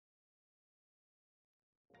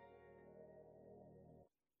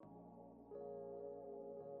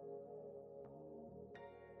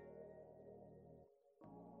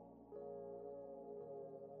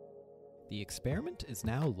The experiment is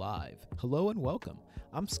now live. Hello and welcome.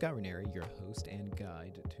 I'm Scott Ranieri, your host and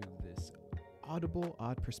guide to this audible,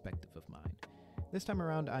 odd perspective of mine. This time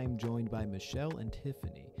around, I am joined by Michelle and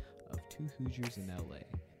Tiffany of Two Hoosiers in LA,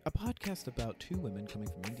 a podcast about two women coming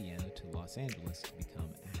from Indiana to Los Angeles to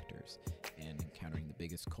become actors and encountering the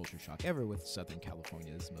biggest culture shock ever with Southern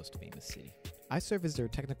California's most famous city. I serve as their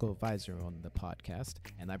technical advisor on the podcast,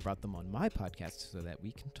 and I brought them on my podcast so that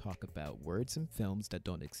we can talk about words and films that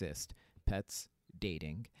don't exist, pets,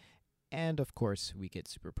 dating, and of course, we get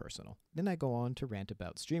super personal. Then I go on to rant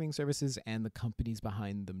about streaming services and the companies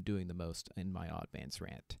behind them doing the most in my odd man's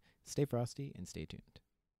rant. Stay frosty and stay tuned.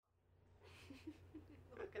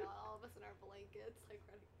 Look at all of us in our blankets, like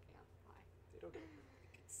ready to campfire. They don't get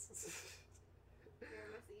blankets.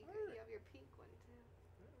 You're missing. You have your pink one too.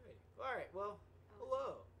 Alright, well,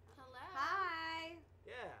 hello. Hello. Hi.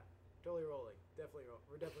 Yeah, totally rolling.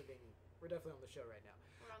 We're definitely on the show right now.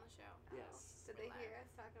 We're on the show. Yes. Did they hear us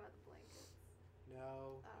talking about the blankets?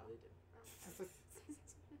 No, Oh. they didn't.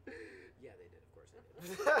 Yeah, they did. Of course they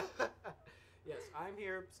did. Yes, I'm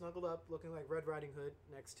here, snuggled up, looking like Red Riding Hood,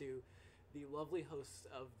 next to the lovely hosts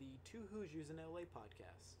of the Two Hoosiers in LA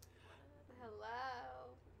podcast.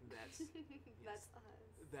 Hello. That's That's us.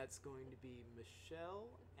 That's going to be Michelle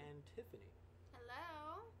and Tiffany.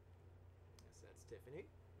 Hello. Yes, that's Tiffany.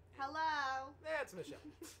 Hello. That's Michelle.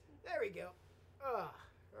 There we go.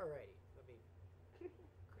 Alrighty. Let me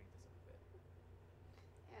crank this up a bit.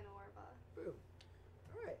 And Orba. Boom.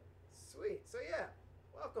 Alright. Sweet. So yeah,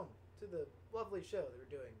 welcome to the lovely show that we're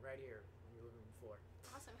doing right here on your living room floor.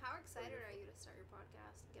 Awesome. How excited are you to start your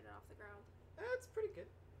podcast and get it off the ground? That's pretty good.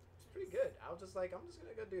 It's pretty good. I'm just gonna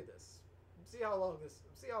go do this. See how long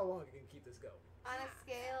I can keep this going. On a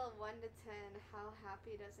scale of 1 to 10, how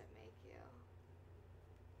happy does it make you?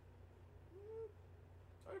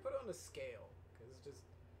 It's hard to put it on a scale because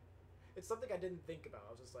it's something I didn't think about.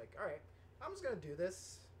 I was just like, all right, I'm just gonna do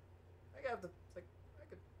this. I could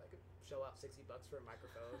shell out $60 for a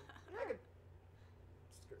microphone. I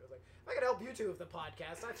could help you two with the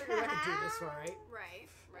podcast. I figured I could do this, all right?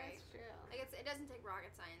 Right. That's true. Like it doesn't take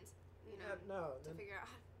rocket science, to figure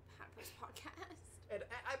out how to post a podcast. And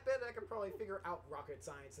I bet I could probably figure out rocket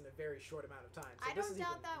science in a very short amount of time. So I this don't is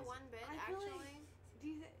doubt even that easy. one bit, I feel actually.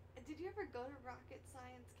 Did you ever go to rocket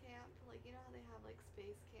science camp? Like, you know how they have like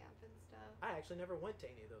space camp and stuff? I actually never went to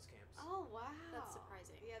any of those camps. Oh, wow. That's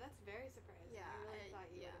surprising. Yeah, that's very surprising. Yeah, I really thought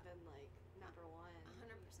you yeah. would have been like number one.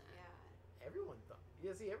 100%. Yeah. Everyone thought.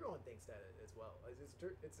 Yeah, see, everyone thinks that as well.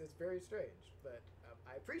 It's very strange, but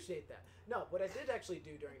I appreciate that. No, what I did actually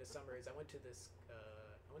do during the summer is I went to this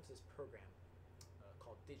program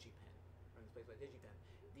called DigiPen, run this place by DigiPen.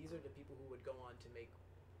 These are the people who would go on to make,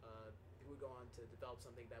 who would go on to develop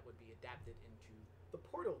something that would be adapted into the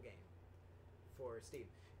Portal game for Steam.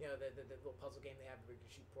 You know, the little puzzle game they have where you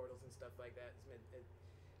shoot portals and stuff like that.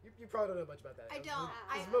 You probably don't know much about that. I don't.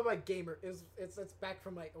 It's more like gamer. It's back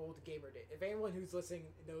from like old gamer day. If anyone who's listening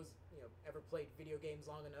knows, ever played video games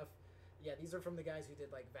long enough, yeah, these are from the guys who did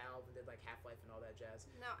like Valve and did like Half-Life and all that jazz.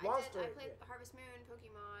 No, I played Harvest Moon,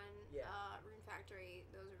 Pokemon, Rune Factory.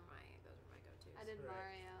 Those are my go-tos. I did Right.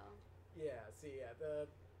 Mario. Yeah. See,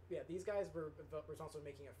 these guys were responsible for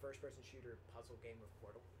making a first-person shooter puzzle game with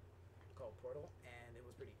Portal, called Portal, and it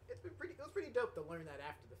was pretty dope to learn that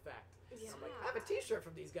after the fact. Yeah. I'm like, I have a T-shirt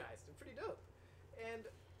from these guys. They're pretty dope. And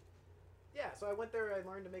yeah, so I went there. I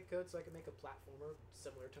learned to make code so I could make a platformer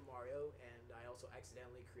similar to Mario, and I also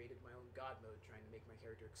accidentally created my own God mode, trying to make my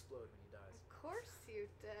character explode when he dies. Of course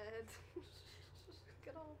you did.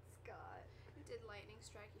 Good old Scott. Did lightning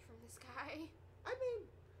strike you from the sky? I mean,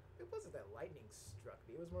 it wasn't that lightning struck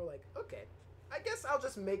me. It was more like, okay, I guess I'll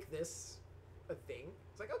just make this a thing.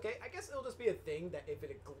 It's like, okay, I guess it'll just be a thing that if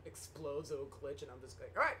it explodes, it'll glitch, and I'm just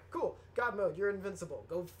like, all right, cool, God mode, you're invincible.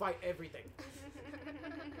 Go fight everything.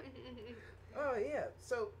 Oh yeah.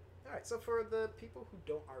 So, all right. So for the people who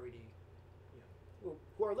don't already,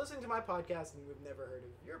 who are listening to my podcast and who've never heard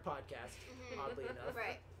of your podcast, oddly enough,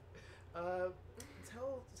 Right.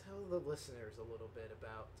 Tell the listeners a little bit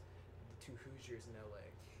about the Two Hoosiers in LA.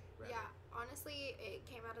 Rather. Yeah, honestly, it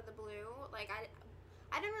came out of the blue. Like, I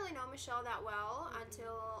didn't really know Michelle that well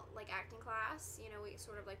until, like, acting class. We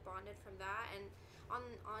sort of, like, bonded from that. And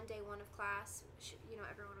on day one of class,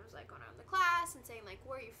 everyone was, like, going around the class and saying, like,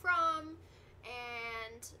 where are you from?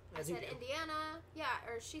 And I said Indiana. Yeah,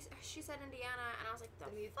 or she said Indiana, and I was like,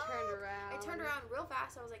 Then you fuck? turned around. I turned around real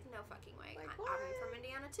fast. I was like, no fucking way. Like, I'm what? from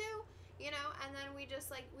Indiana, too. And then we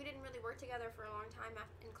just, like, we didn't really work together for a long time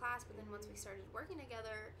in class, but then once we started working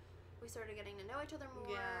together, we started getting to know each other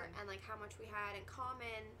more, and, like, how much we had in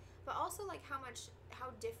common, but also, like, how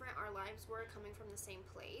different our lives were coming from the same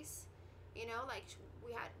place. You know, like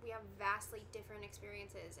we have vastly different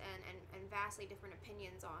experiences and vastly different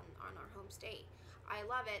opinions on our home state. I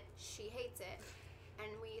love it. She hates it. And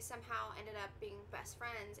we somehow ended up being best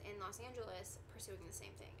friends in Los Angeles pursuing the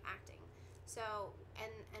same thing, acting. So, and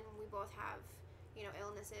we both have, you know,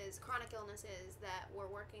 illnesses, chronic illnesses that we're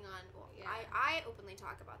working on. Well, Yeah. I openly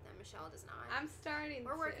talk about them. Michelle does not. I'm starting.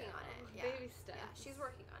 We're working on it. Yeah. Baby steps. Yeah, she's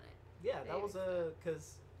working on it. Yeah, that was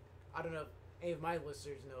because I don't know if any of my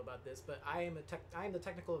listeners know about this, but I am the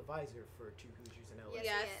technical advisor for two Hoosiers in LA. Yes,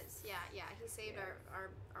 Yes. he is. Yeah. He saved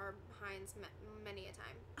our behinds many a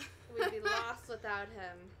time. We'd be lost without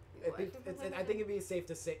him. I think it'd be safe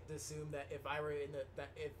to assume that if I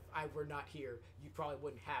were not here, you probably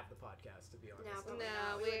wouldn't have the podcast. To be honest. No, probably No,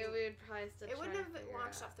 not. we would probably still. It wouldn't try have to figure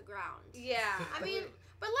launched out. off the ground. Yeah. I mean,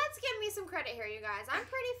 but let's give me some credit here, you guys. I'm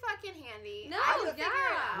pretty fucking handy. No, I can figure it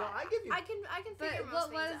yeah. out. No, I give you. I can But figure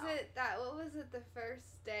most what was things out. it? What was it the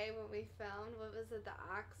first day when we filmed? What was it? The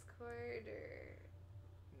aux cord or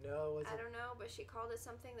No, was I it? don't know, but she called it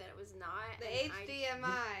something that it was not. the and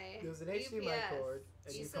HDMI? There was an HDMI UPS. cord,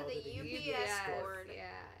 and You you said called the it a UPS cord.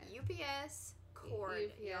 Yeah. UPS cord,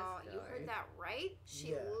 UPS y'all. You cord. heard that right? She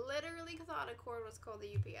Yeah. literally thought a cord was called the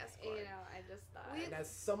UPS cord. You know, I just thought. We- And as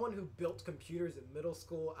someone who built computers in middle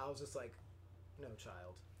school, I was just like, no,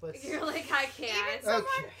 child. Let's. You're like, I can't.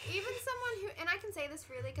 Even someone who, and I can say this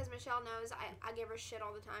freely because Michelle knows I give her shit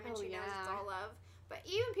all the time and Oh, she knows it's yeah. all love. But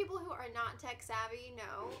even people who are not tech savvy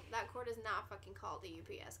know that cord is not fucking called the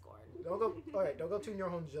UPS cord. Don't go tune your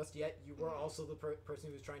home just yet. You were also the person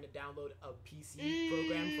who was trying to download a PC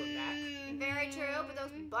program for Mac. Very true, but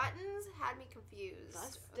those buttons had me confused.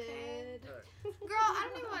 Okay? Busted. Girl, I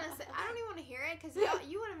don't even want to say. I don't even want to hear it because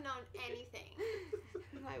you would have known anything.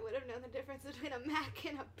 I would have known the difference between a Mac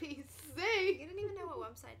and a PC. You didn't even know what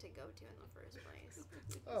website to go to in the first place.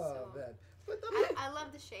 Oh So, man, but I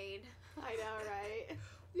love the shade. I know, right?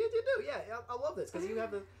 yeah, you do. Yeah, I love this because you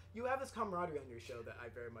have this camaraderie on your show that I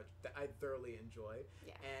thoroughly enjoy.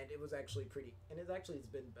 Yeah. And it was actually pretty, and it's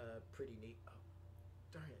been pretty neat. Oh,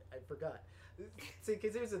 darn it, I forgot. See,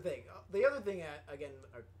 because here's the thing. The other thing, again,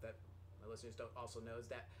 that my listeners don't also know is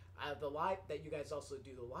that that you guys also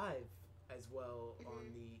do the live as well on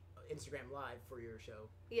the Instagram live for your show.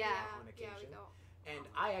 Yeah. On we occasion. go. And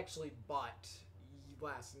I actually bought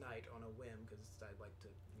last night on a whim because I like to.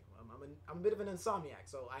 I'm a bit of an insomniac,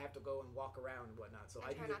 so I have to go and walk around and whatnot. So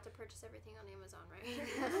I I try do not to purchase everything on Amazon,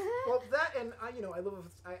 right? well, that and I live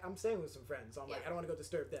with I'm staying with some friends, so I'm like Yeah. I don't want to go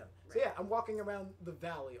disturb them. So Right. yeah, I'm walking around the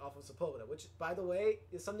valley off of Sepulveda, which by the way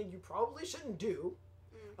is something you probably shouldn't do,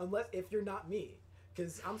 unless if you're not me,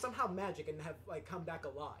 because I'm somehow magic and have like come back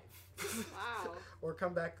alive. Wow. Or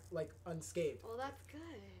come back like unscathed. Well, that's good.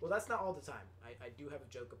 Well, that's not all the time. I do have a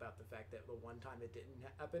joke about the fact that the one time it didn't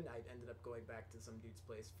happen, I ended up going back to some dude's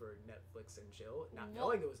place for Netflix and chill, not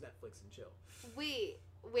knowing it was Netflix and chill. Wait.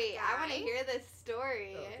 I want to Guy? hear this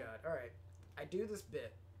story. Oh god! All right, I do this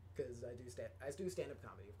bit because I do stand up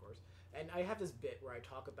comedy, of course, and I have this bit where I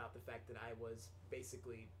talk about the fact that I was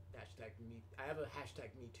basically #me. I have a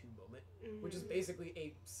 #me too moment, which is basically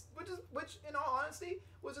which in all honesty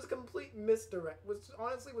was just complete misdirect. Was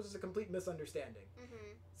just a complete misunderstanding.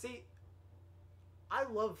 Mm-hmm. See, I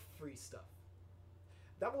love free stuff.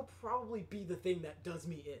 That will probably be the thing that does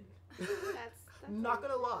me in. That's Not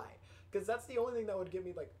gonna lie, because that's the only thing that would get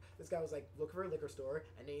me like. This guy was like looking for a liquor store,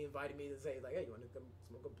 and he invited me to say like, "Hey, you want to come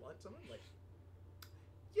smoke a blunt?" Something like,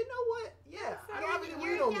 you know what? Yeah, I don't have any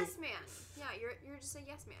weed You're on a me. yes man. Yeah, you're just a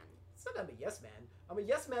yes man. It's not that I'm a yes man. I'm a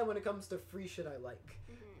yes man when it comes to free shit I like.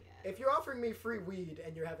 Mm-hmm. If you're offering me free weed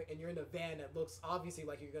and you're in a van that looks obviously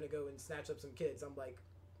like you're gonna go and snatch up some kids, I'm like,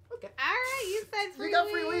 okay. All right, you said free, got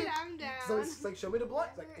free weed. I'm down. So it's like, show me the blunt.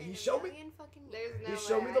 It's like Never he in a showed me. million fucking There's years. no He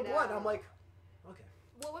showed way me the I blunt. know. I'm like, okay.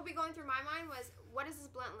 What would be going through my mind was, what is this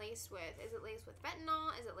blunt laced with? Is it laced with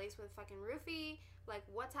fentanyl? Is it laced with fucking roofie? Like,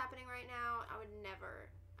 what's happening right now? I would never.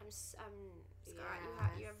 I'm Scott.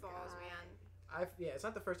 Yeah, you have balls, Scott. man. It's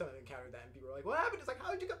not the first time I've encountered that, and people are like, "What happened?" It's like, "How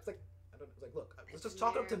did you go?" It's like, I don't. It's like, look, let's just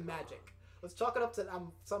chalk it up to miracle. magic. Let's chalk it up to I'm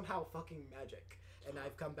somehow fucking magic, and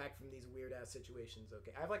I've come back from these weird ass situations.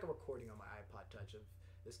 Okay, I have like a recording on my iPod Touch of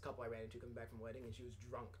this couple I ran into coming back from a wedding, and she was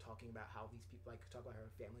drunk talking about how these people like talk about how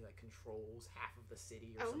her family like controls half of the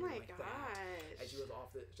city or Oh something my like that. And gosh. she was off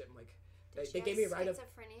the shit. I'm like, Did they she gave me a have write up.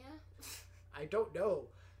 schizophrenia? I don't know,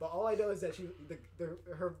 but all I know is that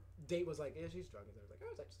her date was like, yeah, she's drunk. And I was like,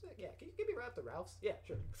 oh, she's like, yeah, can you give me a ride up to Ralph's? Yeah,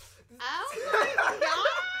 sure. Oh my gosh.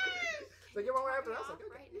 Like, you want to ride up to Turn me Ralph's? off Like,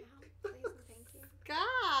 okay. right now, please and thank you.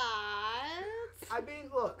 God.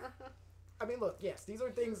 I mean, look, yes, these are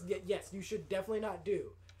things yes, you should definitely not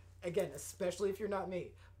do. Again, especially if you're not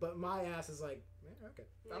me. But my ass is like, man, Okay.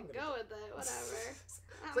 Like, go with it, whatever. It's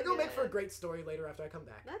like it'll make for a great story later after I come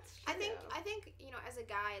back. That's true. I think you know, as a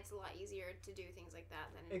guy, it's a lot easier to do things like that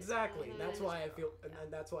than Exactly. Mhm. That's why I feel, Yeah.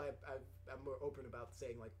 and that's why I'm more open about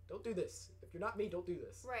saying like, don't do this. If you're not me, don't do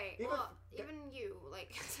this. right. Even- Well, even you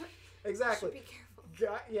like Exactly. should be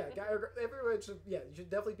careful. Everyone should. Yeah, you should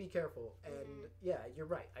definitely be careful. And Mhm. yeah, you're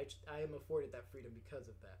right. I am afforded that freedom because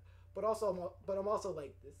of that. But also, I'm also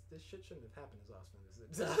like this shit shouldn't have happened as often as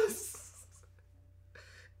it does.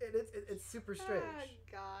 And it's super strange. Oh,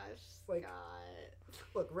 gosh, Like- Scott.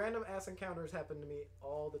 Look, random ass encounters happen to me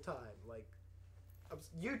all the time. Like,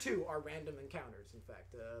 you two are random encounters. In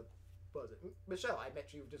fact, what was it, Michelle? I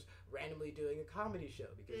met you just randomly doing a comedy show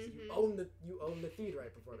because you Mhm. own the theater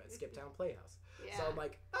right before that, Skiptown Playhouse. Yeah. So I'm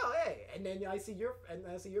like, oh hey, and then I see your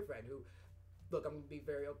friend who, look, I'm gonna be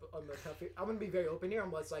very open on the tough here. I'm gonna be very open here. I'm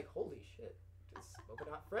just like, holy shit, just spoken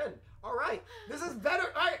out friend. All right, this is better.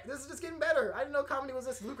 All right, this is just getting better. I didn't know comedy was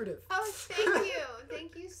this lucrative. Oh,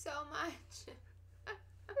 thank you so much.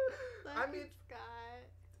 I mean, Scott.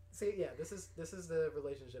 see, yeah, this is the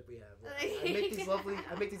relationship we have.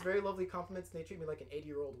 I make these very lovely compliments, and they treat me like an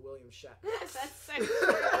 80-year-old William Shatner. That's so true.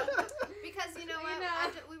 Because you know You what,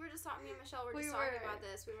 know. we were just talking. Me and Michelle were We just talking were. about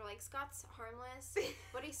this. We were like, Scott's harmless,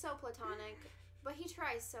 but he's so platonic. But he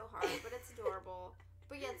tries so hard. But it's adorable.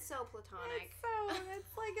 But yet so platonic. It's so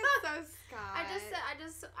Scott.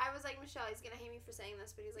 I was like, Michelle, he's gonna hate me for saying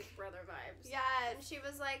this, but he's like brother vibes. And Yes. she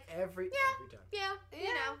was like, Every time. yeah,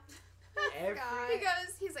 you know. Every Scott.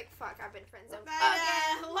 He's like, fuck, I've been friend zoned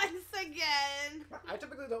Again. Once again. I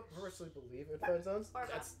typically don't personally believe in friend zones.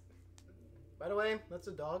 Orva. By the way, that's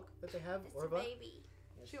a dog that they have, It's Orva. a baby.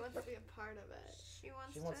 She wants to be a part of it. She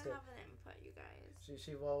wants to- to have an input, you guys.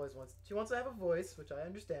 She always wants to have a voice, which I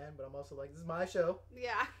understand, but I'm also like, this is my show.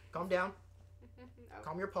 Yeah. Calm down. Oh.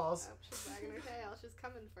 Calm your paws. Oh, she's wagging her tail. She's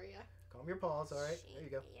coming for you. Calm your paws. All right. There you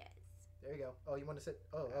go. Yes. There you go. Oh, you want to sit?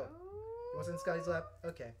 Oh. You want to sit in Scotty's lap?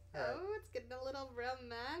 Okay. All right. Oh, it's getting a little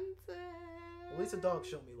romantic. Well, at least a dog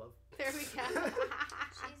showed me love. There we go.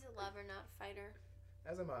 She's a lover, not a fighter.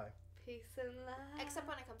 As am I. Peace and love. Except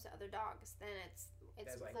when it comes to other dogs, then it's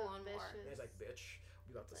That's like- full on war. Vicious. And it's like, bitch.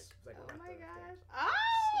 We got this. It's like, Oh we got my the gosh. thing.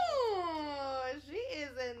 Oh, she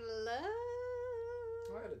is in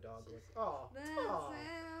love. I had a dog. Oh. That Oh.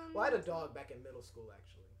 sounds Well, I had a dog back in middle school,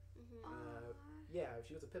 actually. Mm-hmm. Aw. Yeah,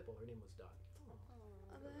 she was a pit bull. Her name was Dot.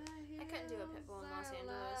 I couldn't do a pit bull in Los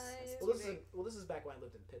Angeles. It's Well, too this is back when I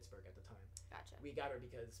lived in Pittsburgh at the time. Gotcha. We got her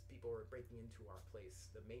because people were breaking into our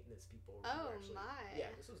place. The maintenance people. who Oh actually, my.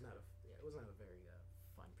 Yeah, it was not a very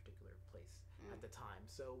fun particular place at the time.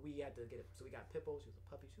 So we had to get it. So we got pit bull. She was a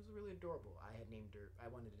puppy. She was really adorable. I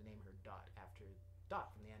wanted to name her Dot after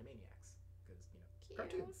Dot from the Animaniacs because Cute.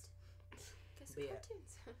 cartoons. Because But yeah.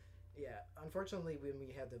 cartoons. Yeah, unfortunately, when we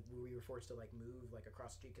were forced to like move like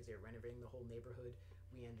across the street because they were renovating the whole neighborhood.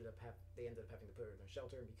 They ended up having to put her in a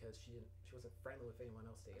shelter because she wasn't friendly with anyone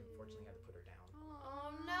else. They unfortunately had to put her down.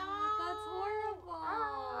 Oh no. That's horrible.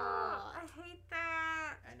 I hate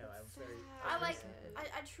that. I know. I was very. I was like. very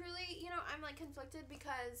sad. I truly, I'm like conflicted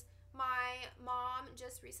because my mom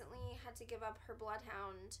just recently had to give up her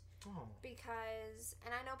bloodhound Oh. because,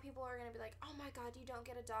 and I know people are gonna be like, oh my god, you don't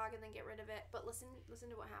get a dog and then get rid of it. But listen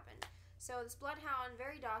to what happened. So this bloodhound,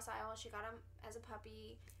 very docile. She got him as a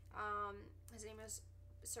puppy. His name is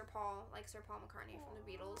Sir Paul McCartney from the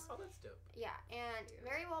Beatles. Oh, that's dope. Yeah, and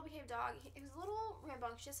very well behaved dog. He was a little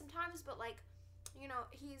rambunctious sometimes, but he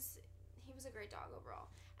was a great dog overall.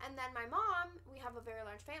 And then my mom, we have a very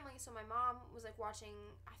large family, so my mom was like watching.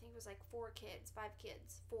 I think it was like 4 kids. Like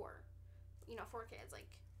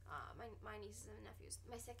my nieces and nephews.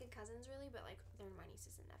 My second cousins really, but like they're my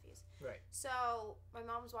nieces and nephews. Right. So my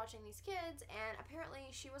mom was watching these kids, and apparently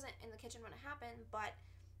she wasn't in the kitchen when it happened, but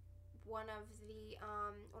one of the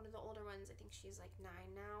older ones, I think she's like 9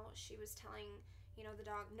 now, she was telling the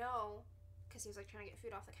dog no, because he was like trying to get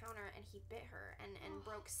food off the counter, and he bit her and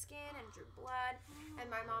broke skin and drew blood. And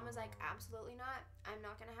my mom was like, absolutely not, I'm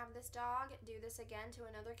not gonna have this dog do this again to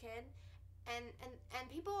another kid. And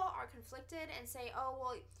people are conflicted and say, oh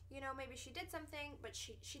well, maybe she did something, but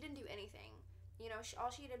she didn't do anything.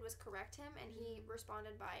 All she did was correct him, and he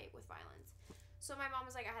responded with violence. So my mom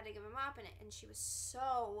was like, I had to give him up, and she was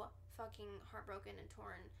so fucking heartbroken and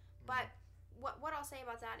torn. But what I'll say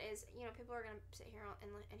about that is, people are gonna sit here and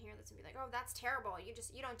hear this and be like, oh, that's terrible. You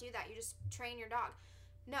don't do that. You just train your dog.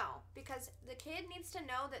 No, because the kid needs to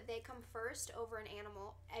know that they come first over an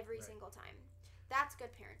animal every single time. That's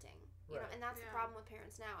good parenting. And that's the problem with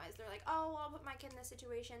parents now is they're like, oh, well, I'll put my kid in this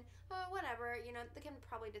situation. Oh, whatever. The kid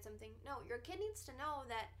probably did something. No, your kid needs to know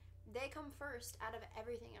that they come first out of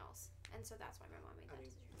everything else, and so that's why my mom made that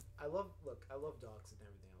decision. I love dogs and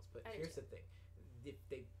everything else, but here's the thing: if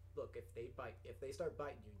they bite, if they start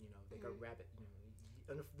biting you, like a rabbit,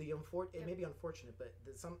 it may be unfortunate, but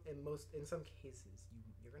in some cases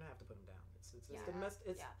you're gonna have to put them down.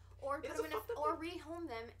 Or rehome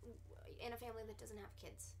them in a family that doesn't have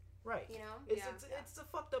kids. Right. It's a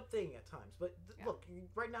fucked up thing at times, but look,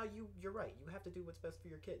 right now you're right. You have to do what's best for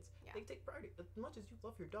your kids. Yeah. They take priority as much as you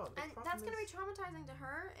love your dog. And that's gonna be traumatizing to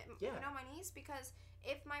her, my niece, because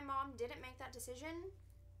if my mom didn't make that decision,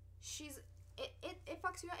 it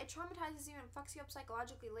fucks you up. It traumatizes you and fucks you up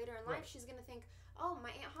psychologically later in life. Right. She's gonna think, oh,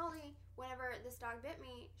 my Aunt Holly, whenever this dog bit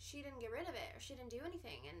me, she didn't get rid of it, or she didn't do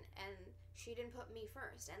anything, and she didn't put me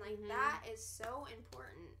first, and that is so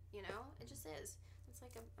important. It just is. It's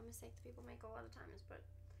like a mistake that people make a lot of times, but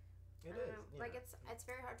it is. Like it's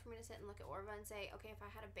very hard for me to sit and look at Orva and say, okay, if I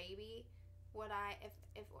had a baby, would I? If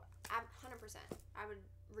 100%, I would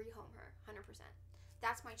rehome her 100%.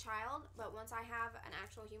 That's my child, but once I have an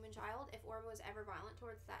actual human child, if Orva was ever violent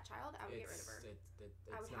towards that child, I would get rid of her.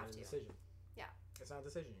 I would have to. Decision. Yeah. It's not a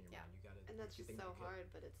decision in your mind. You gotta. And that's just so hard,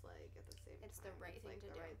 but it's like at the same time. It's the right thing to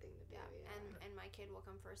do. Right thing to do. Yeah. And my kid will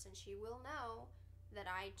come first, and she will know that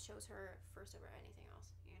I chose her first over anything else.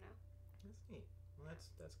 That's neat. Well, that's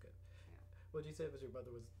good. Yeah. What did you say? Was your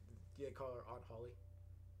brother was? Do you call her Aunt Holly?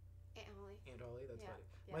 Aunt Holly. Aunt Holly. That's funny.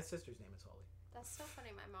 Yeah. My sister's name is Holly. That's so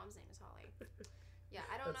funny. My mom's name is Holly. Yeah,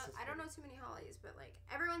 I don't know. I don't know too many Hollies, but like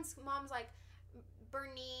everyone's mom's like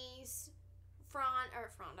Bernice,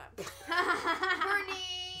 Fronda,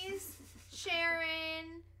 Bernice,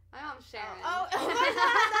 Sharon. My mom's Sharon. Oh my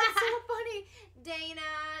God, that's so funny. Diana.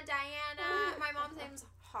 My mom's name's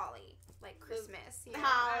Holly, like Christmas.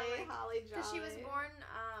 Holly, Jolly. Because she was born.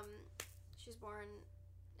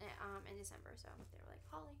 In December, so they were like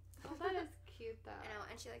Holly. Oh, that is cute though. I know,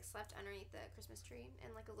 and she like slept underneath the Christmas tree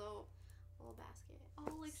in like a little basket.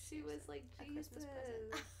 Oh, like she was like Jesus. A Christmas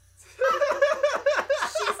present.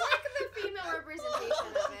 She's like the female representation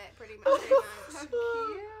of it, pretty much. So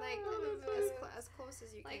cute. Like as close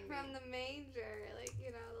as you like can. Like from be. the manger, like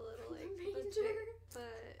the little like manger.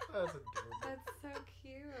 But that's adorable. That's so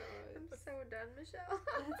cute. I'm so done, Michelle.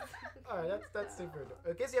 All right, that's super adorable.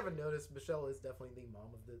 In case you haven't noticed, Michelle is definitely the mom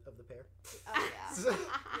of the pair. Oh yeah.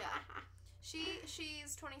 Yeah.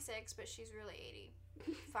 She's 26, but she's really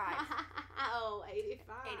 85. Oh,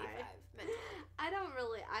 85. 85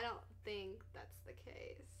 mentally. I don't think that's the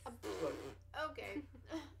case. Okay.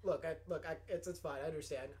 Look, it's fine. I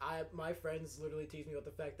understand. My friends literally tease me with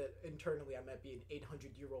the fact that internally I might be an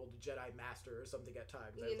 800-year-old Jedi master or something at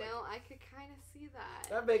times. I could kind of see that.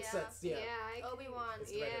 That makes sense. Yeah. Yeah. Obi-Wan.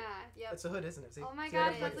 Yeah. Yep. It's a hood, isn't it? See? Oh my See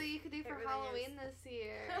gosh, that's what you could do for really Halloween this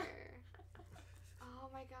year. Oh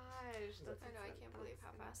my gosh. I know, I can't believe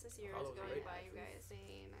how fast this year is going by, you guys.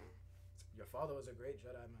 Insane. Your father was a great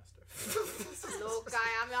Jedi master. Look, I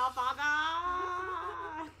am your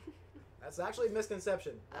father. That's actually a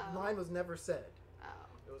misconception. Mine was never said. Oh.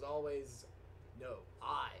 It was always, no,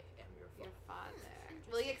 I am your father. Your father.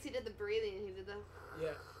 Well, he did the breathing. He did the.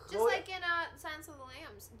 Yeah. Just like in Silence of the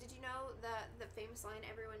Lambs. Did you know the famous line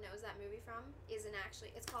everyone knows that movie from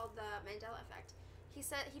it's called the Mandela Effect. He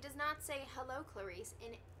said he does not say hello, Clarice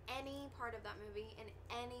in any part of that movie in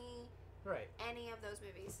any of those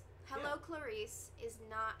movies. Hello, Clarice is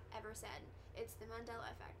not ever said. It's the Mandela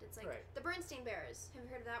Effect. It's like the Bernstein Bears. Have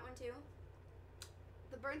you heard of that one too?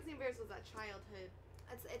 The Bernstein Bears was that childhood.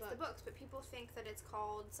 It's the books, but people think that it's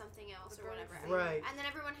called something else or whatever. Right. And then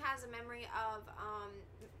everyone has a memory of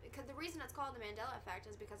because the reason it's called the Mandela Effect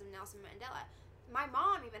is because of Nelson Mandela. My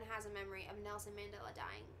mom even has a memory of Nelson Mandela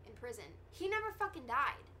dying in prison. He never fucking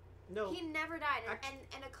died. No. He never died.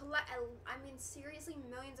 I mean, seriously,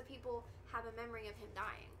 millions of people have a memory of him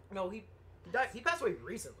dying. No, he died. He passed away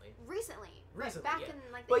recently. Recently. Recently, back in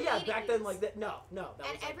like the 80s. But yeah, back then like that. No. That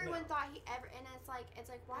and was everyone thought he ever. And it's like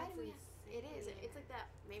why do we? It is. Yeah. It's like that.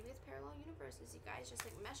 Maybe it's parallel universes. You guys just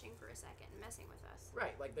like meshing for a second and messing with us.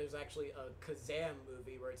 Right. Like there's actually a Kazam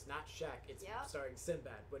movie where it's not Shaq. It's starring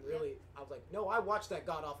Sinbad. When really, I was like, no, I watched that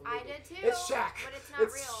god awful movie. I did too. It's Shaq. But it's not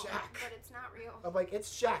real. Shaq. But it's not real. I'm like, it's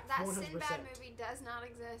Shaq. That 100%. Sinbad movie does not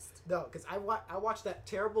exist. No, because I watched that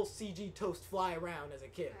terrible CG toast fly around as a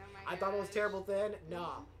kid. Oh my I thought it was terrible then.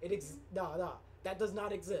 Nah, Mm-hmm. no. That does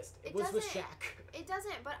not exist. It was with Shaq. It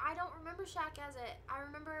doesn't, but I don't remember Shaq as it. I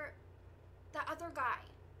remember the other guy.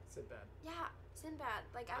 Sinbad. Yeah, Sinbad.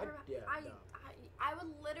 Like I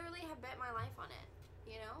would literally have bet my life on it,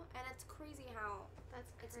 and it's crazy how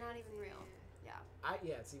That's crazy. it's not even real. Yeah.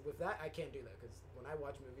 See, with that, I can't do that because when I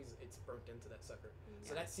watch movies, it's burnt into that sucker.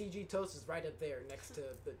 So Yeah. that CG toast is right up there next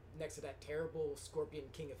to that terrible Scorpion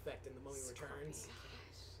King effect in The Mummy Returns.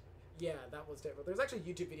 Yeah, that was terrible. There's actually a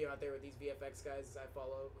YouTube video out there with these VFX guys I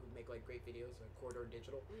follow who make like great videos, like Corridor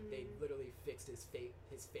Digital. They literally fixed his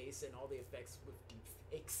face and all the effects with deep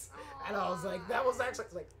fakes. And I was like, that was actually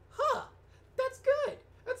like, huh, that's good.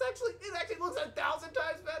 It actually looks 1,000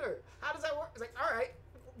 times better. How does that work? It's like, all right,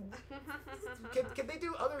 can they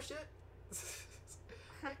do other shit?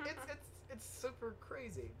 it's super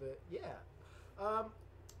crazy, but yeah.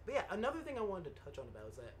 But yeah, another thing I wanted to touch on about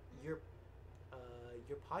is that your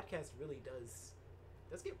podcast really does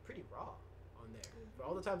get pretty raw on there. For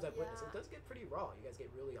all the times I've witnessed, it does get pretty raw. You guys get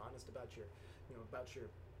really honest about your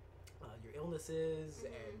illnesses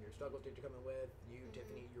and your struggles that you're coming with. You,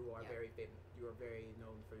 Tiffany, you are very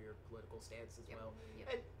known for your political stance as well,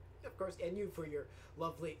 and of course, and you for your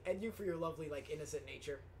lovely like innocent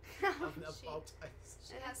nature. Of all times.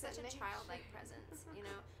 She has such a childlike presence, you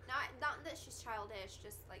know. Not that she's childish,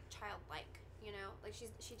 just like childlike, you know. Like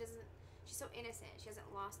she's so innocent. She hasn't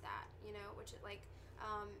lost that, you know. Which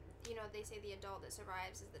you know, they say the adult that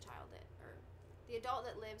survives is the child or the adult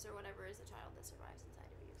that lives or whatever is the child that survives inside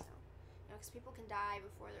of you. So, you know, because people can die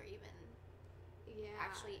before they're even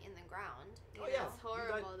actually in the ground. You know? Yeah, It's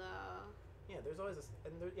horrible though. Yeah, there's always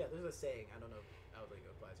there's a saying. I don't know how it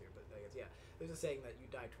applies here, but I guess there's a saying that you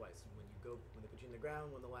die twice when they put you in the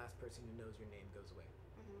ground, when the last person who knows your name goes away.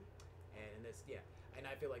 And and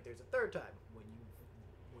I feel like there's a third time when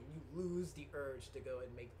you lose the urge to go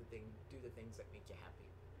and do the things that make you happy.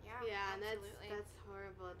 Yeah, and absolutely. that's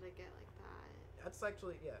horrible to get like that. That's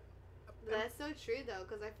actually That's so true though,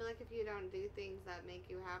 because I feel like if you don't do things that make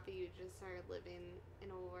you happy, you just start living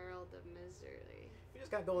in a world of misery. You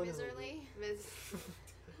just gotta go in Miserly.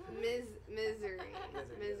 Misery.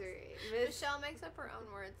 Michelle makes up her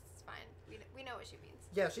own words. It's fine. We know what she means.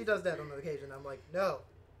 Yeah, she does that on occasion. I'm like, no.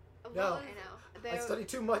 No. I know. I studied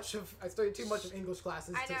too much of English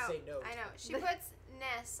classes to say no. I know. She puts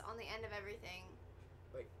ness on the end of everything.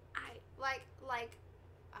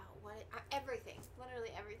 Everything.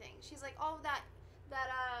 Literally everything. She's like, oh, I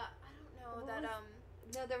don't know,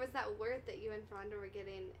 No, there was that word that you and Fernanda were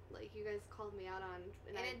getting, like, you guys called me out on.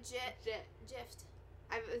 Gift.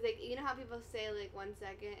 I was like, you know how people say, like, 1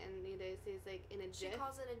 second, and they say it's, like, in a She gif?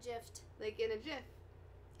 calls it a gift. Like, in a gif.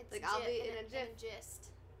 It's Like, I'll be in a gif.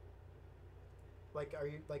 gist. Like, are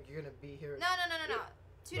you, like, you're gonna be here? No.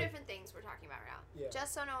 Two different things we're talking about right now. Yeah.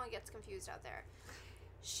 Just so no one gets confused out there.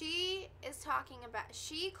 She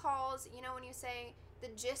calls, you know, when you say the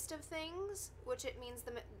gist of things, which it means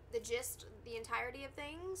the gist, the entirety of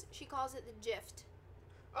things, she calls it the gift.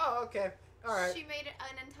 Oh, okay. All right. She made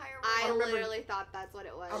an entire I word. literally thought that's what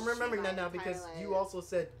it was. I'm remembering that now My because entire you life. also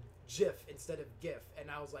said GIF instead of GIF, and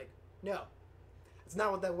I was like, no. It's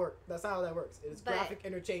not what that works. That's not how that works. It is But- graphic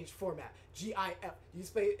interchange format. GIF.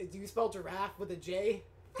 Do you spell giraffe with a J?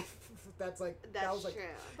 That That's was like, true.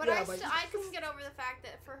 But yeah, I couldn't get over the fact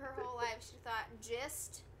that for her whole life she thought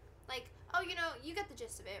gist, like, oh, you know, you get the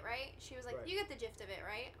gist of it, right? She was like, Right. you get the gist of it,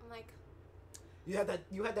 right? I'm like, you had that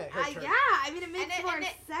head turn. Yeah, I mean, it makes more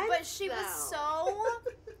sense. but she was though.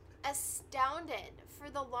 so astounded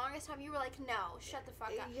for the longest time. You were like, no, shut the fuck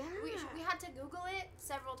up. Yeah. We had to Google it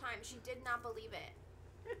several times. She did not believe it.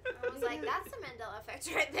 I was like, that's the Mandela effect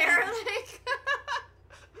right there. Like,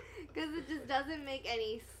 Because it just doesn't make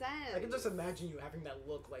any sense. I can just imagine you having that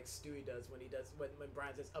look like Stewie does when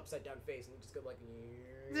Brian says upside down face and you just go like,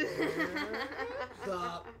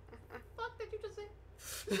 the fuck did you just say?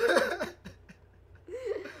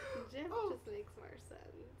 Jim Oh. just makes more sense.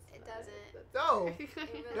 It doesn't. No, It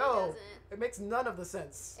really no, doesn't. it makes none of the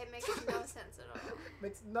sense. It makes no sense at all.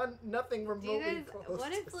 Makes nothing Do you remotely guys, close.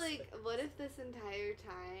 what if to like, sense. what if this entire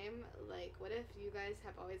time, like, what if you guys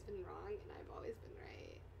have always been wrong and I've always been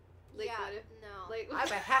right? Like, yeah, what if, no. like, I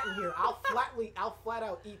have a hat in here. I'll flat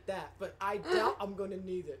out eat that, but I doubt I'm gonna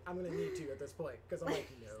need it. I'm gonna need to at this point because I'm like,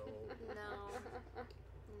 no.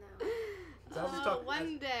 No. So I was just talking-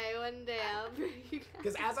 one day I'll bring you guys.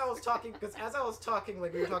 Because as I was talking,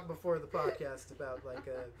 like we were talking before the podcast about like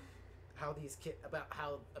how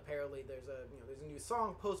how apparently there's a new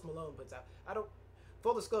song Post Malone puts out.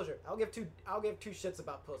 Full disclosure, I'll give two shits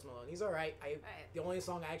about Post Malone. He's all right. The only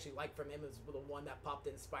song I actually like from him is the one that popped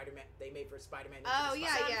in Spider-Man. They made for Spider-Man. Oh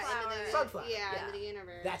yeah, Sunflower. Yeah, into the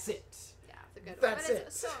universe. That's it. Yeah. It's a good That's one. But it.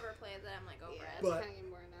 it's so overplayed that I'm like over Yeah, it. it's But- kind of getting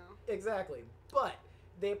boring now. Exactly. But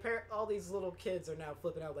all these little kids are now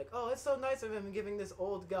flipping out like, oh, it's so nice of him giving this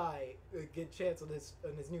old guy a good chance on his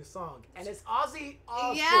new song, and it's Ozzy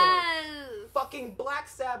Osbourne, Yes. fucking Black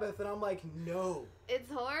Sabbath, and I'm like, no.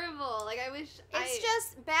 It's horrible. Like, I wish. It's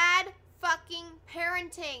just bad fucking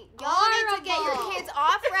parenting. Y'all Horrible. need to get your kids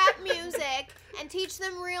off rap music and teach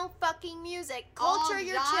them real fucking music. Culture All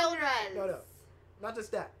your genres. children. No, not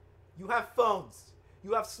just that. You have phones.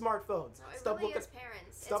 You have smartphones. No, it Stop really looking is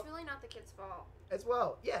parents. stop- It's really not the kid's fault. as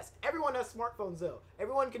well. Yes, everyone has smartphones though.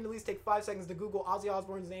 Everyone can at least take 5 seconds to Google Ozzy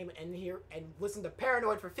Osbourne's name and hear and listen to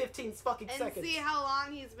Paranoid for 15 fucking And seconds. see how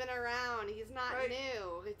long he's been around. He's not Right.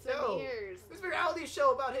 new. It's No. been years. There's a reality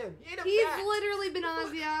show about him. He ain't a He's bat. literally been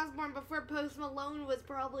Ozzy Osbourne before Post Malone was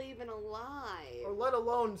probably even alive. Or let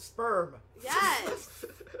alone sperm. Yes.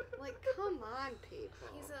 Like, come on, people.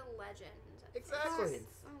 He's a legend. Exactly. It's-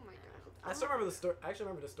 oh my god. I still remember the story. I actually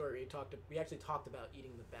remember the story. We actually talked about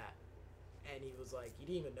eating the bat, and he was like, he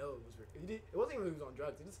didn't even know it was. It wasn't even he was on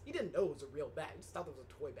drugs. He didn't know it was a real bat. He just thought it was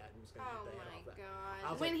a toy bat and was gonna Oh eat the head my off that. god.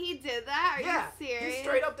 I was When like, he did that, are yeah, you serious? he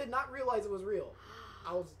straight up did not realize it was real.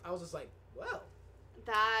 I was just like, well,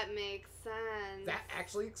 That makes sense. that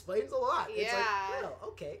actually explains a lot. It's Yeah. like, well,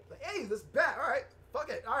 okay, like, hey, this bat, all right, fuck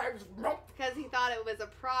it, all right, just, Because he thought it was a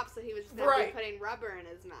prop, so he was just Right. be putting rubber in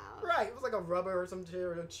his mouth. right. It was like a rubber or some shit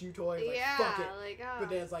or a chew toy. It's like, Yeah, fuck it. like, oh. But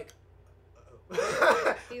then it's like,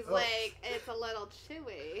 He's oh. like, it's a little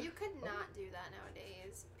chewy. You could not do that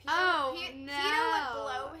nowadays. Oh, Peter no. would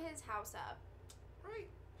blow his house up. right.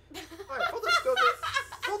 All right,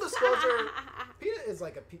 full disclosure, PETA is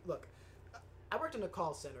like look, I worked in a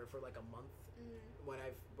call center for like a month when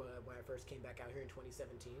I first came back out here in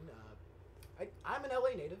 2017. I'm an LA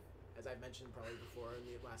native, as I've mentioned probably before in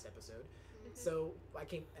the last episode. So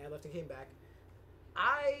I left and came back.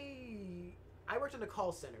 I worked in a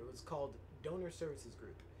call center. It was called Donor Services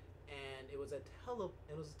Group, and it was a tele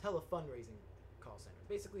fundraising call center.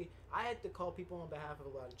 Basically, I had to call people on behalf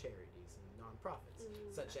of a lot of charities and nonprofits,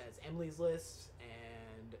 such as Emily's List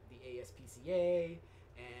and the ASPCA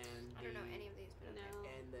and I don't know any of these, but okay. No.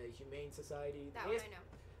 and the Humane Society. That the one I know.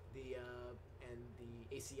 and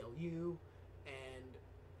the ACLU and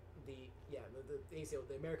the ACLU,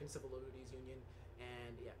 the American Civil Liberties Union,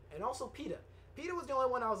 and also PETA. PETA was the only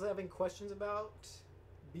one I was having questions about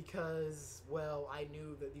because, well, I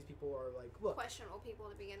knew that these people are like, look, Questionable people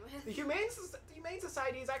to begin with. the Humane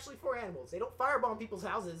Society is actually for animals. They don't firebomb people's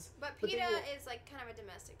houses. But they PETA will- is like kind of a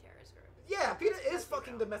domestic terrorist group. Yeah, PETA is Let's be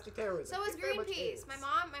fucking real. domestic terrorism. So is It very much Greenpeace. is. My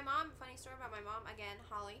mom, funny story about my mom, again,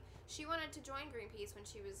 Holly, she wanted to join Greenpeace when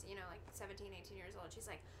she was, like 17, 18 years old. She's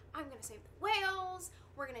like, I'm going to save the whales.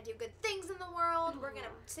 We're going to do good things in the world. We're going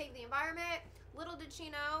to save the environment. Little did she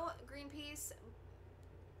know, Greenpeace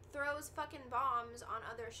throws fucking bombs on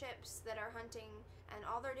other ships that are hunting, and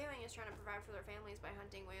all they're doing is trying to provide for their families by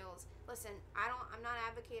hunting whales. Listen, I'm not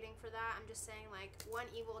advocating for that. I'm just saying, like, one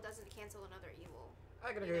evil doesn't cancel another evil.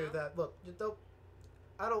 I can you agree with know? that. Look,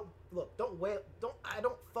 I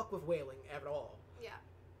don't fuck with whaling at all. Yeah.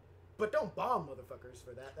 But don't bomb motherfuckers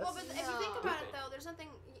for that. That's Well, but if you think about it, stupid. though, there's something,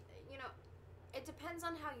 it depends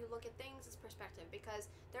on how you look at things. It's perspective, because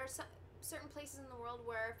there are certain places in the world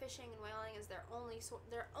where fishing and whaling is their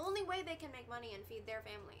only way they can make money and feed their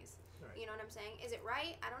families. Right. You know what I'm saying? Is it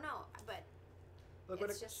right? I don't know, but Look,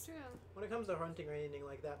 it's just True. when it comes to hunting or anything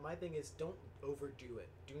like that, my thing is don't overdo it.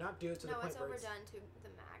 Do not do it to the no, point it's where overdone to the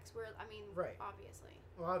max. Right. Obviously.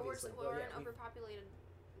 Well, obviously, we're yeah, an overpopulated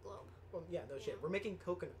globe. well, yeah, no shit. Yeah. We're making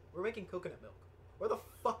coconut milk. Where the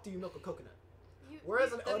fuck do you milk a coconut? You,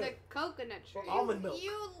 Whereas you, an The coconut tree. Well, almond milk.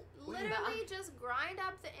 You What do you literally just grind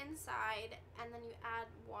up the inside and then you add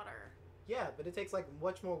water. Yeah, but it takes like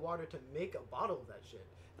much more water to make a bottle of that shit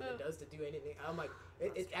than it does to do anything. I'm like,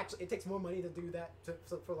 it takes more money to do that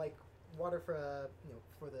for like water for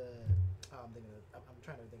for the I'm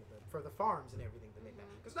trying to think of it for the farms and everything to make that.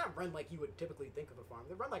 Because it's not run like you would typically think of a farm.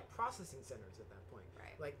 They're run like processing centers at that point.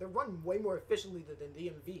 Right. Like they're run way more efficiently than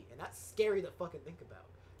DMV, and that's scary to fucking think about.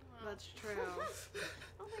 That's true.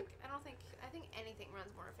 I think anything runs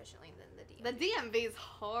more efficiently than the DMV. The DMV's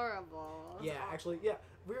horrible. Yeah, actually, yeah.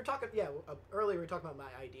 We were talking. Yeah, earlier we were talking about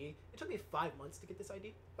my ID. It took me 5 months to get this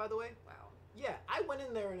ID, by the way. Wow. Yeah, I went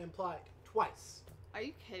in there and applied twice. Are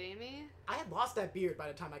you kidding me? I had lost that beard by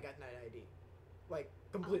the time I got that ID, like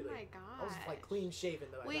completely. Oh my god. I was like clean shaven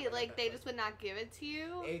though. Wait, like they just would not give it to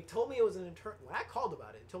you? They told me it was an internal. When I called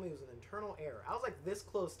about it, it told me it was an internal error. I was like this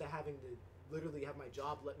close to having to literally have my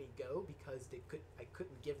job let me go because I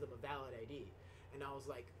couldn't give them a valid ID. and I was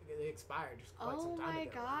like, it expired just quite some Oh time my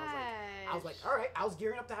ago. gosh. I was like, all right. I was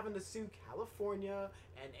gearing up to having to sue California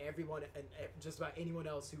and everyone and just about anyone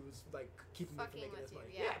else who was like keeping me from Fucking making with this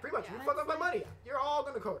money. you, yeah. Pretty much. Yeah. You fuck up my money. You're all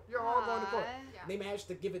going to court. You're all going to court. Yeah. And they managed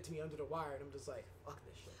to give it to me under the wire, and I'm just like, fuck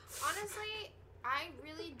this shit. Honestly, I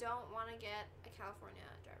really don't want to get a California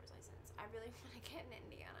driver's license. I really want to get an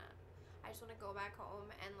Indiana. I just want to go back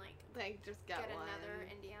home and like just get one. another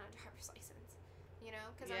Indiana driver's license. You know,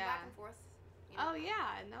 because Yeah. I'm back and forth. You know, Oh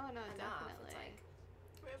yeah, no, enough. definitely. It's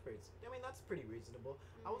like, That's pretty reasonable.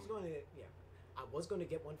 mm-hmm. I was going to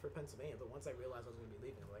get one for Pennsylvania, but once I realized I was going to be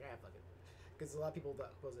leaving, I was like, I fuck it. Because a lot of people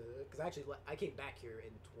because actually I came back here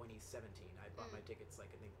in 2017. I bought my tickets like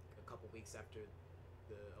I think a couple weeks after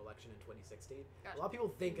the election in 2016. Gotcha. A lot of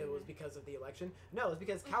people think it was because of the election. No, it's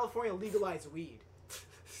because California legalized weed.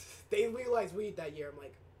 They legalized weed that year. I'm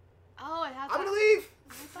like, Oh, it has. I'm gonna leave.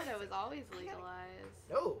 I thought it was always legalized.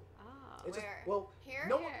 No, Oh, it's just Where? well, Here?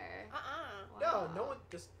 no, here. no, Wow.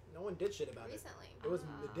 no one did shit about it. Recently. It was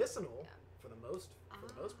Ah. medicinal Yeah. for the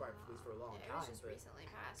most part, at least for a long Yeah, it time. was just but recently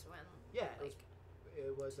passed when. yeah, like,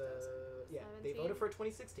 it was they 17? voted for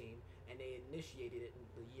 2016 and they initiated it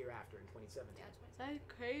the year after in 2017. yeah, 20. That's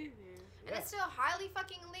crazy. And it's still highly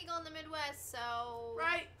fucking illegal in the Midwest, so.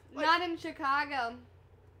 Right. Not in Chicago.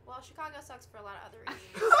 Well, Chicago sucks for a lot of other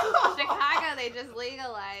reasons. Chicago, they just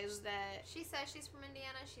legalized it. She says she's from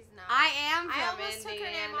Indiana. She's not. I am from I almost took her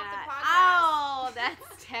name off the Indiana. podcast. Oh,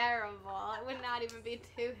 that's terrible. It would not even be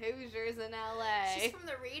two Hoosiers in LA. She's from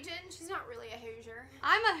the region. She's not really a Hoosier.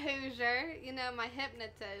 I'm a Hoosier. You know, my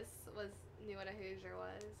hypnotist knew what a Hoosier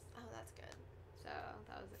was. Oh, that's good. So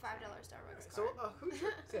that was $5 exciting. Starbucks So card. a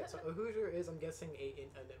Hoosier, so a Hoosier is, I'm guessing, a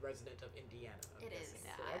resident of Indiana. I'm It is. guessing,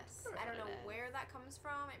 Yeah. correct? Yes. Alright. I don't know It is. where that comes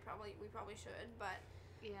from. We probably should, but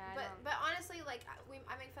Yeah, but honestly, like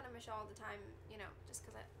I make fun of Michelle all the time. You know, just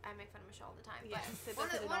because I make fun of Michelle all the time. Yes,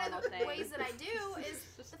 But it's one a of normal the thing. ways that I do is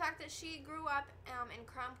the fact that she grew up in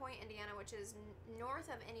Crown Point, Indiana, which is north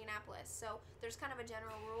of Indianapolis. So there's kind of a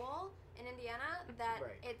general rule in Indiana that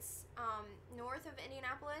Right. it's north of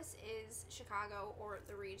Indianapolis is Chicago or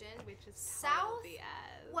the region. which is South? total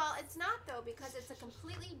BS. Well, it's not though, because it's a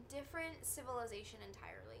completely different civilization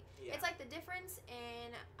entirely. Yeah. It's like the difference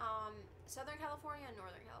in Southern California and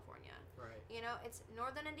Northern California. Right. You know, it's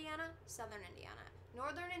Northern Indiana, Southern Indiana.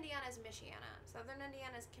 Northern Indiana is Michiana. Southern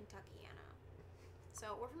Indiana is Kentuckiana.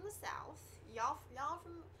 So we're from the South. Y'all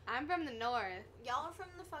from I'm from the north. y'all are from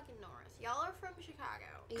the fucking North. Y'all are from Chicago.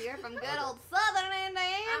 You're from good old Southern I'm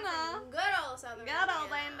Indiana. from good old Southern Good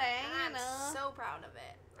old Indiana. And Indiana. I'm so proud of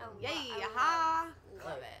it. Yeah, I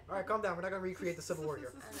love it. All right, calm down. We're not gonna recreate the Civil War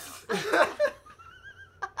here. I know.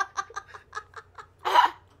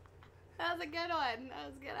 That was a good one. That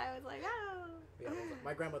was good. I was like, oh. Yeah,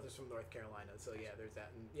 my grandmother's from North Carolina, so yeah, there's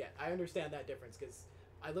that. And yeah, I understand that difference because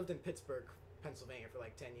I lived in Pittsburgh, Pennsylvania for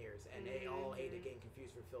like 10 years, and they all hated getting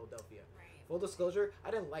confused for Philadelphia. Right. Full disclosure,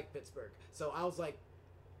 I didn't like Pittsburgh, so I was like,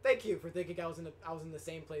 thank you for thinking I was in the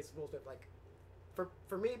same place. Like,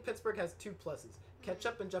 for me, Pittsburgh has two pluses: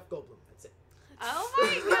 ketchup and Jeff Goldblum. That's it. Oh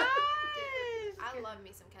my gosh. I love me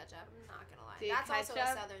some ketchup. I'm not gonna lie. Dude, That's also a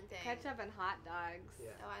ketchup- southern thing. Ketchup and hot dogs.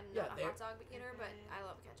 Yeah. Oh, I'm Yeah, not a hot dog eater, but I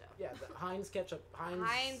love ketchup. Yeah, the Heinz ketchup.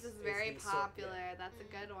 Heinz is very the popular. That's a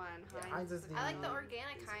good one. Yeah, Heinz is the- I like the Mm.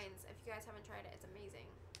 organic Is- Heinz. If you guys haven't tried it, it's amazing.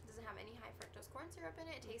 It doesn't have any high fructose corn syrup in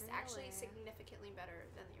it. It tastes actually Really? significantly better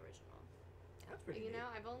than the original. That's pretty. You neat. know,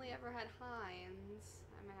 I've only ever had Heinz.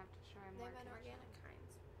 I'm gonna have to try They more. have an ketchup. organic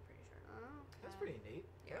Heinz. Pretty sure. Oh, That's okay. pretty neat.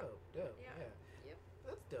 Yeah. Dope. Yeah. Yeah. Yep.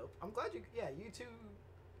 That's dope. I'm glad you. Yeah, you two.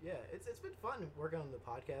 Yeah, it's been fun working on the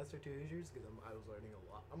podcast for Two Hoosiers because I was learning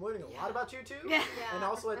a lot. I'm learning a lot Yeah. about you two. Yeah. Yeah. And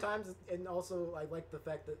also at times, and also I like the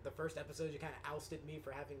fact that the first episode you kind of ousted me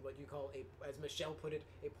for having what you call as Michelle put it,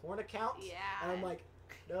 a porn account. Yeah. And I'm like,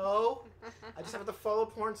 no, I just have to follow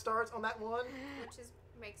porn stars on that one. Which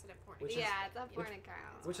makes it important. Which is- yeah, it's a porn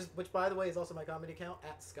account. Which by the way is also my comedy account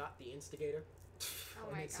at Scott the Instigator. Oh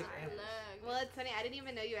on my Instagram. God. Look. Well, it's funny. I didn't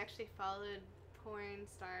even know you actually followed porn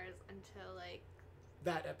stars until like.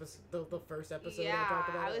 That episode, the first episode Yeah, I talked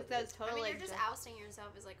about. I was it. totally. you're just ousting yourself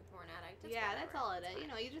as like a porn addict. It's Yeah, whatever. that's all it is. You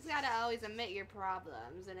know, you just gotta always admit your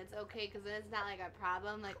problems, and it's okay because it's not like a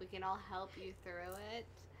problem. Like we can all help you through it.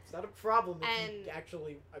 It's not a problem if And-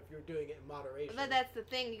 if you're doing it in moderation. But that's the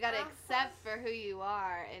thing. You gotta Uh-huh. accept for who you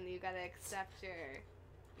are, and you gotta accept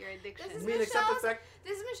your addiction. This is I mean, accept the Michelle's- fact.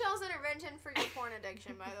 This is Michelle's intervention for your porn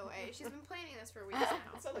addiction, by the way. She's been planning this for weeks now.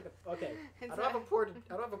 It sounds like okay. I It's don't have a like-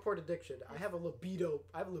 porn addiction. I have a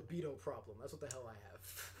libido problem. That's what the hell I have.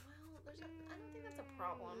 Well, I don't think that's a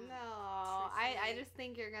problem. No, I truthfully. just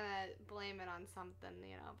think you're gonna blame it on something,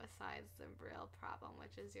 besides the real problem, which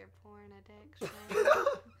much as your porn addiction.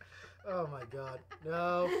 Oh my god.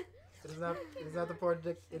 No. It is not the porn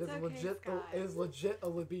addiction. It is It's okay, legit Scott. it is legit a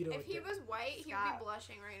libido If he addiction. was white, he would Scott. be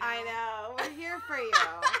blushing right now. I know. We're here for you.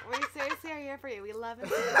 We seriously are here for you. We love and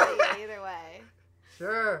support you either way.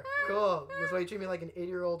 Sure. Cool. That's why you treat me like an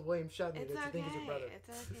 80-year-old William Shatner It's that you think is your brother. okay.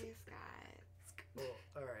 It's okay, Scott.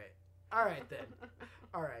 Cool. Alright then.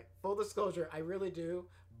 Alright. Full disclosure, I really do.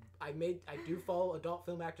 I do follow adult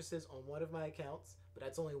film actresses on one of my accounts, but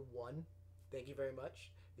that's only one. Thank you very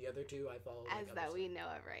much. The other two I follow. As that we know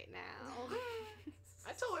of right now.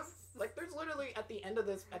 I tell him like there's literally at the end of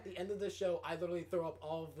this show, I literally throw up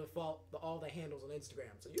all of all the handles on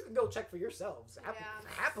Instagram, so you can go check for yourselves.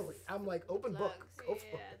 Happily, I'm like open book. Plugs. Go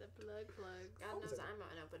for Yeah, it. the plugs. God What was knows it? I'm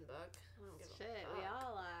an open book. I don't give a Shit, fuck. we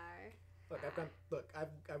all are. Look,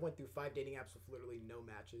 I went through 5 dating apps with literally no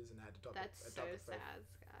matches, and I had to talk. That's I so talked to sad,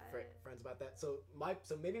 Scott. friends about that. So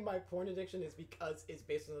maybe my porn addiction is because it's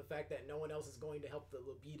based on the fact that no one else is going to help the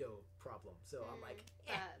libido problem. So I'm like,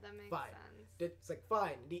 That makes fine. sense. It's like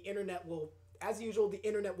fine. The internet will, as usual, the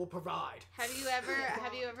internet will provide. Have you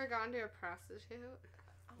ever gone to a prostitute?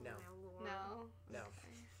 Oh, No. my lord. No. No.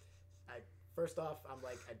 First off, I'm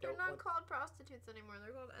like, I They're don't not want. called prostitutes anymore.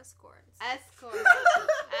 They're called escorts. Escorts.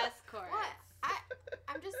 Escorts. What?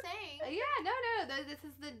 I'm just saying. Yeah, no. This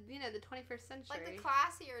is the 21st century. Like the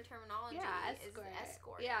classier terminology yeah, is escort.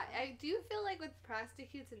 escort. Yeah, I do feel like with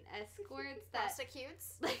prostitutes and escorts that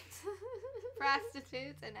Prostitutes.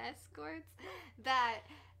 prostitutes and escorts that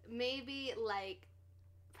maybe like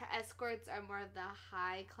escorts are more of the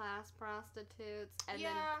high class prostitutes, and then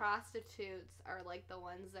Yeah. prostitutes are like the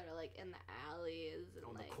ones that are like in the alleys and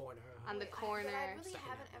On like the corner. on the But corner. I really Second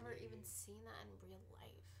haven't hand ever lady. even seen that in real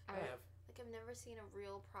life. I have. Like I've never seen a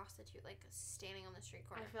real prostitute like standing on the street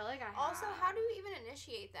I corner. feel like I Also, have. how do you even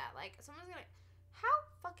initiate that? Like someone's gonna. How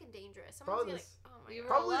fucking dangerous. Someone's Probably gonna. this- Oh my You god.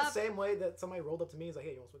 Probably roll the up. same way that somebody rolled up to me and was like,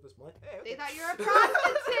 hey, you want to smoke this blunt? Hey, They okay. thought you were a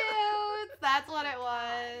prostitute. That's what it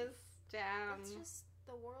was. Damn. It's just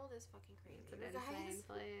the world is fucking crazy. It's an You guys. insane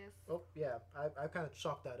place. Oh yeah, I kind of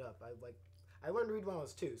chalked that up. I learned to read when I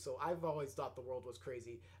was 2, so I've always thought the world was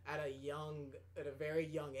crazy at a very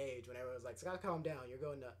young age. When everyone was like, "Scott, calm down. You're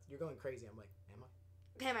going nuts. You're going crazy." I'm like, "Am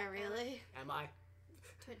I? Am I really? Am I?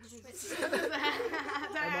 Twitch.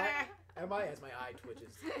 Am I?" As my eye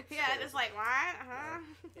twitches. Yeah, just like what? Huh?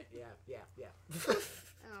 Yeah.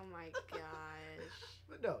 Oh my gosh.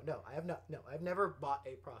 But no, I have not. No, I've never bought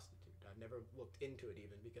a prostitute. I've never looked into it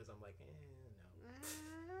even because I'm like, no.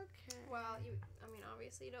 Okay. Well,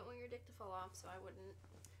 obviously you don't want your dick to fall off, so I wouldn't.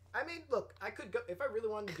 I mean, look, I could go if I really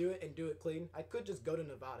wanted to do it and do it clean. I could just go to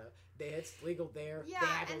Nevada. It's legal there. Yeah,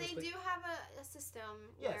 have and all they this- do have a system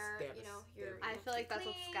Yes, where they have you're. I feel like that's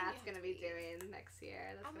what clean, Scott's you gonna have to be doing next year.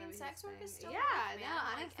 That's I gonna mean, be sex his work thing. is still yeah, work, no, man.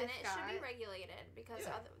 Like, honestly, and it should be Scott. regulated because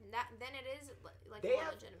Yeah. then it is like They more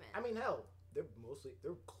have- legitimate. I mean, hell, they're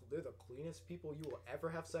the cleanest people you will ever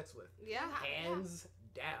have sex with. Yeah. Hands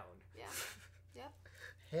down. Yeah. Yep.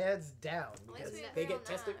 Hands down. At least Because we they agree get on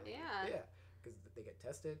tested. that. Yeah. Yeah. Because they get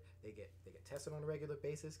tested. They get tested on a regular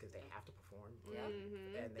basis because they have to perform. Yep.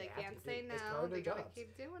 Mm-hmm. And they They have can't to say do- it's part no. of their They gotta jobs.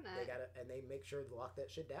 keep doing They it. gotta and they make sure to lock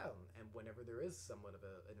that shit down. And whenever there is somewhat of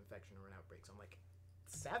an infection or an outbreak, so I'm like,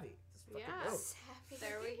 savvy. Just fucking Yeah. know. Savvy.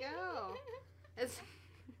 There we go. It's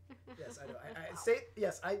Yes, I know. I say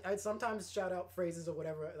yes. I sometimes shout out phrases or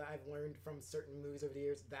whatever that I've learned from certain movies over the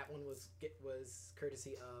years. That one was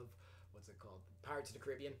courtesy of what's it called? Pirates of the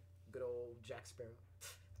Caribbean. Good old Jack Sparrow.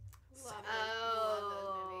 Love it. Oh Love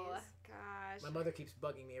those movies. gosh. My mother keeps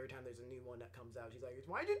bugging me every time there's a new one that comes out. She's like,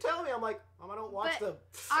 "Why'd you tell me?" I'm like, "Mom, I don't watch But them."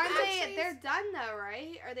 Aren't Actually, they? They're done though,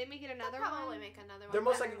 right? Are they making another They'll probably one? make another one. They're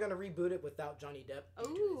most but- likely gonna reboot it without Johnny Depp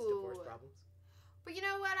due to his divorce Ooh. problems. But you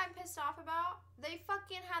know what I'm pissed off about? They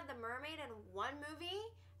fucking had the mermaid in one movie,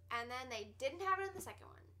 and then they didn't have it in the second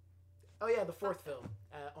one. Oh yeah, the fourth film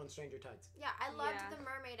on Stranger Tides. Yeah, I loved Yeah. the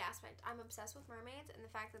mermaid aspect. I'm obsessed with mermaids, and the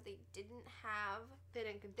fact that they didn't have, They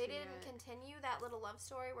didn't continue. they didn't it. continue that little love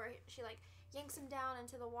story where she like yanks him down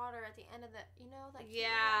into the water at the end of the, like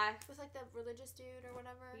Yeah. with like the religious dude or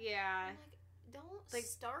whatever. Yeah. I'm like, don't Like,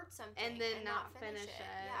 start something and then not not finish finish it.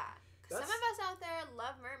 it. Yeah, 'cause some That's- of us out there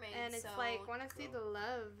love mermaids, And it's so like, want to see Cool. the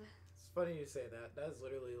love. It's funny you say that. That is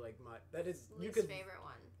literally like that is you least could favorite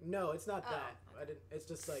one. No, it's not Oh, that. I didn't. It's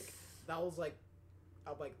just like that was like.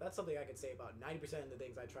 I'm like that's something I could say about 90% of the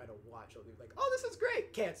things I try to watch. I'll be like, oh, this is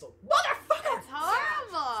great. Canceled, motherfucker. It's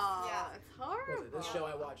horrible. Yeah. It's Was horrible. it this show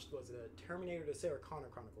I watched was Terminator: The Sarah Connor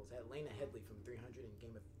Chronicles. It had Lena Headey from 300 in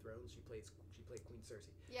Game of Thrones. She played Queen Cersei,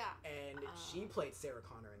 Yeah. and Oh. she played Sarah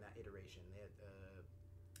Connor in that iteration. They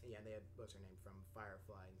had what's her name from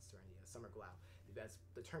Firefly and Serenity, Summer Glau. That's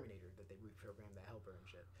the Terminator that they reprogrammed to help her, and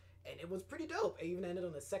and it was pretty dope. It even ended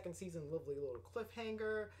on the second season, lovely little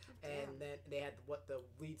cliffhanger. And then they had the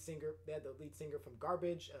lead singer from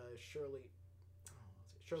Garbage, Shirley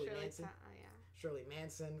Manson. Yeah. Shirley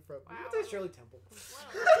Manson from Wow. what's that? Shirley Temple.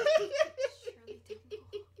 Shirley Temple.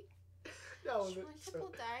 No, Shirley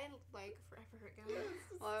Temple died like forever ago.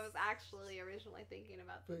 Well, I was actually originally thinking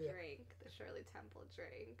about the But yeah. drink, the Shirley Temple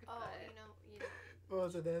drink. Oh, but you know. What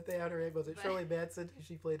was it that they had her name? Was it But- Shirley Manson?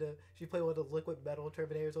 She played one of the liquid metal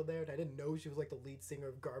Terminators on there, and I didn't know she was like the lead singer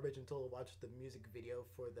of Garbage until I watched the music video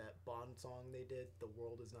for that Bond song they did, "The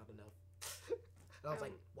World Is Not Enough." And I was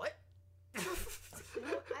like, what? I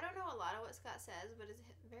don't know a lot of what Scott says, but it's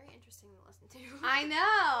very interesting to listen to. I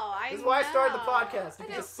know. This is why I started the podcast. I You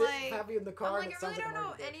know, just sit like, happy in the car, I'm and like, it I sounds really like don't I'm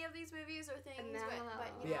know already any of these movies or things, No.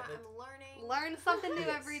 but you Yeah, know, I'm learning. Learn something new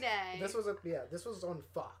Yes. every day. This was on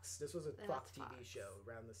Fox. This was a That's Fox TV Fox. show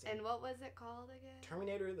around the same. And what was it called again?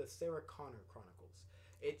 Terminator: The Sarah Connor Chronicles.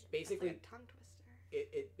 It That's basically like a tongue twister.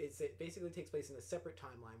 it basically takes place in a separate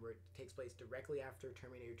timeline where it takes place directly after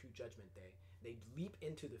Terminator 2 Judgment Day. They leap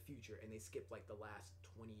into the future and they skip like the last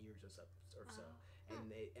 20 years or so. Oh. And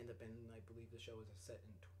they end up in, I believe the show was set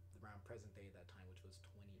in around present day at that time, which was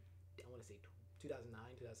 2009,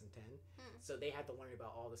 2010. So they had to learn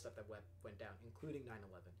about all the stuff that went down, including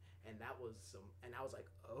 9/11. And that was and I was like,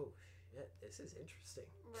 oh shit, this is interesting.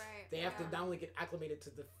 Right. They have to not only get acclimated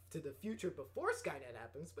to the future before Skynet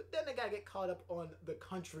happens, but then they gotta get caught up on the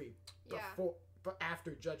country before, but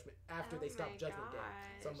after they stop Judgment Day.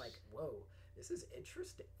 So I'm like, whoa, this is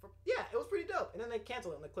interesting. It was pretty dope. And then they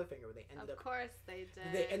canceled it on the cliffhanger where they ended Of course they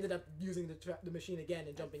did. They ended up using the machine again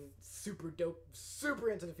and jumping super dope, super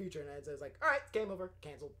into the future. And I was like, all right, game over,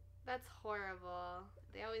 canceled. That's horrible.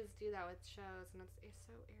 They always do that with shows, and it's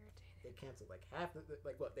so irritating. They canceled like half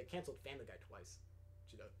they canceled Family Guy twice.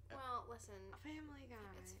 You know. Well, listen. Family Guy.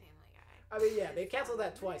 It's Family Guy. I mean, yeah, they canceled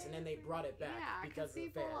that twice, and then they brought it back Yeah, because of the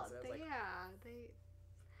people, fans. And I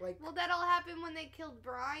was like, Well, that all happened when they killed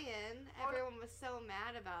Brian. Oh, no. Everyone was so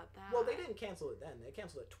mad about that. well, they didn't cancel it then. They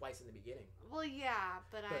canceled it twice in the beginning. Well, yeah,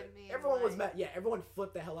 but I But mean, everyone was mad. Yeah, everyone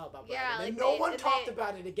flipped the hell out about Brian. Yeah, and then like no they- one talked they-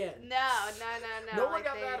 about it again. No. No one like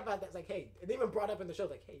got they- mad about that. It's like, hey, and they even brought up in the show,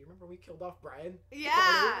 like, hey, you remember we killed off Brian? Yeah.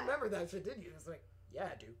 I don't remember that shit, did you? It's like, yeah,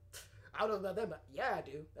 I do. I don't know about them, but yeah, I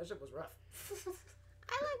do. That shit was rough.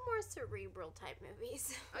 I like more cerebral type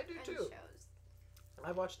movies. I do and too. Shows.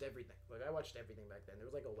 I watched everything. Like, I watched everything back then. There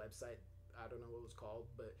was like a website. I don't know what it was called,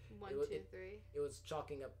 but 1, it 2, was- 3. it was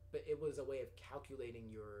chalking up. But it was a way of calculating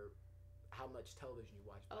how much television you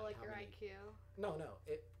watch. Oh, by like how your many, IQ. No.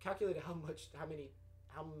 It calculated how many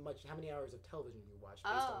hours of television you watch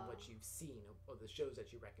based on what you've seen of the shows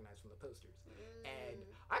that you recognize from the posters. And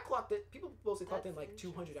I clocked it. People mostly clocked in That's like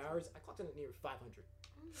 200 hours. I clocked in at near 500.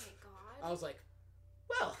 Oh my god. I was like,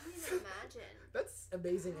 well, I can't even imagine. that's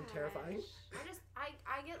amazing and terrifying.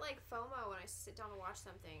 I get like FOMO when I sit down to watch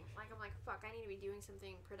something. Like I'm like, fuck, I need to be doing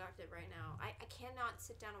something productive right now. I cannot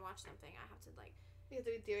sit down and watch something. I have to like, You have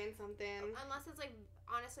to be doing something. unless it's like,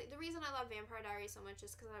 honestly, the reason I love Vampire Diaries so much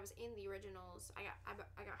is because I was in the originals. I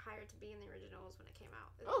got hired to be in the originals when it came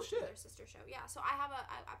out. Oh, which is shit. Their sister show. Yeah, so I have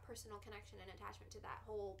a personal connection and attachment to that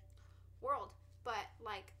whole world. But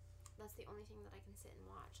like, that's the only thing that I can sit and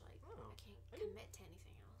watch. Like, Oh. I can't commit to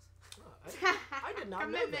anything else. Oh, I did not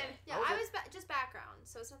know that. Commitment. Yeah, I was just background,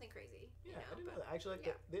 so it's nothing crazy. Yeah, I didn't know but that. Actually, like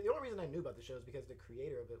yeah. the only reason I knew about the show is because the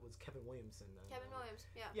creator of it was Kevin Williamson. Kevin Williams,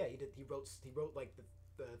 yeah. Yeah, he did. He wrote like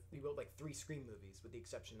he wrote like 3 Scream movies, with the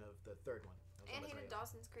exception of the third one. That was And on he the did radio.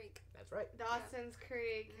 Dawson's Creek. That's right. Dawson's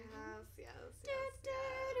Creek. Mhm. Yes.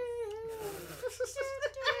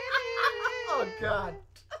 Oh God.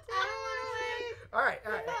 I don't want to wait. All right.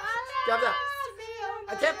 Calm down.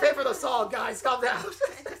 I can't pay for the song, guys. Calm down.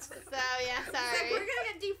 So yeah, sorry. We're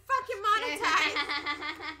gonna get fucking monetized.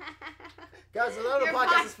 Guys, another Your podcast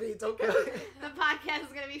pod- is feeds. Okay. The podcast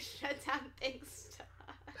is gonna be shut down thanks to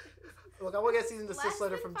us. Look, I will get a cease and desist Less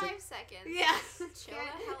letter than from 5 Tiff. seconds. Yeah. Chill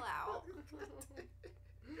the hell out.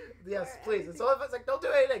 Yes, Alright. please. It's all. It's like, don't do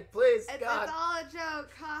anything, please. It's God, all a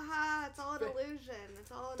joke, haha. It's all an illusion.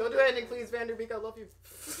 It's all. An don't do illusion. anything, please, Vanderbeek. I love you.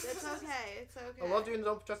 It's okay. It's okay. I loved you and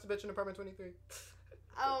Don't Trust a Bitch in Apartment 23.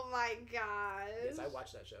 Oh my gosh. Yes, I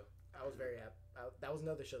watched that show. I was very happy. That was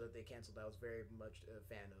another show that they canceled. I was very much a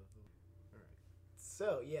fan of. All right.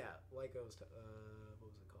 So yeah, like I was. What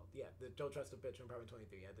was it called? Yeah, the Don't Trust a Bitch in Apartment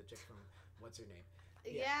 23. Yeah, the chick from what's her name?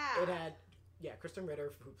 Yeah. It had Kristen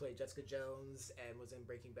Ritter, who played Jessica Jones and was in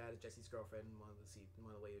Breaking Bad as Jesse's girlfriend in one of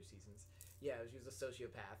the later seasons. Yeah, she was a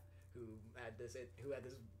sociopath who had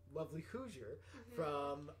this lovely Hoosier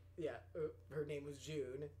from her name was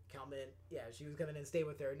June come in. Yeah, she was coming in and stay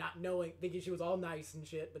with her, not knowing, thinking she was all nice and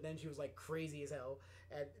shit, but then she was like crazy as hell.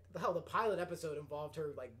 And hell, the pilot episode involved her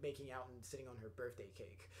like making out and sitting on her birthday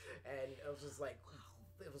cake, and it was just like,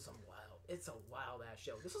 wow, it was some wild. It's a wild ass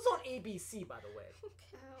show. This was on ABC, by the way.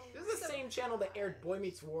 This is the same channel that aired Boy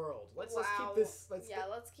Meets World. Let's keep this. Let's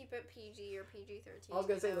keep it PG or PG-13. I was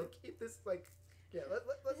gonna say like keep this like. Yeah,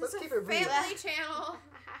 let's keep it real. Family channel.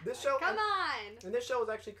 This show, come on. And this show was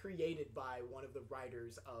actually created by one of the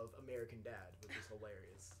writers of American Dad, which is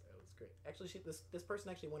hilarious. It was great. Actually, this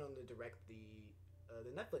person actually went on to direct the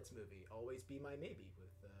Netflix movie "Always Be My Maybe" with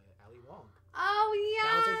Ali Wong. Oh yes,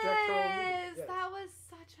 that was her directorial movie. Yes. That was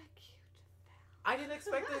such a cute. I didn't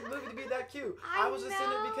expect the movie to be that cute. I was just in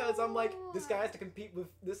it because I'm like, this guy has to compete with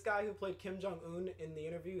this guy who played Kim Jong-un in the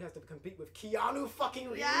interview has to compete with Keanu fucking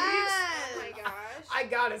Reeves. Yes. Oh my gosh. I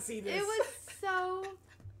gotta see this. It was so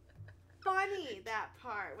funny, that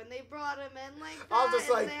part when they brought him in like that. I was just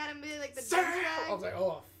like, they had him be like the Sir! douchebag. I was like,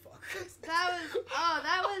 oh fuck.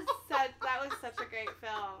 That was such a great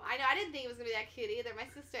film. I know I didn't think it was gonna be that cute either. My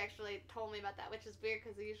sister actually told me about that, which is weird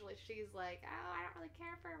because usually she's like, oh, I don't really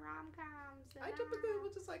care for rom-coms. I typically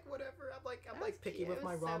was just like whatever. I'm like picky with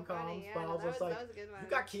my so rom-coms, funny. but I was just like, that was a good one. you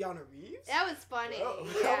got Keanu Reeves? That was funny. Oh,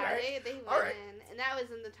 Yeah, alright. they went Alright. in, and that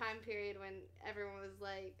was in the time period when everyone was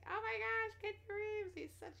like, "Oh my gosh, Keanu Reeves,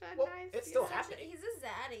 he's such a Well, nice." it's still he's happening. He's a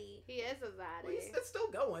zaddy. He is a Well, zaddy. it's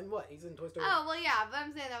still going. What? He's in Toy Story. Oh well, yeah, but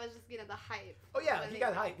I'm saying that was just the hype. Oh yeah, when he they-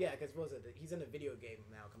 got hype. Yeah, because what was it? He's in a video game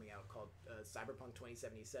now coming out called Cyberpunk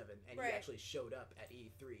 2077, and Right. he actually showed up at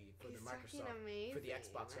E3 for He's the fucking Microsoft amazing. for the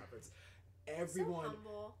Xbox conference. So Everyone,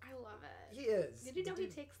 humble. I love it. he is. Did you know he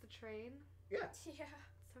Dude, takes the train? Yeah, Yeah.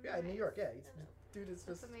 So yeah, in New nice. York. Yeah, dude is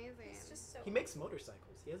That's just. amazing. He's just so. He makes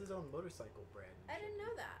motorcycles. He has his own motorcycle brand. I didn't know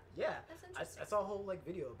that. Yeah, That's I interesting. saw a whole like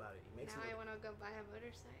video about it. He makes. Now I want to go buy a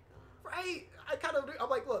motorcycle. Right. I kind of. I'm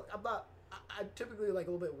like, look, I'm not. I'm typically like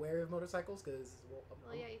a little bit wary of motorcycles because Well,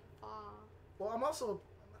 yeah, you fall. I'm also.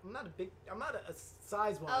 I'm not a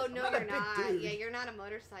size wise. Oh I'm no, not you're a big not. dude. Yeah, you're not a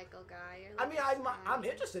motorcycle guy. You're I like mean, a I'm friend.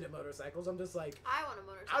 interested in motorcycles. I'm just like, I want a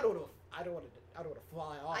motorcycle. I don't want to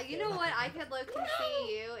fly off. You there. know I'm what? not I gonna- could low key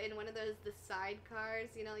see you in one of the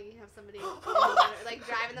sidecars. You know, you have somebody like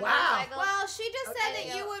driving the Wow. motorcycle. Well, she just said Okay.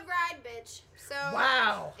 that you would ride, bitch. So.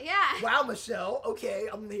 Wow. Yeah. Wow, Michelle. Okay,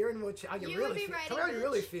 I'm hearing what you You really would be feel. riding, Tell me how you bitch.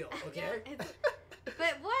 really feel. Okay. It's-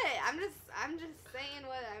 But what? I'm just saying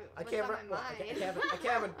what I what's can't. on my mind. I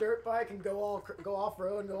can't have a dirt bike and go off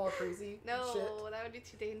road and go all crazy. and No, Shit. that would be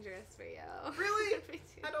too dangerous for you. Really? That'd be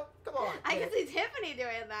too- I don't. Come on. I man. can see Tiffany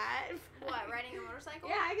doing that. What, riding a motorcycle?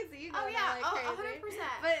 Yeah, I can see you Oh, going yeah. that, like, Oh, crazy.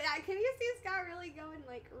 100%. But can you see Scott really going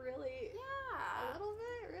like really a Yeah. little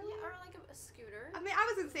bit, really? Yeah, or like a scooter. I mean, I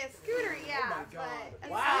was gonna say a scooter, yeah. Oh my god. But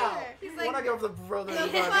a Wow. scooter. He's I want to like, go for the brother.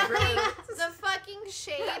 the fucking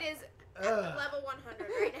shade is level 100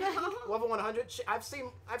 right now. Level 100. I've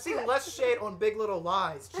seen less shade on Big Little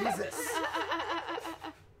Lies. Jesus.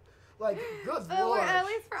 Like, good But lord. at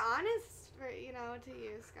least we're honest, to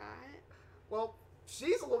you, Scott. Well,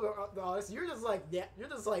 she's a little bit honest. You're just like, yeah. You're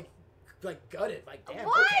just like gutted. Like, damn.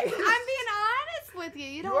 What? Okay. I'm being honest with you.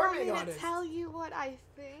 You You don't are want me being to honest. tell you what I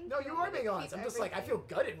think. No, you don't are want me being to honest. keep I'm just like, I everything. feel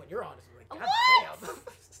gutted when you're honest. I'm like, God What? damn.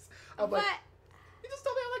 I'm But like, you just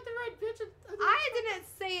told me I like the right bitch. I didn't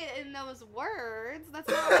say it in those words. That's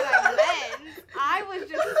not what I meant. I was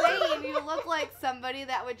just saying you look like somebody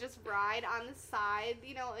that would just ride on the side,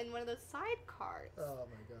 in one of those side cars. Oh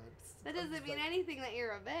my god. That doesn't mean anything that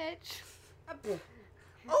you're a bitch.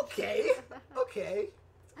 Okay. Okay.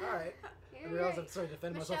 All right. I You're realize right. I'm starting to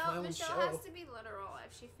defend myself in my own Michelle show. has to be literal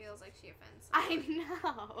if she feels like she offends I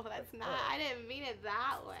someone. know. That's not. I didn't mean it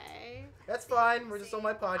that way. That's fine. We're just on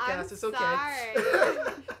my podcast. I'm it's okay. sorry.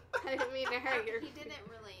 I didn't mean to hurt your He didn't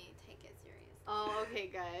really take it seriously. Oh, okay,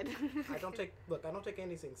 good. I don't take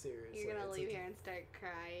anything serious. You're gonna It's leave okay. here and start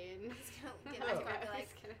crying. He's gonna get No. up and be like,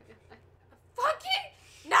 He's gonna be like, fucking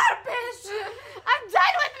not a bitch! I'm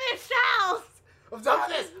done with Michelle. I'm done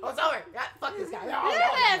with this. I'm sorry. Yeah, fuck this guy. Screw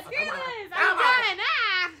this. Screw this. I'm done.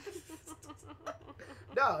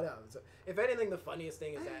 No. So, if anything, the funniest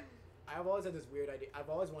thing is that I've always had this weird idea. I've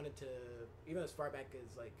always wanted to, even as far back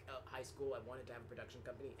as like high school, I wanted to have a production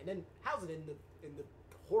company and then house it in the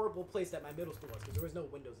horrible place that my middle school was because there was no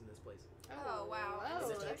windows in this place. Oh, wow. Oh, that's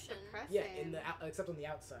Institution. depressing. Yeah, except on the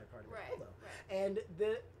outside part of it. Right, Hold on. right.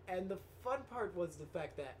 And the fun part was the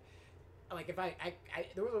fact that, like, if I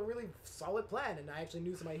there was a really solid plan, and I actually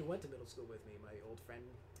knew somebody who went to middle school with me, my old friend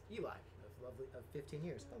Eli, of 15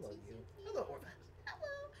 years. Hello, you. Hello, Orphan.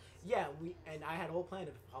 Hello. Yeah, I had a whole plan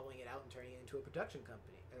of hollowing it out and turning it into a production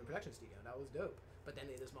company, a production studio. And that was dope. But then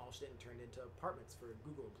they demolished it and turned it into apartments for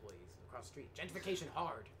Google employees across the street. Gentrification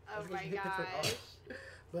hard. Oh my Gentrification hit Pittsburgh hard. gosh.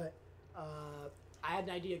 But I had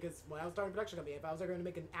an idea because when I was starting a production company, if I was going to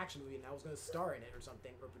make an action movie and I was going to star in it or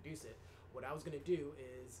something or produce it, what I was going to do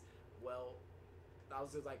is, well, I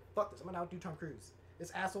was just like, fuck this. I'm going to outdo Tom Cruise.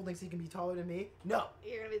 This asshole thinks he can be taller than me. No.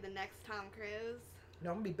 You're gonna be the next Tom Cruise. No,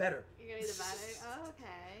 I'm going to be better. You're gonna be the better. Oh,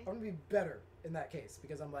 okay. I'm going to be better in that case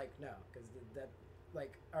because I'm like, no. Because that,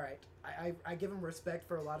 like, all right. I give him respect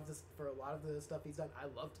for a lot of this, for a lot of the stuff he's done. I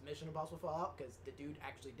loved Mission Impossible Fallout because the dude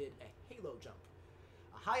actually did a Halo jump.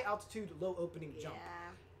 A high altitude, low opening jump.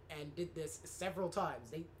 Yeah. And did this several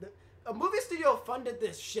times. A movie studio funded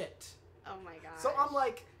this shit. Oh my god. So I'm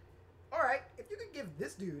like, all right, if you could give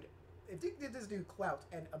this dude clout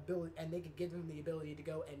and ability, and they could give him the ability to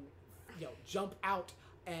go and, you know, jump out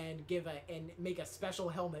and make a special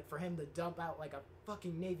helmet for him to dump out like a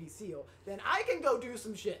fucking Navy SEAL, then I can go do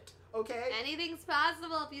some shit. Okay? Anything's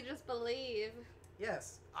possible if you just believe.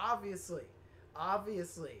 Yes, obviously,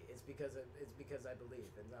 it's because I believe,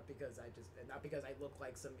 and not because I look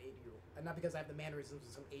like some 80-year-old, and not because I have the mannerisms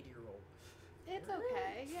of some 80-year-old. It's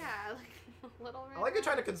okay. Yeah, like a little. I like you're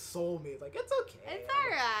trying to console me. It's like, it's okay. It's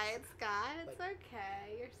all right, Scott. It's Like-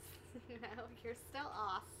 okay. You're still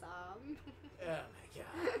awesome. Oh my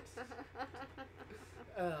god.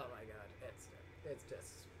 Oh my god. It's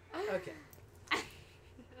just okay.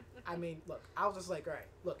 I mean, look, I was just like, all right,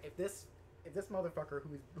 look, if this motherfucker who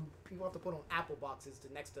people have to put on apple boxes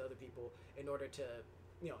next to other people in order to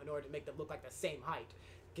make them look like the same height,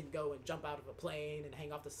 can go and jump out of a plane and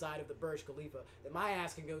hang off the side of the Burj Khalifa, then my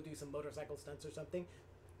ass can go do some motorcycle stunts or something.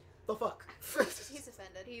 The fuck? He's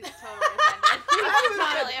offended. He's totally offended. He's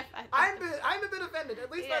totally offended. I'm a bit offended, at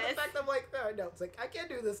least by the fact I'm like, no, it's like, I can't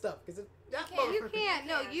do this stuff, because You can't.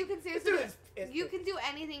 No, you can seriously. It's You can do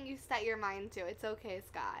anything you set your mind to. It's okay,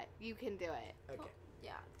 Scott. You can do it. Okay.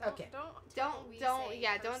 Yeah. Okay.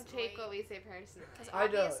 Don't take what we say personally. Because I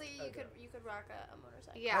don't- obviously I you could rock a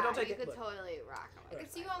motorcycle. Yeah, I don't take you it- could look. totally rock I them.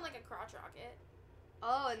 could see you on like a crotch rocket.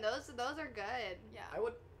 Oh, and those are good. Yeah. I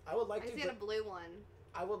would like I to, seen a but blue one.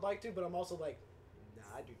 I would like to, but I'm also like, nah,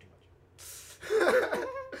 I do too much.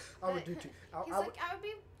 I would do too. He's I like, would, I would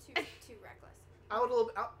be too reckless.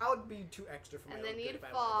 I would be too extra for my And own then good you'd if I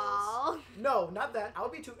went to fall. those. No, not that. I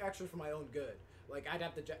would be too extra for my own good. Like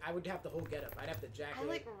I would have the whole getup. I'd have the jacket. I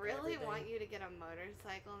like really everything. want you to get a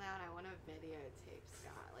motorcycle now, and I want to videotape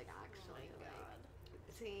Scott. Like actually,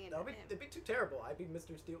 seeing him. It'd be too terrible. I'd be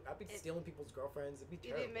Mr. Steal. I'd be stealing people's girlfriends. It'd be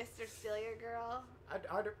You'd terrible. be Mr. Steal Your Girl.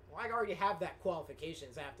 I already have that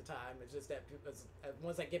qualifications half the time. It's just that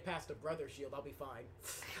once I get past the brother shield, I'll be fine.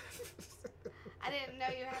 I didn't know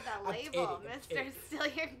you had that I'm label, kidding, I'm Mr. kidding. Steal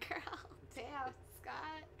Your Girl. Damn,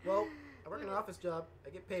 Scott. Well, I work in an office job. I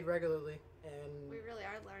get paid regularly, and We really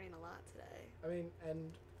are learning a lot today. I mean,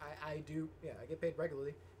 and I do. Yeah, I get paid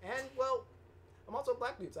regularly, and well, I'm also a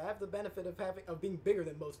black dude, so I have the benefit of being bigger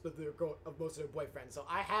than most of their boyfriends. So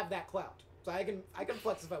I have that clout. So I can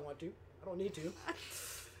flex if I want to. I don't need to.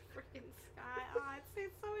 Freaking Scott. Oh,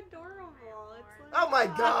 it's so adorable. It's like, Oh my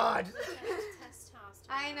god! Testosterone.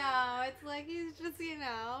 I know. It's like he's just, it's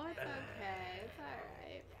okay. It's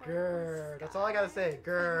alright. Grr. That's all I gotta say.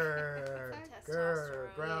 Grr. Grr.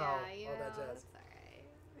 Testosterone. Growl. Yeah, All that jazz.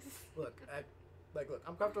 it's alright. Look,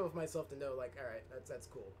 I'm comfortable with myself to know, like, all right, that's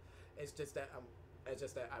cool. It's just that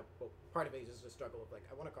part of it is just a struggle of like,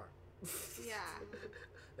 I want a car. Yeah.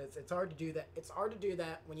 It's hard to do that. It's hard to do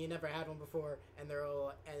that when you never had one before, and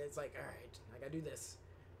it's like, all right, I gotta do this,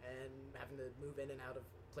 and having to move in and out of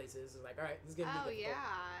places is like, all right, this is gonna Oh, be difficult.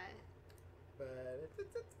 yeah. But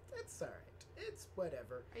it's all right. It's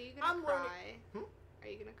whatever. Are you gonna I'm cry? learning- Hmm? Are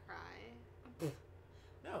you gonna cry?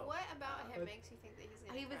 No. What about him But- makes you think that he's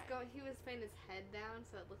gonna He was cry? he was putting his head down,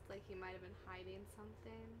 so it looked like he might have been hiding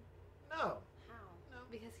something. No. How?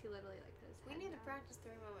 Because he literally like put his We head need to down. practice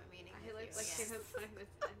 3-moment meaning. He with looked you like he again. was putting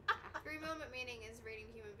his head down. 3-moment meaning is reading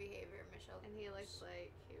human behavior, Michelle. And he looked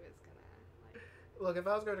like he was gonna like. Look, if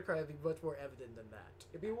I was going to cry, it'd be much more evident than that.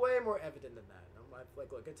 It'd be way more evident than that. I'm like,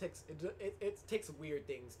 look, it takes weird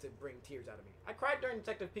things to bring tears out of me. I cried during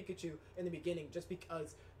Detective Pikachu in the beginning just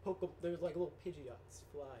because there was like little Pidgeots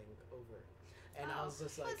flying over, and I was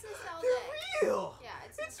just like, It's nostalgic. they're real. Yeah,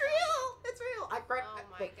 it's real. It's real. I cried. Oh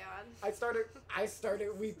my look, god. I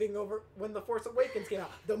started weeping over when The Force Awakens came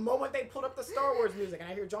out. The moment they pulled up the Star Wars music and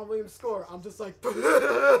I hear John Williams' score, I'm just like, And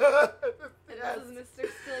yes. this is Mr.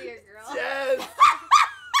 Steal Your Girl. Yes.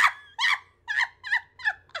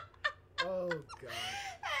 Oh god.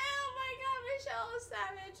 Oh my god, Michelle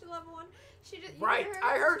Savage, level 1. She just Right. you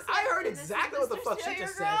I heard She said, "This is exactly what the Mr. fuck Steal she Your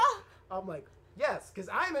just said. Girl." I'm like, yes, because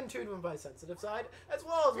I'm in tune with my sensitive side, as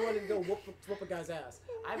well as wanting to go whoop a guy's ass.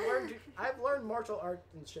 I've learned martial art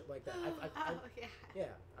and shit like that. Yeah.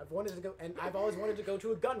 I've wanted to go, and I've always wanted to go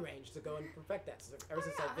to a gun range to go and perfect that. So ever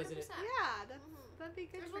since I visited. 100%. Yeah, that'd be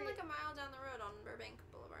good. There's for one you. like a mile down the road on Burbank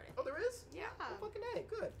Boulevard. I Oh, think. there is. Yeah. Oh, fucking A,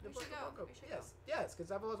 good. We should go. We should go. Yes,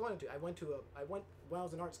 because I've always wanted to. I went when I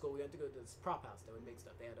was in art school. We had to go to this prop house that would make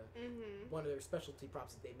stuff. They had one of their specialty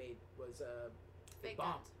props that they made was Fake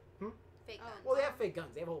bomb. guns. Fake Oh. guns. Well, they have fake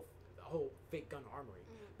guns. They have a whole fake gun armory,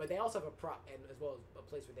 but they also have a prop and as well as a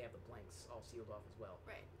place where they have the blanks all sealed off as well.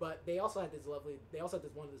 Right. But they also had this one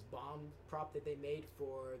of this bomb prop that they made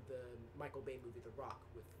for the Michael Bay movie The Rock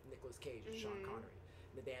with Nicolas Cage and Sean Connery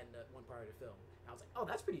that they had in one part of the film. And I was like, oh,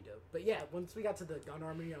 that's pretty dope. But yeah, once we got to the gun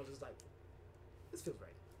armory, I was just like, this feels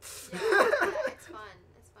right. Yeah, it's fun.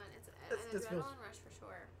 It's fun. It's an This feels- adrenaline rush for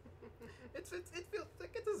sure. It feels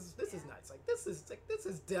like this is nice. Like this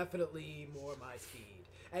is definitely more my speed.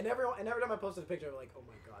 And every time I posted a picture, I'm like, oh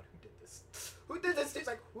my god, who did this? Who did this? It's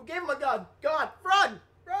like, who gave him a gun? God, run!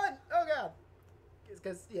 Oh god.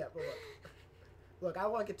 Because but look, I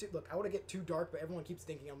want to get too dark, but everyone keeps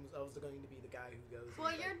thinking I was going to be the guy who goes. Well,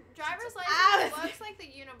 and, your like, driver's shoots license looks like the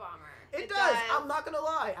Unabomber. It It does. does. I'm not gonna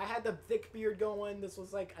lie. I had the thick beard going. This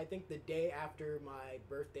was like I think the day after my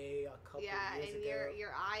birthday a couple years and ago.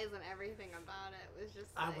 your eyes and everything about it was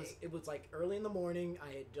just. Like, It was like early in the morning.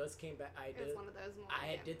 I had just came back. It was one of those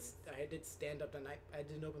mornings. I did stand up the night. I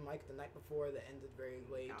did an open mic the night before that ended very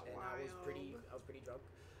late, Got and I was pretty drunk.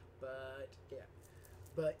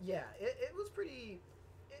 But yeah, it was pretty.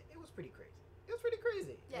 It was pretty crazy. It was pretty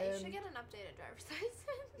crazy. Yeah, you And should get an updated driver's license.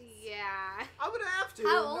 Yeah. I would have to.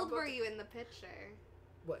 How old were you in the picture?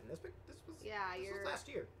 What? In this was. Yeah, This you're. was last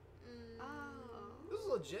year. Oh. This was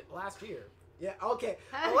legit last year. Yeah. Okay.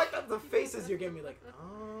 I like the faces you're giving me. Like.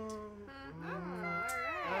 Alright.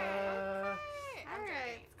 I'm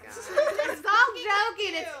Alright. joking. It's all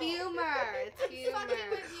joking. you. It's humor. It's It's humor. fucking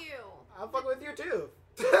with you. I'm fucking with you too.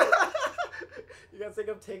 You guys think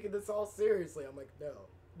I'm taking this all seriously? I'm like, no,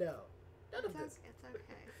 none of this. It's okay, Scott.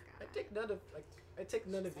 I take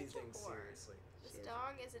none of these Such a things whore. seriously. This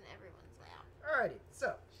dog is in everyone's lap. Alrighty,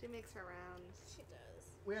 so She makes her rounds. She does.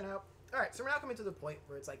 we're now. All right, so we're now coming to the point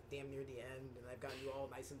where it's like damn near the end, and I've gotten you all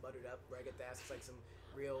nice and buttered up, where I get to ask like some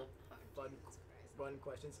real fun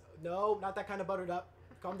questions. No, not that kind of buttered up.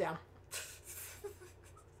 Calm down.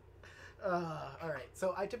 All right,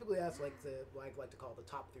 so I typically ask what I like to call the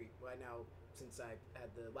top three. Right now, since I had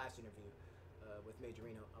the last interview with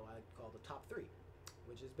Majorino, I call the top three,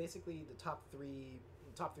 which is basically the top three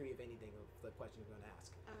of anything of the question you're going to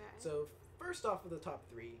ask. Okay. So first off, with the top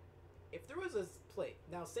three, if there was a plate,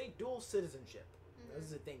 now say dual citizenship. This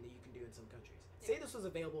is a thing that you can do in some countries. Say this was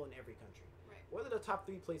available in every country. Right. What are the top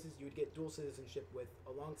three places you would get dual citizenship with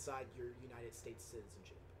alongside your United States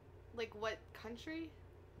citizenship? Like what country?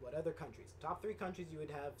 What other countries? Top three countries you would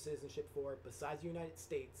have citizenship for besides the United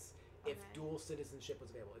States if Okay. dual citizenship was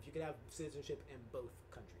available. If you could have citizenship in both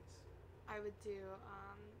countries. I would do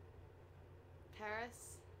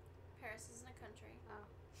Paris. Paris isn't a country.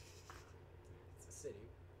 Oh, It's a city.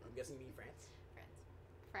 I'm guessing you mean France. France.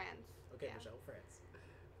 France. Okay, Yeah. Michelle, France.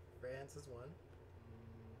 France is one.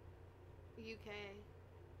 UK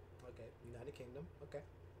Okay, United Kingdom. Okay.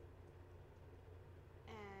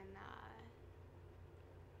 and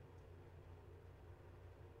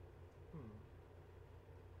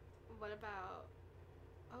what about?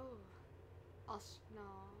 Oh, no.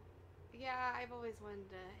 Yeah, I've always wanted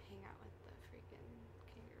to hang out with the freaking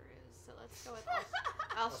kangaroos, so let's go with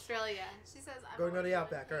Australia. She says I'm Going to always the gonna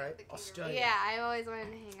outback, hang out alright. with the kangaroo. Australia. Yeah, I've always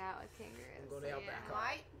wanted to hang out with kangaroos. I'm going to the outback.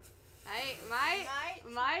 Might.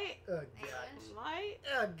 Oh god. Might.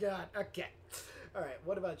 Oh god. Okay. All right.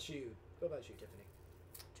 What about you? What about you, Tiffany?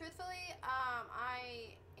 Truthfully,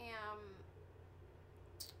 I am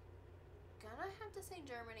gonna have to say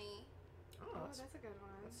Germany. Oh, That's that's a good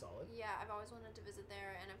one. solid. Yeah, I've always wanted to visit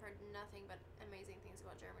there, and I've heard nothing but amazing things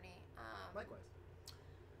about Germany. Likewise.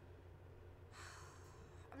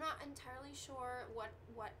 I'm not entirely sure what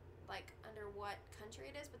like under what country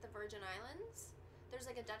it is, but the Virgin Islands. There's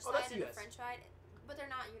like a Dutch Oh, that's side and a US. French side, but they're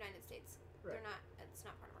not United States. Right. They're not. It's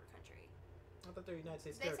not part of our country. I thought they're United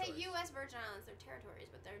States They say territories. U.S. Virgin Islands. They're territories,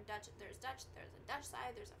 but they're Dutch. There's a Dutch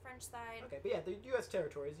side. There's a French side. Okay, but yeah, the U.S.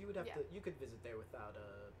 territories. You would have Yeah. to. You could visit there without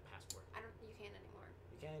a passport. You can't anymore.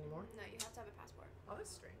 You can't anymore. No, you have to have a passport. Oh,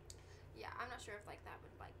 that's strange. Yeah, I'm not sure if like that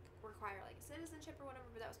would like require like citizenship or whatever,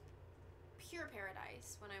 but that was pure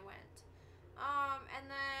paradise when I went. And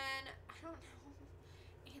then I don't know,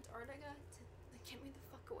 Antarctica to like, get me the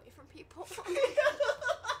fuck away from people.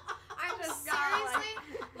 I'm Just got, Seriously,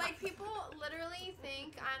 like people literally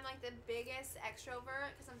think I'm like the biggest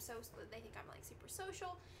extrovert because they think I'm like super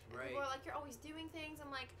social. And Right. people are like, you're always doing things.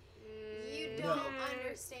 I'm like, you Mm. don't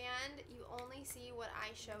understand. You only see what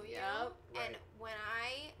I show you. Yep. And Right. when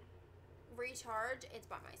I recharge, it's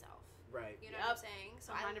by myself. Right. You know what I'm Yep. saying?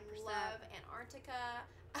 So 100%. I love Antarctica.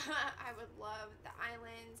 I would love the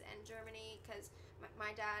islands and Germany because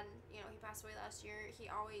my dad, you know, he passed away last year. He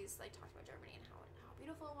always like talked about Germany and how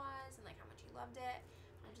beautiful it was and like how much he loved it.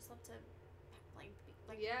 I just love to like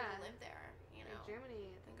Yeah. live there, you know,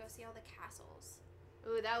 Germany. and go see all the castles.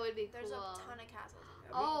 Ooh, that would be cool. There's a ton of castles.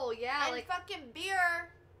 Oh yeah, and like fucking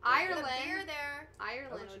beer. Ireland. The beer there.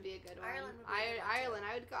 Ireland would be a good one. Ireland would be a good one, too. Ireland.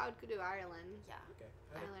 I would go to Ireland. Yeah. Okay.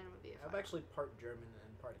 Ireland would be a I'm fun actually part German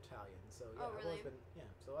and part Italian, so yeah, Oh, really?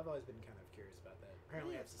 I've always been kind of curious about that.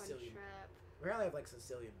 Apparently, I have Fun Sicilian. trip. Apparently, I have like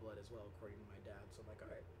Sicilian blood as well, according to my dad. So I'm like, all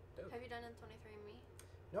right, dope. Have you done a 23andMe?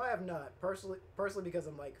 No, I have not personally because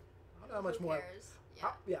I'm like, I don't know how much Who more. cares?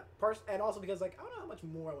 Yeah. And also because like I don't know how much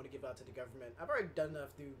more I want to give out to the government. I've already done enough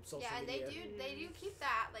through social Yeah, and media. they do keep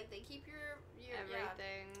that. Like they keep your yeah.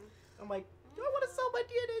 Everything. I'm like, do I want to sell my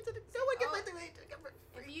DNA to the? Do I give my Oh. DNA to the government?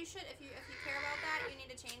 If you care about that, you need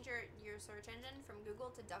to change your search engine from Google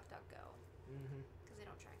to DuckDuckGo Mm-hmm. because they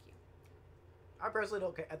don't track you. I personally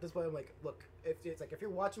don't care. At this point, I'm like, look, if you're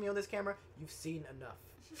watching me on this camera, you've seen enough.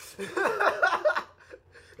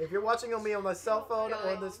 If you're watching me on my cell phone or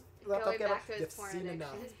on this laptop Going camera, back to his you've porn seen addiction.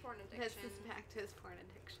 enough. His porn This addiction. is back to his porn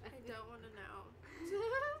addiction. I don't want to know. It's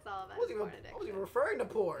all about I wasn't his porn even addiction. referring to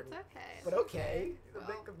porn. It's okay. But okay, Well,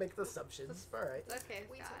 make the assumptions. All right. It's okay,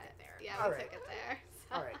 We Scott. took it there. Yeah, All we right. took it there.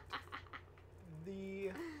 All right. The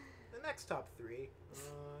next top three. Let's see,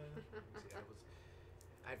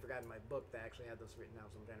 I'd forgotten my book that actually had this written out,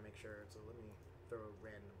 so I'm trying to make sure. So let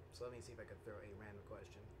me see if I could throw a random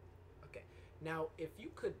question. Okay. Now, if you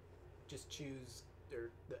could just choose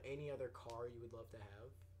any other car you would love to have,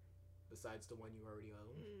 besides the one you already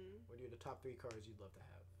own, what are the top three cars you'd love to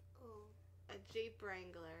have? Ooh, a Jeep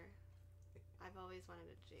Wrangler. I've always wanted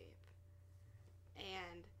a Jeep.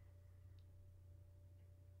 And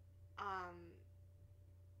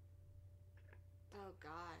oh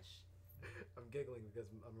gosh. I'm giggling because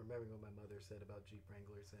I'm remembering what my mother said about Jeep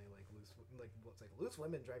Wranglers, saying like loose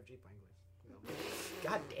women drive Jeep Wranglers. You know,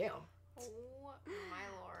 God damn. Oh my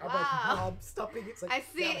lord. I'm Wow. like, Mom, stop being. It's like, I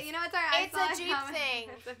see. God, You know, it's alright. It's a Jeep thing.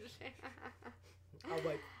 I'm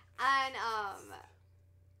like, And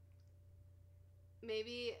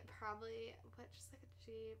maybe probably just like a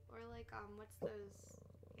Jeep or like what's those?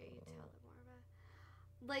 Yeah, you tell it more about.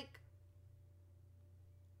 Like.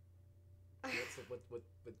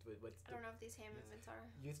 what's I don't know if these hand movements are.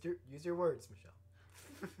 use your words, Michelle.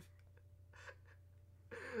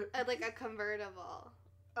 Like a convertible.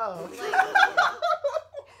 Oh. Like-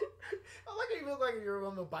 I like how you look like you're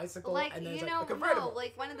on a bicycle Like, and then you it's know, like a convertible. no,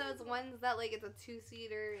 like one of those ones that like it's a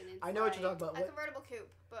 2-seater and it's I know what you're like- talking about. A What, convertible coupe,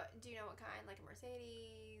 but do you know what kind? Like a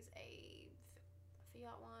Mercedes, a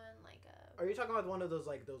Fiat one, like a. are you talking about one of those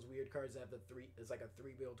like those weird cars that have it's like a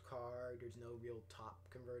 3-wheeled car? There's no real top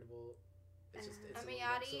convertible. It's just A little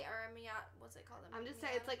Miata axle. or a Miata, what's it called? I'm just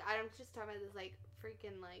saying, it's like I'm just talking about this like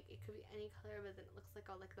freaking like it could be any color, but then it looks like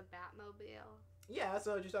all like the Batmobile. Yeah, that's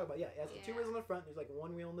what I was just talking about. Yeah, it has the 2 Yeah. wheels on the front. There's like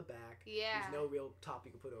 1 wheel in the back. Yeah. There's no real top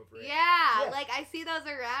you can put over it. Yeah, Yeah. like I see those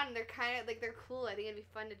around and they're kind of like they're cool. I think it'd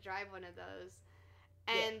be fun to drive one of those.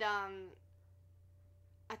 And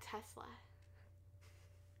a Tesla.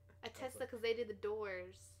 A Tesla because they do the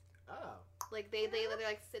doors. Oh. Like they're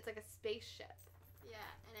like it's like a spaceship. Yeah,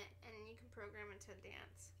 and you can program it to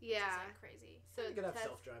dance. Yeah. Which is like crazy. So You could have Tes-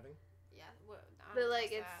 self-driving. Yeah, But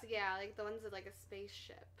like it's like the ones that like a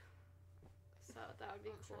spaceship. So that would be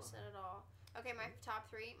I don't cool. trust it at all. Okay, my top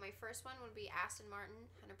three. My first one would be Aston Martin,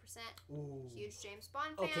 100%. Ooh. Huge James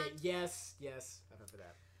Bond fan. Okay. Yes. I'm up for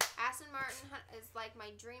that. Aston Martin is like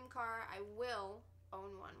my dream car. I will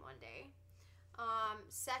own one day.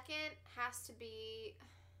 Second has to be.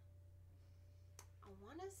 I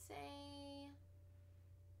want to say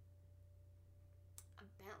a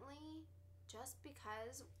Bentley, just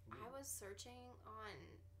because I was searching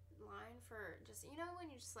online for just when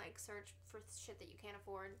you just like search for shit that you can't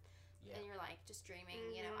afford. Yeah. And you're like just dreaming,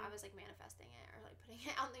 I was like manifesting it or like putting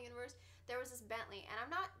it out in the universe. There was this Bentley, and I'm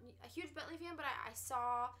not a huge Bentley fan, but I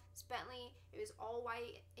saw this Bentley. It was all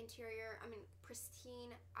white interior. I mean,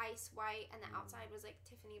 pristine ice white, and the outside was like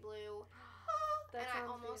Tiffany blue. That And I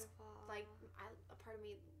sounds almost, beautiful. like, a part of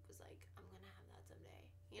me was like, I'm gonna have that someday,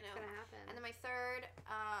 It's gonna happen. And then my third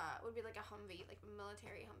would be like a Humvee, like a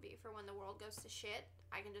military Humvee, for when the world goes to shit.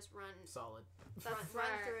 I can just run Solid. run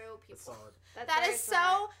smart. through That's people. solid. That's That very is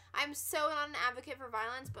smart. so. I'm so not an advocate for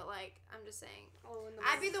violence, but like I'm just saying. Oh, in the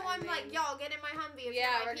I'd be the one moment, I like, mean- y'all get in my Humvee. If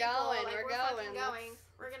Yeah, you're my we're people. going, Like, we're fucking going. going.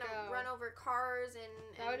 We're Let's gonna go. run over cars and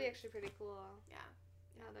That would be actually pretty cool. yeah.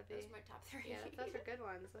 Yeah, that'd Those be. are my top 3. Yeah, those are good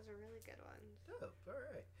ones. Those are really good ones. Oh, all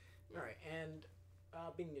right. All right. And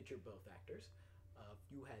being that you're both actors,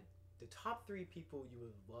 you had the top 3 people you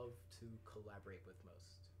would love to collaborate with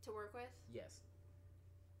most. To work with. Yes.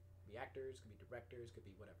 Could be actors, could be directors, could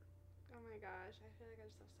be whatever. Oh my gosh, I feel like I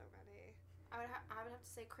just have so many. I would have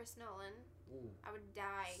to say Chris Nolan. Ooh. I would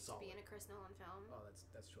die to Solid. be in a Chris Nolan film. Oh,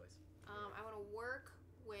 that's choice. I want to work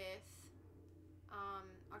with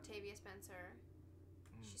Octavia Spencer.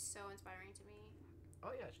 She's so inspiring to me.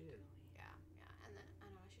 Oh yeah, she is. Yeah. And then I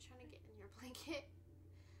don't know, she's trying to get in your blanket.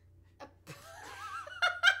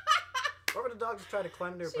 Or when the dog just try to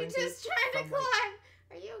climb into her She's blanket. just trying to from, like, climb.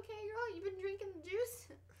 Are you okay, girl? You been drinking the juice?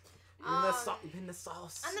 You're in the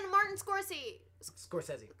sauce. And then Martin Scorsese.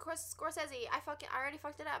 Scorsese. Scorsese. I already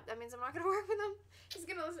fucked it up. That means I'm not gonna work with him. He's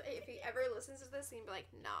gonna listen. If he ever listens to this, he's gonna be like,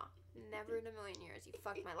 "Nah, never in a million years. You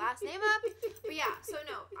fucked my last name up." But yeah, so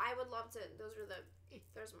no, I would love to. Those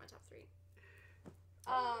are my top 3.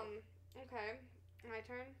 Okay, my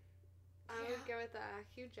turn. I would go with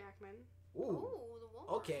Hugh Jackman. Ooh. Ooh, the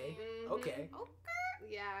Wolverine. Okay. Mhm. Okay.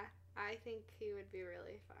 Yeah, I think he would be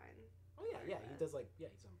really fun. Oh yeah. He does like he's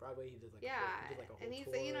on Broadway. He did like Yeah, he did like a whole and he's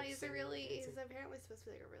tour he's singing, he's dancing. apparently supposed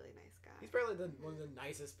to be like a really nice guy. He's probably one of the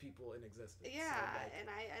nicest people in existence. Yeah, So, like, and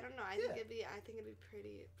I don't know. I think it'd be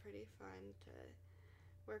pretty fun to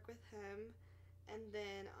work with him, and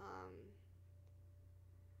then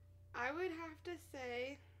I would have to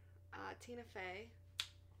say Tina Fey.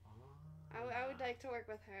 I would like to work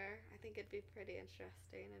with her. I think it'd be pretty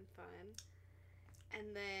interesting and fun.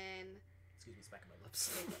 And then Excuse me, smacking my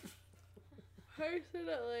lips.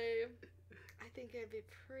 personally, I think it'd be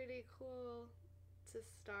pretty cool to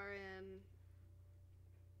star in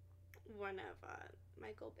one of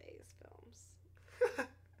Michael Bay's films.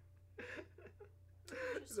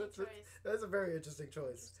 Interesting choice. That's a very interesting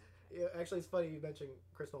choice. Yeah, actually, it's funny you mentioned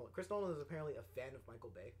Chris Nolan. Chris Nolan is apparently a fan of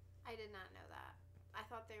Michael Bay I did not know that. I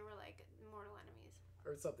thought they were like mortal enemies.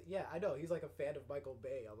 or something. Yeah, I know he's like a fan of Michael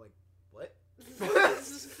Bay. I'm like, what?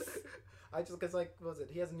 I just because like what was it?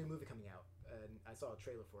 He has a new movie coming out, and I saw a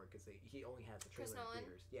trailer for it because he only has the Chris trailer in Nolan?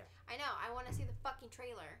 theaters. Yeah, I know. I want to see the fucking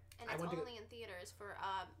trailer, and I it's went to only in theaters for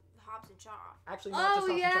Hobbs and Shaw. actually, not just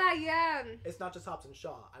Oh Hobbs and Shaw. yeah. It's not just Hobbs and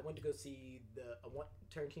Shaw. I went to go see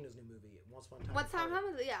Tarantino's new movie, Once Upon a Time. What's in time?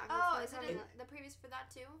 Hollywood. Yeah. Oh, what's is it time? in the previews for that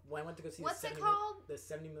too? When I went to go see What's the it 70 called?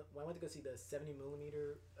 when I went to go see the 70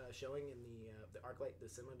 millimeter showing in the ArcLight, the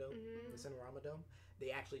Cinema Dome, Mhm. the Cinerama Dome,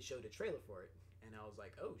 they actually showed a trailer for it, and I was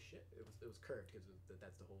like, oh shit, it was curved because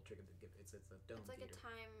that's the whole trick of the gift. It's a dome It's like theater. a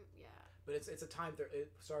time, yeah. But it's a time.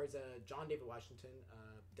 It stars John David Washington,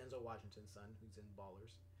 Denzel Washington's son, who's in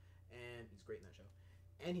Ballers, and he's great in that show.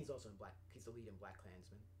 And he's also in Black. He's the lead in Black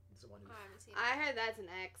Klansman. He's the one who's. I haven't seen I it. heard that's an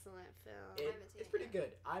excellent film. It, haven't seen it's it pretty yet.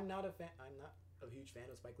 good. I'm not a fan. I'm not a huge fan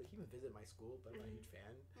of Spike Lee. He even visited my school, but I'm not a huge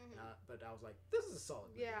fan. Mhm. But I was like, this is a solid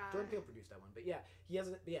movie. Yeah. Jordan Peele produced that one. But yeah, he has.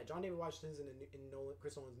 John David Washington's in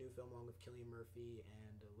Chris Nolan's new film along with Cillian Murphy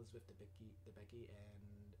and Elizabeth Debicki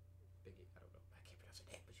and Biggie. I don't know. I can't pronounce her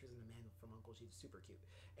name, but she was in The Man from U.N.C.L.E. She's super cute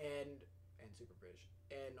and super British,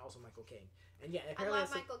 and also Michael Caine. And yeah, I apparently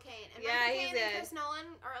love Michael Caine. And Yeah, Michael he's Caine and good. Chris Nolan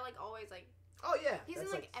are like always like Oh yeah, he's in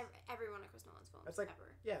that's like every one of Chris Nolan's films. That's like-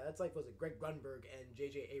 ever. that's like was it Greg Grunberg and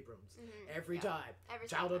J.J. Abrams Mhm. every Yeah. time. Every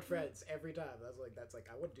Childhood time. friends every time. That's like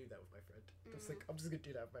I would do that with my friend. Just Mm-hmm. like I'm just gonna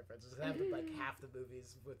do that with my friends. Just have like half the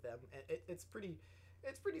movies with them, and it's pretty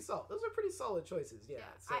solid. Those are pretty solid choices. Yeah.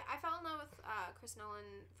 Yeah, So, I fell in love with Chris Nolan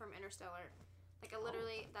from Interstellar. Like I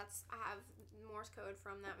literally, I have Morse code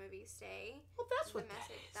from that movie. Stay. well, that's The what that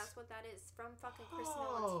message. is. That's what that is from fucking Chris Oh.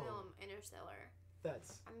 Nolan's film Interstellar.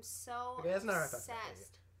 That's I'm so Okay, that's another high five for that.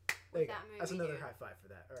 obsessed there you with go. that movie. That's another dude. high five for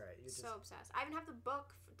that. All right, you just So obsessed. I even have the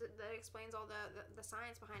book that explains all the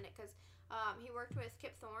science behind it because he worked with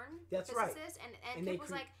Kip Thorne, That's the right. physicist, and And they Kip was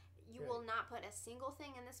cre- like, "You right. will not put a single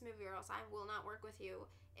thing in this movie, or else I will not work with you.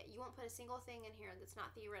 You won't put a single thing in here that's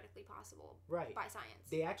not theoretically possible right. by science."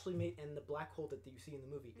 They actually made, and the black hole that you see in the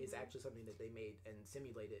movie is Mhm. actually something that they made and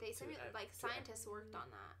simulated. They to, simulated, like to- scientists worked on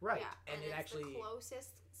that, Right, Yeah, and it it's actually- the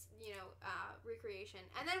closest, recreation.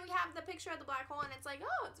 And then we have the picture of the black hole, and it's like,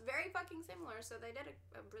 oh, it's very fucking similar. So they did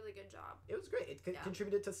a really good job. It was great. It Yeah.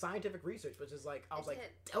 contributed to scientific research, which is like I was It like,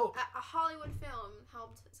 did. dope. A Hollywood film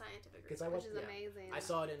helped scientific 'Cause I research. watched- Which is yeah. amazing. I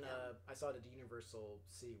saw it in Yeah. I saw it at the Universal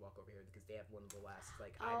City Walk over here because they have one of the last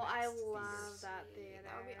like Oh, I IMAX love theaters. that theater.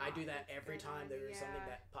 That would be I do that That's a every good time one, there's something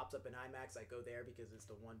yeah. that pops up in IMAX. I go there because it's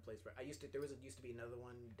the one place where used to be another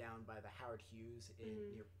one down by the Howard Hughes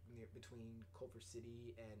near between Culver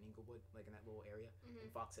City and Inglewood, like in that little area in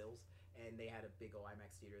Fox Hills, and they had a big old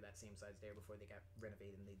IMAX theater that same size there before they got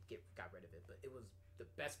renovated and they got rid of it. But it was the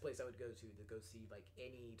best place I would go to see like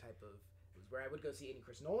any type of. It was where I would go see any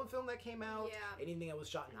Chris Nolan film that came out, anything that was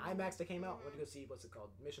shot in IMAX that came out. I went to go see what's it called,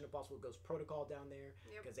 Mission Impossible Ghost Protocol down there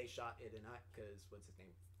because they shot it in because what's his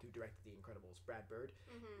name, who directed The Incredibles, Brad Bird,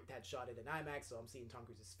 had shot it in IMAX. So I'm seeing Tom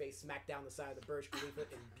Cruise's face smack down the side of the Burj Khalifa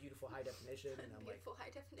in beautiful high definition, and I'm beautiful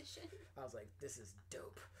high definition. I was like, this is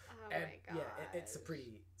dope. Oh And my god. yeah, it's a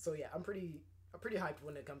pretty. So yeah, I'm pretty hyped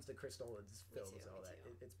when it comes to Chris Nolan's films too, and all me that.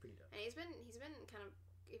 too. It's pretty dope. And he's been kind of.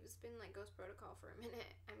 It's been like Ghost Protocol for a minute.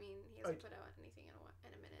 I mean, he hasn't put out anything in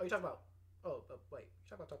a minute. Oh, you talking about? Wait, you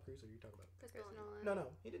talking about Tom Cruise or you talking about? Chris Chris Nolan. Nolan.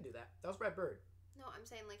 No, he didn't do that. That was Brad Bird. No, I'm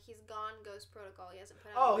saying like he's gone Ghost Protocol. He hasn't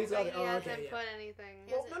put out. Oh, he's anything. got Like, it. he hasn't Okay, yeah. put anything.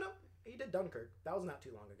 Yeah. Well, no, he did Dunkirk. That was not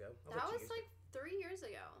too long ago. That was 2 years like 3 years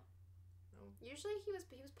ago. No. Usually he was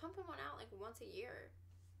pumping one out like once a year. ago.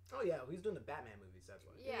 Oh yeah, he's doing the Batman movies. That's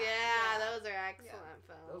why. Yeah. Those are excellent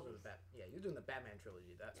films. Those were the Yeah, he was doing the Batman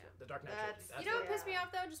trilogy. That's Yeah. what, the Dark Knight That's- trilogy. That's You know what, what pissed me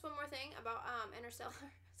off though? Just one more thing about Interstellar.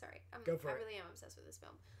 Sorry, Go for I it. really am obsessed with this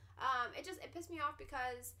film. It pissed me off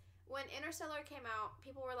because when Interstellar came out,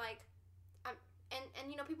 people were like,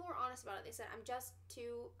 and you know, people were honest about it. They said I'm just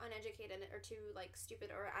too uneducated or too like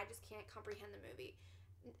stupid or I just can't comprehend the movie.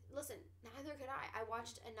 Listen, neither could I. I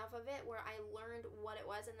watched enough of it where I learned what it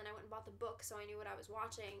was, and then I went and bought the book so I knew what I was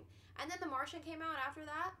watching. And then The Martian came out after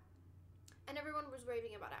that, and everyone was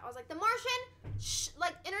raving about it. I was like, The Martian,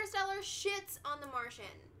 like Interstellar shits on The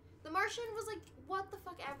Martian. The Martian was like, what the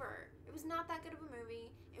fuck ever. It was not that good of a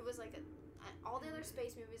movie. It was like all the other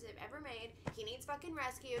space movies they've ever made. He needs fucking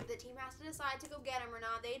rescued. The team has to decide to go get him or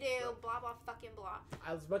not. They do. Blah, blah, fucking blah.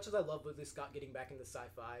 As much as I love Ridley Scott getting back into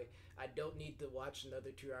sci-fi, I don't need to watch another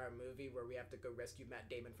 2-hour movie where we have to go rescue Matt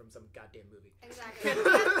Damon from some goddamn movie. Exactly.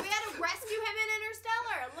 we had to rescue him in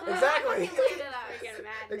Interstellar. Look Exactly. what fucking landed us. Freaking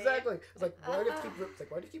mad, Exactly. It's like why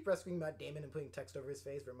do you keep rescuing Matt Damon and putting text over his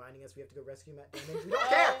face, reminding us we have to go rescue Matt Damon? We don't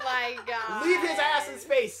care. Oh my god. Leave his ass in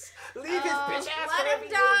space. Leave his Oh, bitch ass. Let wherever him he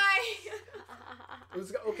is. die. It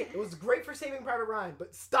was okay. It was great for Saving Private Ryan,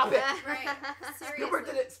 but stop it. Right. Spielberg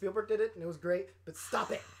did it. Spielberg did it, and it was great. But stop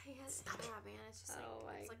it. Yeah, man. It's just like, Oh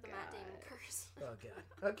my it's like the Matt Damon God. curse. Oh god.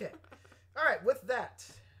 Okay. All right. With that,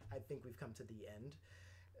 I think we've come to the end.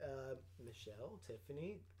 Michelle,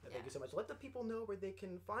 Tiffany, thank you so much. Let the people know where they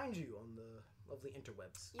can find you on the lovely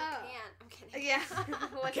interwebs. You Oh. can't. I'm kidding. Yeah.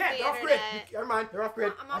 What's Can't. the They're off grid. internet? Never mind. They're off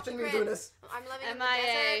grid. I'm I off the shouldn't be grid. doing this. I'm living in the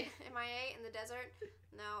MIA. desert. MIA in the desert.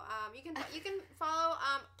 No. You can follow.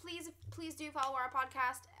 Please do follow our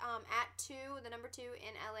podcast at 2 in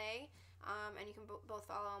LA. And you can both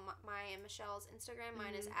follow my and Michelle's Instagram.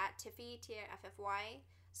 Mine is at Tiffy Tiffy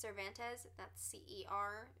Cervantes. That's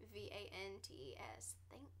Cervantes.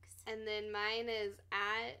 Thanks. And then mine is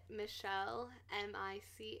at Michelle Michelle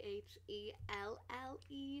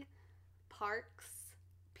Parks Parks.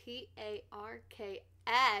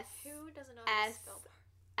 Who doesn't know how to spell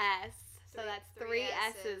S. So Three- that's three three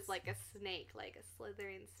S's. S's, like a snake, like a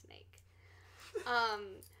slithering snake.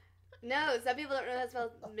 No, some people don't know how to spell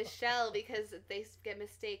Michelle because they get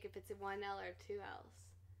mistake if it's a 1 L or 2 L's.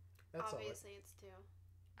 That's Obviously, it's 2.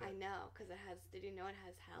 I know, because it has. Did you know it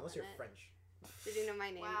has hell Unless in you're it? French. Did you know my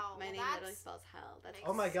name? Wow, My well, name literally that's- spells hell. That's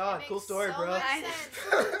Oh my It god, makes cool story, so bro. much I- sense.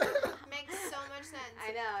 Makes so much sense. I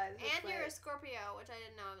know. It's just And you're a like, Scorpio, which I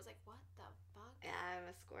didn't know. I was like, what the fuck? yeah, I'm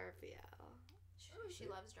a Scorpio. She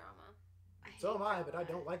loves drama. So am hate I, but I drama.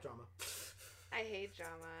 don't like drama. I hate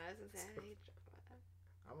drama. I was gonna say I hate drama.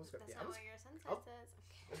 I was, That's yeah, not I was, what your sun I was- says.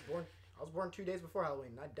 I was born 2 days before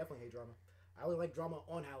Halloween, and I definitely hate drama. I only like drama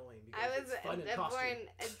on Halloween because I was it's fun and costume. born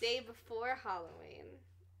a day before Halloween.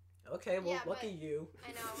 Okay, well, Yeah, lucky but- you.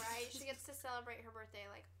 I know, right? She gets to celebrate her birthday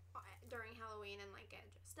like during Halloween and like get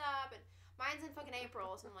dressed up, and mine's in fucking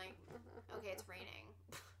April, so I'm like, okay, it's raining.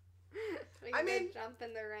 We I can go mean- jump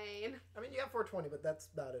in the rain. I mean, you got 420, but that's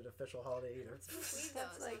not an official holiday either. It's sweet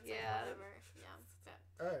That's though, so like, it's yeah. like whatever. Yeah. But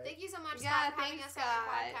All right. thank you so much, Yeah, Scott, for having thanks, us on the Scott.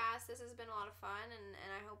 podcast. This has been a lot of fun, and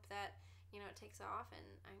I hope that it takes off, and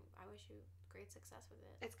I wish you great success with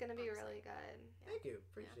it. It's gonna be Honestly. really good. Thank you.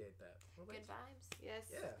 Appreciate that. Well, Good thanks. vibes. Yes.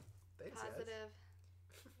 Yeah. Thanks, guys. Positive.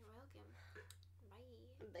 You're welcome.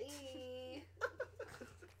 Bye. Bye.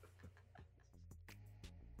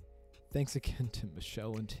 Thanks again to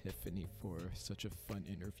Michelle and Tiffany for such a fun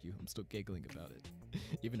interview. I'm still giggling about it,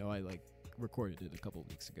 even though I recorded it a couple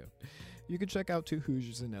weeks ago. You can check out 2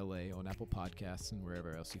 Hoosiers in LA on Apple Podcasts and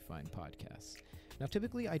wherever else you find podcasts. Now,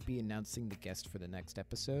 typically I'd be announcing the guest for the next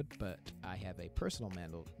episode, but I have a personal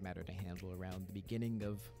matter to handle around the beginning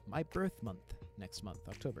of my birth month, next month,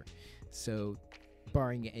 October. So,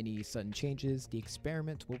 barring any sudden changes, the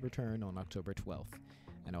experiment will return on October 12th,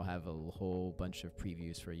 and I'll have a whole bunch of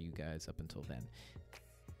previews for you guys up until then.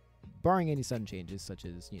 Barring any sudden changes, such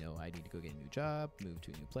as, I need to go get a new job, move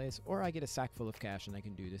to a new place, or I get a sack full of cash and I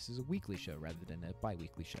can do this as a weekly show rather than a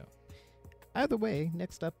bi-weekly show. Either way,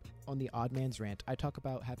 next up on the Odd Man's Rant, I talk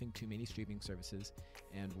about having too many streaming services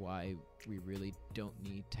and why we really don't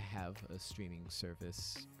need to have a streaming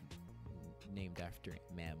service named after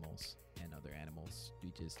mammals and other animals.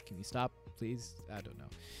 Can we stop, please? I don't know.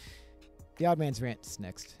 The Odd Man's Rant is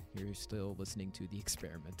next. You're still listening to The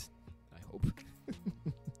Experiment, I hope.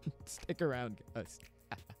 Stick around, guys.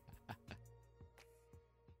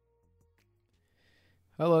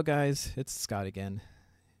 Hello, guys. It's Scott again.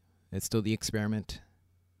 It's still The Experiment,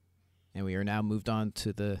 and we are now moved on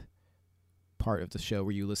to the part of the show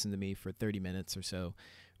where you listen to me for 30 minutes or so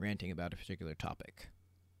ranting about a particular topic.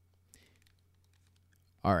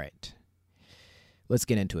 All right, let's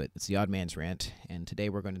get into it. It's the Odd Man's Rant, and today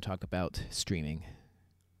we're going to talk about streaming.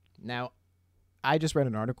 Now, I just read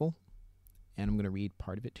an article, and I'm going to read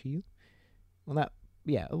part of it to you. Well, a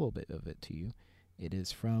little bit of it to you. It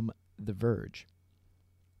is from The Verge.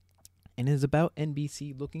 And it is about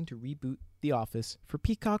NBC looking to reboot The Office for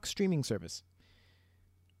Peacock's streaming service.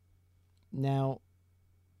 Now,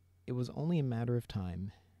 it was only a matter of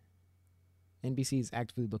time. NBC is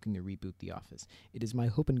actively looking to reboot The Office. It is my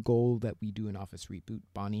hope and goal that we do an Office reboot.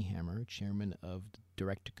 Bonnie Hammer, chairman of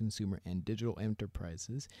Direct-to-Consumer and Digital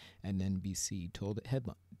Enterprises at NBC, told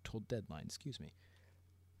Deadline.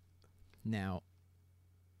 Now,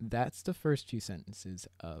 that's the first two sentences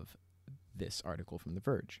of this article from The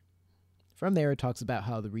Verge. From there, it talks about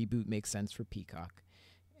how the reboot makes sense for Peacock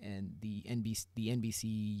and the NBC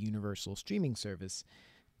Universal streaming service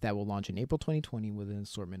that will launch in April 2020 with an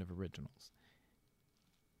assortment of originals.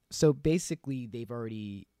 So basically, they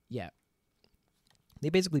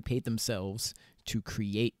basically paid themselves to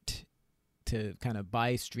kind of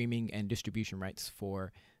buy streaming and distribution rights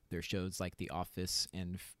for their shows like The Office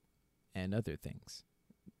and other things,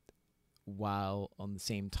 while on the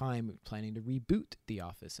same time planning to reboot The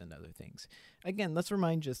Office and other things. Again, let's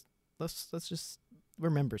just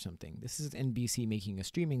remember something. This is NBC making a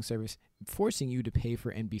streaming service, forcing you to pay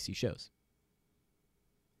for NBC shows.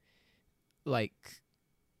 Like,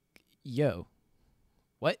 yo,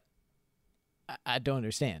 what? I don't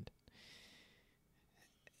understand.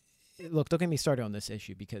 Look, don't get me started on this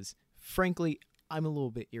issue because, frankly, I'm a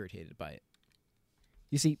little bit irritated by it.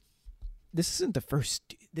 You see, This isn't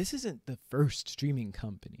the first streaming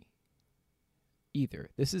company either.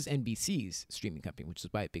 This is NBC's streaming company, which is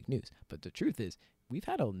why it's big news. But the truth is, we've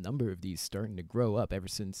had a number of these starting to grow up ever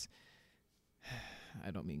since.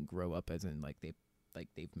 I don't mean grow up as in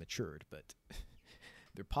they've matured, but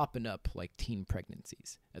they're popping up like teen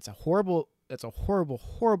pregnancies. That's a horrible,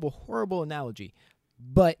 horrible analogy.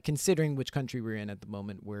 But considering which country we're in at the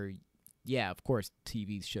moment, where, yeah, of course,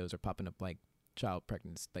 TV shows are popping up like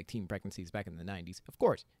teen pregnancies back in the 90s. Of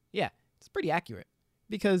course. Yeah, it's pretty accurate.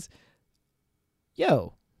 Because,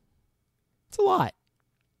 it's a lot.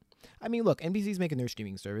 I mean, look, NBC's making their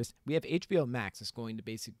streaming service. We have HBO Max that's going to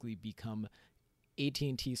basically become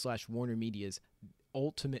AT&T/Warner Media's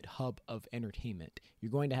ultimate hub of entertainment.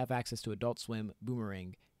 You're going to have access to Adult Swim,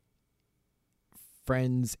 Boomerang,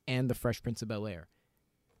 Friends, and The Fresh Prince of Bel-Air.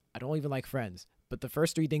 I don't even like Friends. But the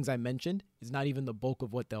first three things I mentioned is not even the bulk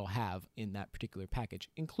of what they'll have in that particular package,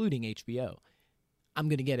 including HBO. I'm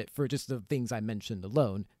going to get it for just the things I mentioned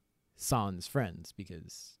alone, sans Friends,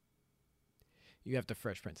 because you have the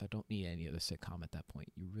Fresh Prince. I don't need any other sitcom at that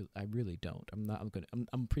point. I really don't.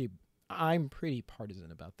 I'm pretty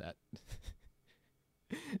partisan about that.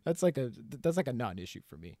 That's like a non-issue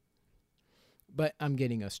for me. But I'm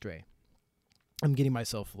getting astray. I'm getting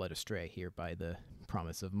myself led astray here by the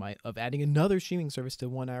promise of adding another streaming service to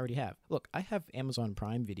one I already have. Look, I have Amazon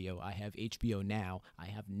Prime Video, I have HBO Now, I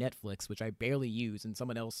have Netflix, which I barely use, and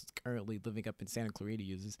someone else currently living up in Santa Clarita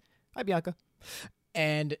uses. Hi, Bianca.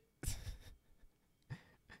 And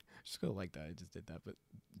she's gonna like that. I just did that, but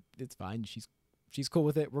it's fine. She's cool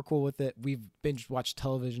with it. We're cool with it. We've binge watched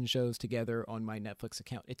television shows together on my Netflix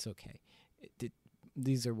account. It's okay.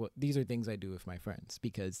 These are things I do with my friends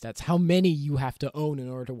because that's how many you have to own in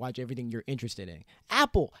order to watch everything you're interested in.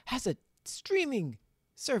 Apple has a streaming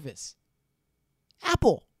service.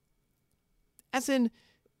 Apple, as in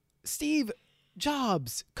Steve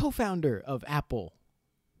Jobs, co-founder of Apple.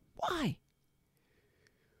 Why?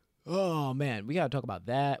 Oh man, we gotta talk about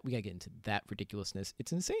that. We gotta get into that ridiculousness.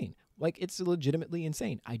 It's insane. Like, it's legitimately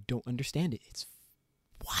insane. I don't understand it. It's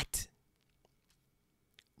what?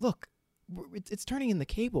 Look, it's turning in the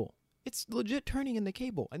cable. It's legit turning in the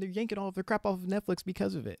cable, and they're yanking all of their crap off of Netflix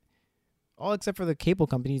because of it. All except for the cable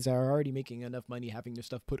companies that are already making enough money having their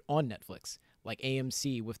stuff put on Netflix, like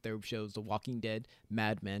AMC with their shows The Walking Dead,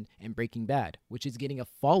 Mad Men, and Breaking Bad, which is getting a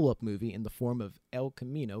follow-up movie in the form of El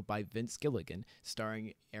Camino by Vince Gilligan,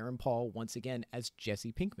 starring Aaron Paul once again as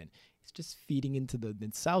Jesse Pinkman. It's just feeding into the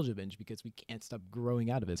nostalgia binge because we can't stop growing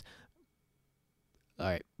out of this. All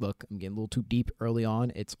right, look, I'm getting a little too deep early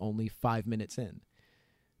on. It's only 5 minutes in.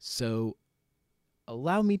 So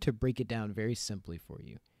allow me to break it down very simply for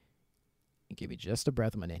you. Give me just a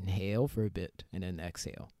breath. I'm going to inhale for a bit and then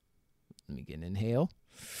exhale. Let me get an inhale.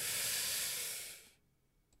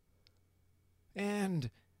 And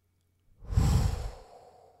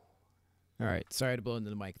all right, sorry to blow into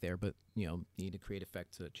the mic there, but need to create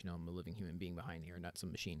effect so that I'm a living human being behind here, not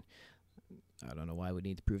some machine. I don't know why we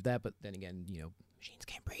need to prove that, but then again, machines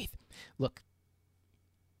can't breathe. Look,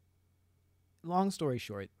 long story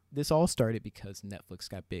short, this all started because Netflix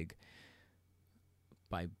got big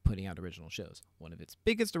by putting out original shows. One of its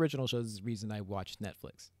biggest original shows is the reason I watched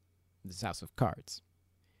Netflix. This is House of Cards.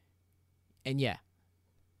 And yeah,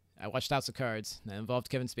 I watched House of Cards. That involved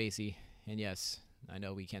Kevin Spacey. And yes, I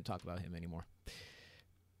know we can't talk about him anymore.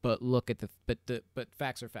 But look at but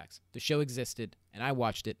facts are facts. The show existed, and I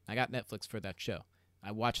watched it. I got Netflix for that show.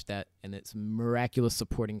 I watched that, and its miraculous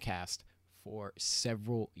supporting cast for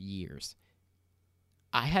several years.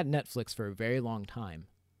 I had Netflix for a very long time.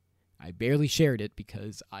 I barely shared it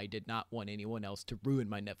because I did not want anyone else to ruin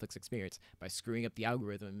my Netflix experience by screwing up the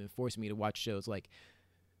algorithm and forcing me to watch shows or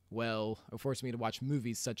forcing me to watch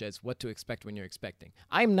movies such as What to Expect When You're Expecting.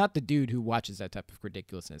 I'm not the dude who watches that type of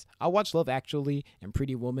ridiculousness. I'll watch Love Actually and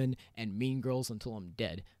Pretty Woman and Mean Girls until I'm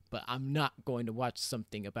dead, but I'm not going to watch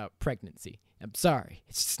something about pregnancy. I'm sorry.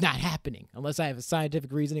 It's just not happening unless I have a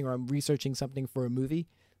scientific reasoning or I'm researching something for a movie.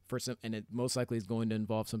 And it most likely is going to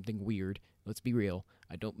involve something weird. Let's be real.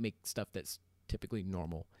 I don't make stuff that's typically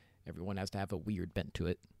normal. Everyone has to have a weird bent to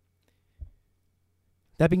it.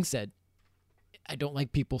 That being said, I don't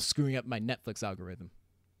like people screwing up my Netflix algorithm.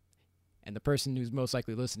 And the person who's most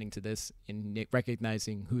likely listening to this and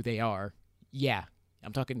recognizing who they are, yeah,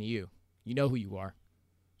 I'm talking to you. You know who you are.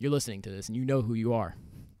 You're listening to this and you know who you are.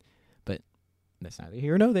 But that's neither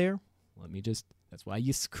here nor there. That's why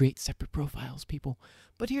you create separate profiles, people.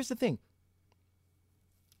 But here's the thing.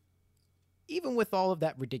 Even with all of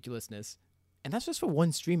that ridiculousness, and that's just for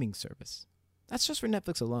one streaming service. That's just for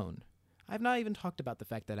Netflix alone. I've not even talked about the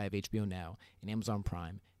fact that I have HBO Now and Amazon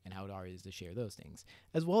Prime and how hard it is to share those things.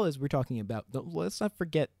 As well as we're talking about, let's not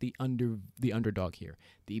forget the underdog here.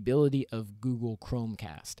 The ability of Google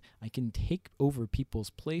Chromecast. I can take over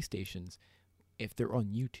people's PlayStations if they're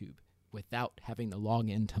on YouTube without having to log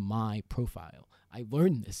into my profile. I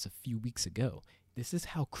learned this a few weeks ago. This is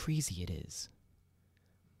how crazy it is.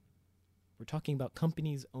 We're talking about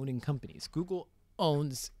companies owning companies. Google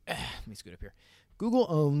owns... let me scoot up here. Google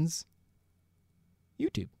owns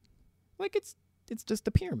YouTube. Like, it's just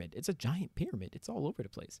a pyramid. It's a giant pyramid. It's all over the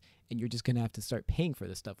place. And you're just going to have to start paying for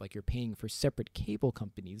this stuff like you're paying for separate cable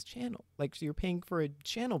companies' channel. Like, so you're paying for a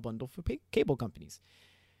channel bundle for cable companies.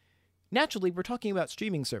 Naturally, we're talking about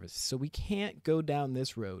streaming services, so we can't go down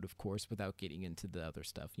this road, of course, without getting into the other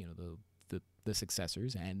stuff, the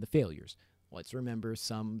successors and the failures. Let's remember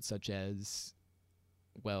some such as,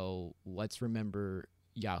 let's remember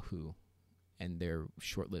Yahoo and their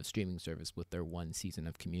short-lived streaming service with their one season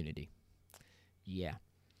of Community. Yeah.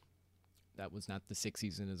 That was not the six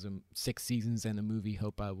seasons and a movie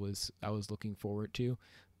hope I was looking forward to,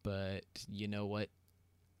 but you know what?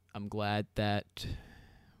 I'm glad that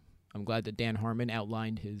Dan Harmon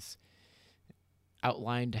outlined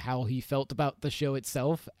how he felt about the show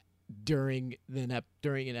itself during an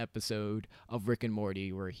episode of Rick and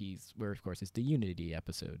Morty where of course it's the Unity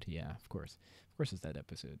episode. Yeah, of course it's that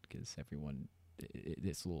episode because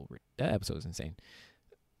that episode is insane.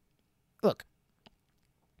 Look,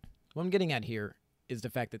 what I'm getting at here is the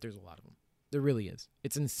fact that there's a lot of them. There really is.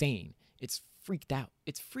 It's insane. It's freaked out.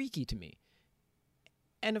 It's freaky to me.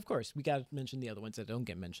 And of course, we got to mention the other ones that don't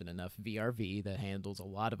get mentioned enough. VRV, that handles a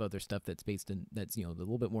lot of other stuff that's a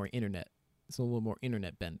little bit more internet. It's a little more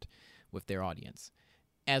internet bent with their audience,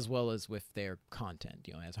 as well as with their content.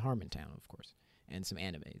 As Harmontown, of course, and some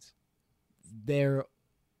animes.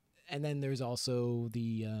 And then there's also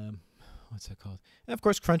the what's that called? And of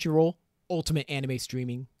course, Crunchyroll, ultimate anime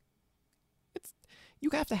streaming. You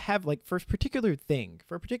have to have for a particular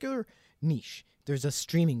niche, there's a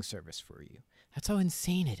streaming service for you. That's how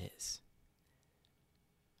insane it is.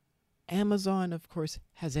 Amazon, of course,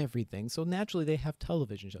 has everything, so naturally they have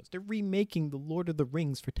television shows. They're remaking The Lord of the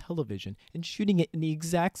Rings for television and shooting it in the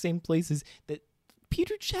exact same places that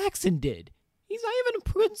Peter Jackson did. He's not even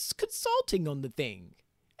consulting on the thing.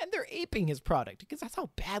 And they're aping his product because that's how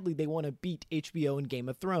badly they want to beat HBO and Game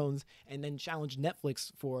of Thrones and then challenge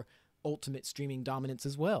Netflix for ultimate streaming dominance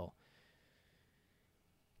as well.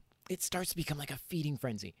 It starts to become like a feeding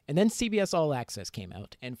frenzy. And then CBS All Access came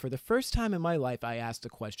out, and for the first time in my life, I asked the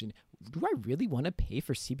question, do I really want to pay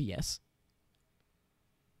for CBS?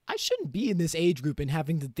 I shouldn't be in this age group and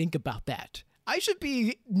having to think about that. I should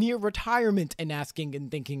be near retirement and asking and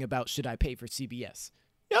thinking about, should I pay for CBS?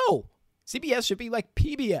 No! CBS should be like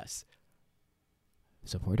PBS.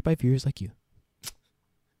 Supported by viewers like you.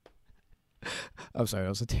 I'm sorry, that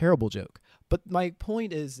was a terrible joke. But my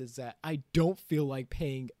point is that I don't feel like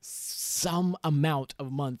paying some amount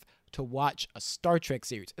of month to watch a Star Trek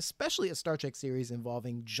series, especially a Star Trek series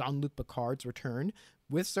involving Jean-Luc Picard's return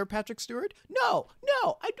with Sir Patrick Stewart. No,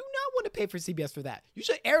 I do not want to pay for CBS for that. You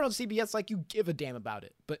should air it on CBS like you give a damn about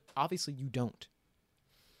it. But obviously you don't.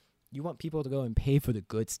 You want people to go and pay for the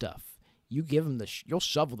good stuff. You give them you'll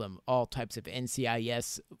shovel them all types of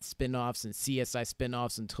NCIS spinoffs and CSI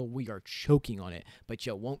spinoffs until we are choking on it. But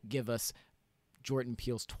you won't give us Jordan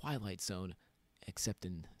Peele's Twilight Zone, except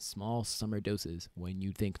in small summer doses when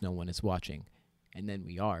you think no one is watching. And then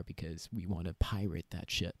we are, because we want to pirate that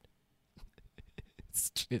shit.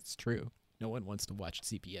 It's true. No one wants to watch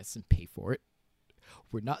CBS and pay for it.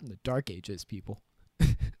 We're not in the dark ages, people.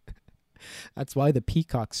 That's why the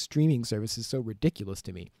Peacock streaming service is so ridiculous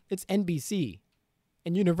to me. It's NBC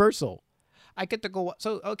and Universal. I get to go,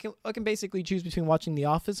 so I can basically choose between watching The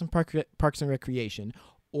Office and Parks and Recreation,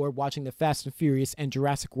 or watching the Fast and Furious and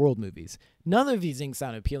Jurassic World movies. None of these things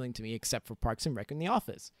sound appealing to me except for Parks and Rec and The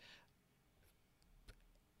Office.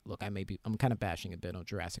 Look, I'm kind of bashing a bit on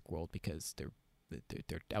Jurassic World because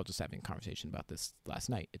I was just having a conversation about this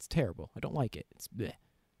last night. It's terrible. I don't like it. It's bleh.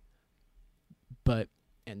 But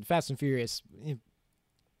and Fast and Furious is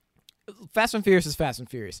Fast and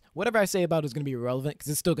Furious. Whatever I say about it is going to be irrelevant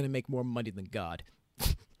because it's still going to make more money than God.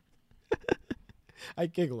 I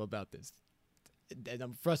giggle about this. And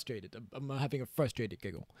I'm frustrated. I'm having a frustrated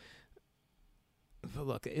giggle. But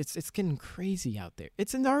look, it's getting crazy out there.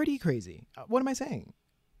 It's already crazy. What am I saying?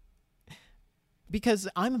 Because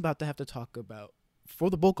I'm about to have to talk about,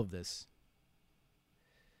 for the bulk of this.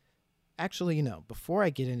 Actually, before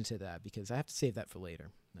I get into that, because I have to save that for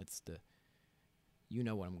later. You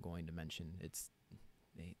know what I'm going to mention. It's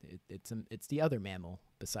the other mammal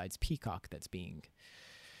besides peacock that's being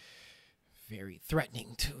very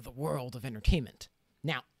threatening to the world of entertainment.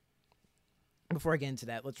 Now, before I get into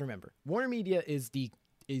that, let's remember, Warner Media is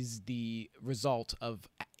the result of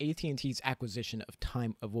AT&T's acquisition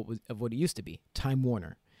of what it used to be, Time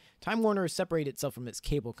Warner. Time Warner has separated itself from its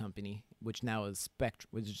cable company, which now is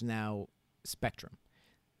Spectrum.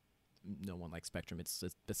 No one likes Spectrum. It's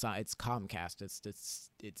besides Comcast. It's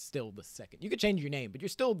still the second. You could change your name, but you're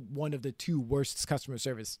still one of the two worst customer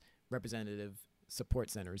service representative support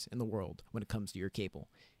centers in the world when it comes to your cable.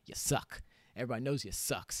 You suck. Everybody knows you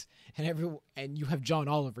sucks, and you have John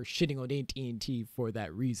Oliver shitting on AT&T for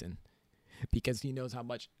that reason, because he knows how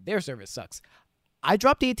much their service sucks. I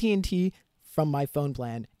dropped AT&T from my phone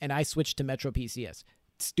plan and I switched to Metro PCS.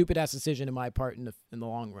 Stupid ass decision in my part in the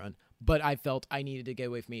long run, but I felt I needed to get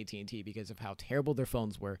away from AT&T because of how terrible their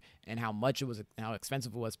phones were and how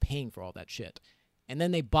expensive it was paying for all that shit. And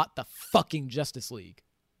then they bought the fucking Justice League.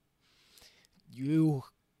 You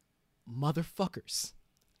motherfuckers.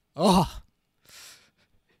 Oh.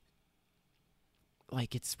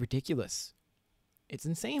 Like, it's ridiculous. It's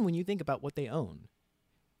insane when you think about what they own.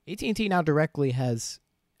 AT&T now directly has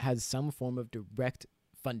some form of direct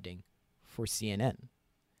funding for CNN.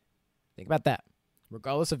 Think about that.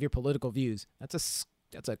 Regardless of your political views, that's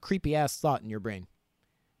a creepy ass thought in your brain.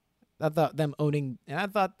 I thought them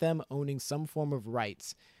owning some form of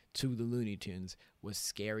rights to the Looney Tunes was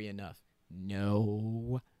scary enough.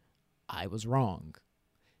 No, I was wrong.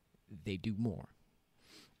 They do more.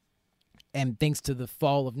 And thanks to the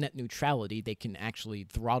fall of net neutrality, they can actually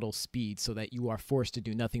throttle speed so that you are forced to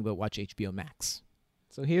do nothing but watch HBO Max.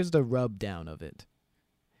 So here's the rub down of it.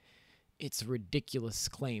 It's a ridiculous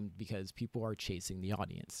claim because people are chasing the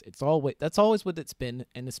audience. That's always what it's been,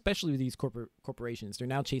 and especially with these corporations, they're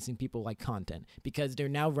now chasing people like content because they're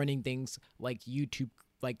now running things like YouTube,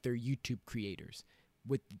 like they're YouTube creators,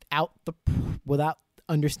 without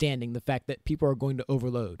understanding the fact that people are going to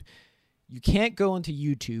overload. You can't go into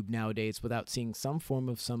YouTube nowadays without seeing some form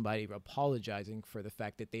of somebody apologizing for the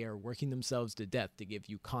fact that they are working themselves to death to give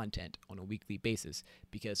you content on a weekly basis,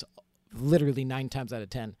 because literally 9 times out of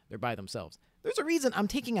 10, they're by themselves. There's a reason I'm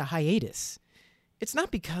taking a hiatus. It's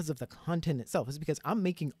not because of the content itself. It's because I'm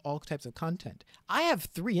making all types of content. I have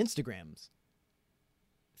 3 Instagrams.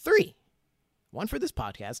 3. One for this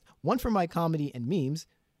podcast, one for my comedy and memes,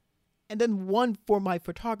 and then one for my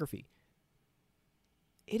photography.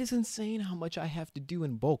 It is insane how much I have to do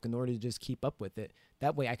in bulk in order to just keep up with it.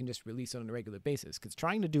 That way I can just release it on a regular basis. Because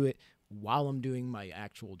trying to do it while I'm doing my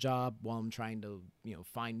actual job, while I'm trying to,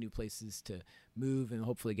 find new places to move and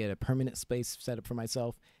hopefully get a permanent space set up for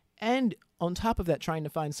myself, and on top of that, trying to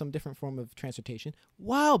find some different form of transportation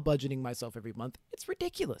while budgeting myself every month, it's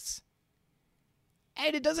ridiculous.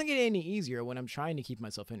 And it doesn't get any easier when I'm trying to keep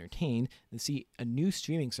myself entertained and see a new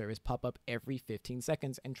streaming service pop up every 15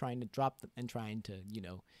 seconds and trying to drop them and trying to,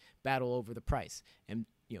 battle over the price. And,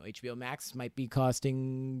 HBO Max might be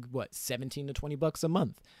costing, $17 to $20 a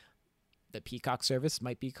month. The Peacock service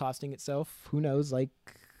might be costing itself, who knows, I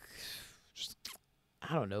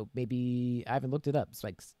don't know, maybe, I haven't looked it up. It's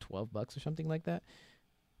like $12 or something like that.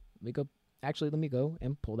 Let me go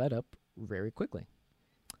and pull that up very quickly.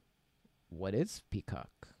 What is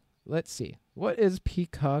Peacock? Let's see. What is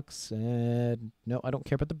Peacock said? No, I don't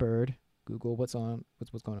care about the bird. Google what's going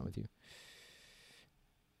on with you.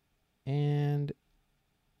 And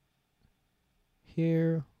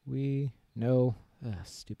here we know.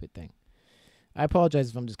 Stupid thing. I apologize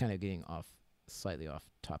if I'm just kind of getting slightly off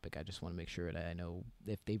topic. I just want to make sure that I know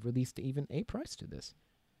if they've released even a price to this.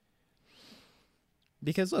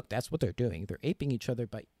 Because look, that's what they're doing. They're aping each other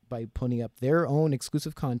by putting up their own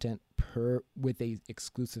exclusive content with a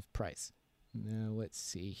exclusive price. Now let's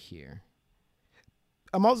see here.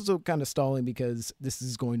 I'm also kind of stalling because this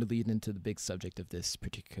is going to lead into the big subject of this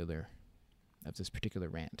particular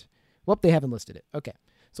rant. Well, they haven't listed it. Okay.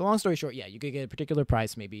 So long story short, yeah, you could get a particular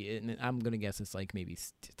price, maybe, and I'm going to guess it's like maybe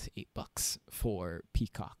 $8 for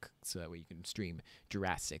Peacock, so that way you can stream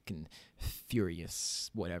Jurassic and Furious,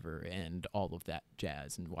 whatever, and all of that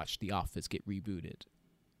jazz, and watch The Office get rebooted.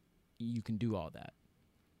 You can do all that,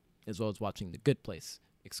 as well as watching The Good Place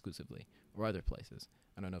exclusively, or other places.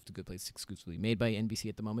 I don't know if The Good Place is exclusively made by NBC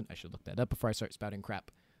at the moment. I should look that up before I start spouting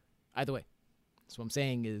crap. Either way, so what I'm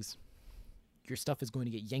saying is, your stuff is going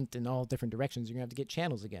to get yanked in all different directions. You're going to have to get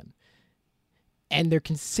channels again. And they're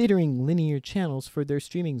considering linear channels for their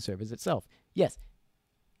streaming service itself. Yes,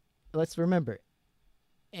 let's remember.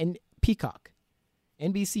 And Peacock,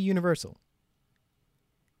 NBC Universal,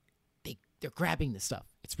 they're grabbing this stuff.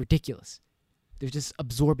 It's ridiculous. They're just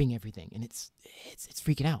absorbing everything, and it's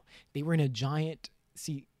freaking out. They were in a giant...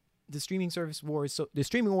 See, the streaming war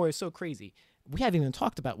is so crazy. We haven't even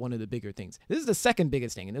talked about one of the bigger things. This is the second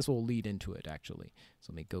biggest thing, and this will lead into it, actually.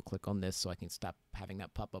 So let me go click on this so I can stop having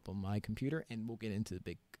that pop up on my computer, and we'll get into the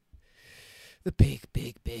big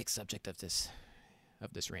subject of this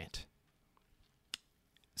rant.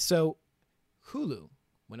 So, Hulu,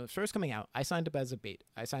 when it was first coming out, I signed up on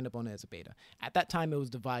it as a beta. At that time, it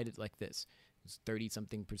was divided like this. It was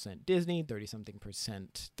 30-something% Disney, 30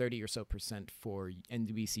 or so percent for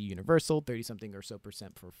NBC Universal, 30-something or so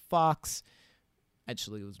percent for Fox.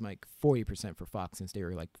 Actually, it was like 40% for Fox, since they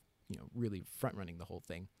were really front running the whole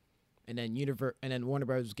thing. And then Warner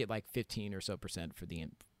Bros. Would get like 15 or so percent for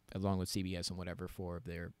along with CBS and whatever for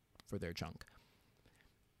their chunk.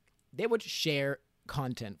 They would share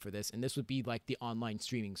content for this, and this would be like the online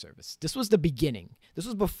streaming service. This was the beginning. This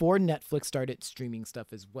was before Netflix started streaming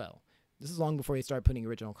stuff as well. This is long before they started putting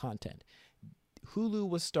original content. Hulu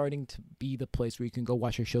was starting to be the place where you can go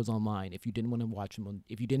watch your shows online if you didn't want to watch them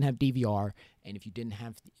if you didn't have DVR, and if you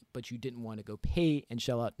didn't want to go pay and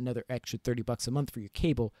shell out another extra $30 a month for your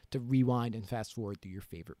cable to rewind and fast forward through your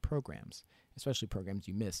favorite programs, especially programs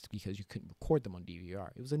you missed because you couldn't record them on DVR.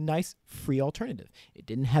 It was a nice free alternative. It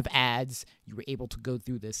didn't have ads. You were able to go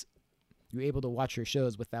through this. You were able to watch your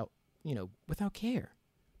shows without care.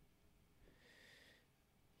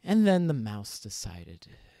 And then the mouse decided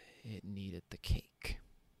it needed the cake.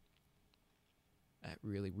 That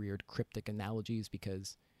really weird cryptic analogies,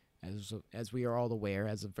 because as we are all aware,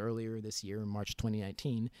 as of earlier this year in March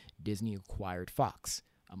 2019, Disney acquired Fox.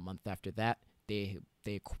 A month after that,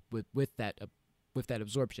 with that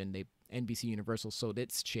absorption, NBC Universal sold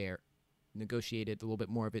its share, negotiated a little bit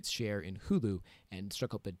more of its share in Hulu, and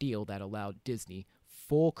struck up a deal that allowed Disney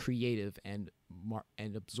full creative and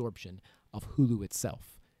absorption of Hulu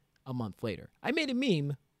itself. A month later, I made a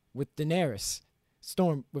meme with Daenerys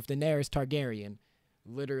Targaryen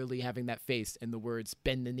literally having that face and the words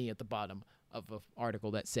 "bend the knee" at the bottom of an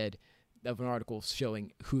article that said of an article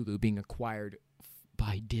showing Hulu being acquired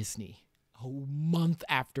by Disney a month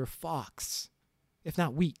after Fox, if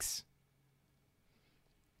not weeks.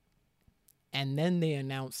 And then they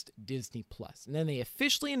announced Disney Plus. And then they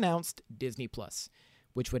officially announced Disney Plus,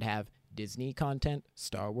 which would have Disney content,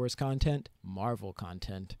 Star Wars content, Marvel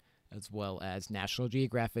content, as well as National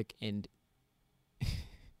Geographic and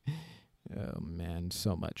oh man,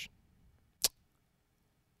 so much.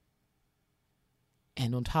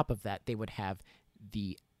 And on top of that, they would have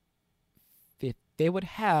The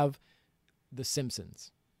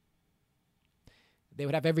Simpsons. They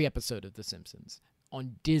would have every episode of The Simpsons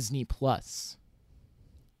on Disney Plus.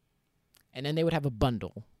 And then they would have a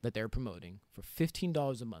bundle that they're promoting for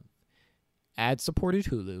 $15 a month. Ad-supported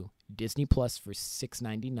Hulu, Disney Plus for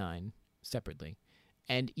 $6.99 separately,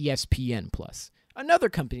 and ESPN Plus, another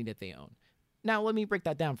company that they own. Now let me break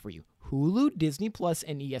that down for you. Hulu, Disney Plus,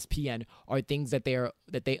 and ESPN are things that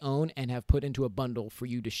they own and have put into a bundle for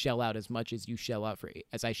you to shell out as much as I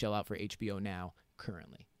shell out for HBO Now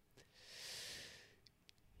currently.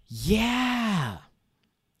 Yeah,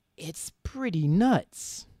 it's pretty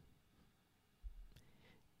nuts.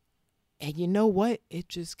 And you know what?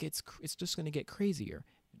 It's just going to get crazier.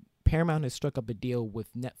 Paramount has struck up a deal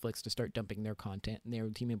with Netflix to start dumping their content, and they're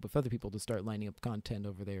teaming up with other people to start lining up content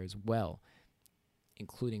over there as well,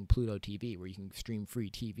 including Pluto TV, where you can stream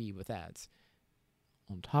free TV with ads.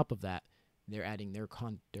 On top of that, they're adding their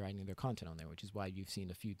content on there, which is why you've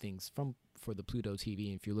seen a few things for the Pluto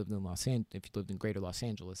TV. If you lived in Greater Los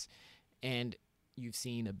Angeles, and you've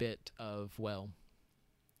seen a bit of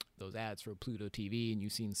those ads for Pluto TV, and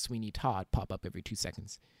you've seen Sweeney Todd pop up every 2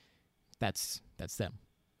 seconds. That's them.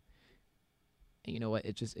 And you know what?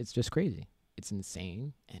 It's just crazy. It's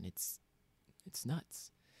insane, and it's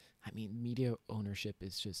nuts. I mean, media ownership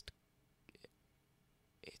is just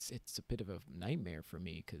it's a bit of a nightmare for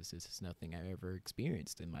me, because this is nothing I've ever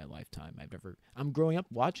experienced in my lifetime. I'm growing up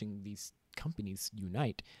watching these companies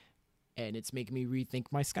unite, and it's making me rethink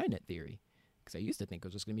my Skynet theory, because I used to think it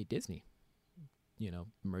was just going to be Disney,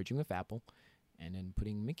 merging with Apple, and then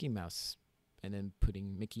putting Mickey Mouse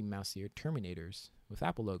ear Terminators with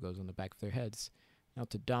Apple logos on the back of their heads, now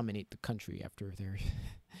to dominate the country after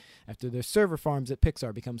their server farms at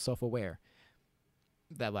Pixar become self-aware.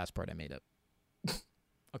 That last part I made up.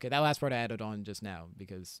 Okay, that last part I added on just now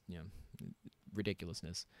because,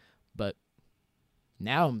 ridiculousness. But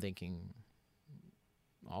now I'm thinking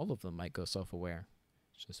all of them might go self-aware.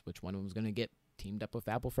 It's just which one of them is going to get teamed up with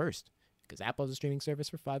Apple first. Because Apple has a streaming service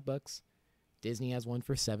for $5. Disney has one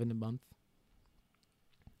for $7 a month.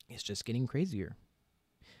 It's just getting crazier.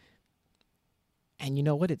 And you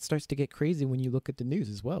know what? It starts to get crazy when you look at the news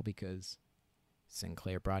as well, because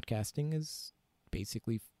Sinclair Broadcasting is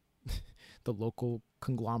basically the local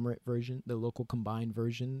conglomerate version, the local combined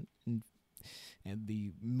version, and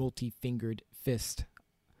the multi-fingered fist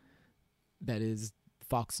that is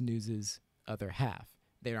Fox News's other half.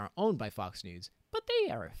 They aren't owned by Fox News, but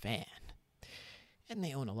they are a fan. And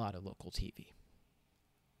they own a lot of local TV.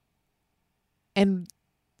 And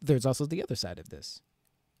there's also the other side of this.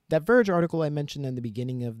 That Verge article I mentioned in the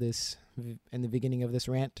beginning of this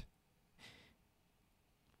rant.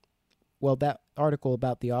 Well, that article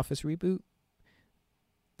about the Office reboot,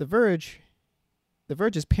 The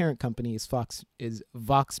Verge's parent company is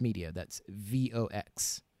Vox Media. That's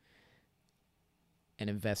VOX. An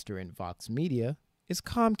investor in Vox Media is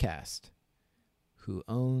Comcast, who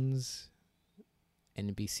owns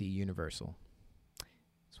NBC Universal,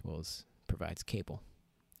 as well as provides cable,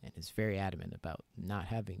 and is very adamant about not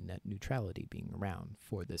having net neutrality being around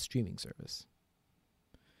for this streaming service.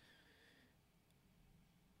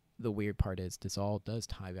 The weird part is this all does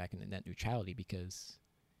tie back into net neutrality, because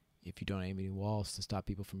if you don't have any walls to stop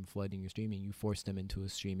people from flooding your streaming, you force them into a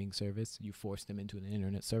streaming service, you force them into an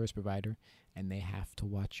internet service provider, and they have to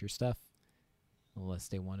watch your stuff unless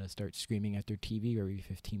they want to start screaming at their TV every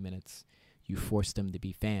 15 minutes. You force them to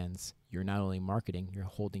be fans. You're not only marketing, you're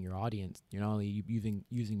holding your audience. You're not only using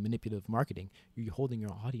manipulative marketing, you're holding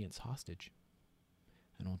your audience hostage.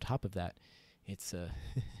 And on top of that, it's a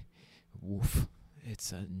woof.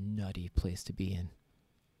 It's a nutty place to be in.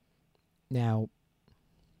 Now,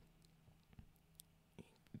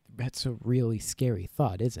 that's a really scary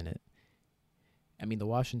thought, isn't it? I mean, the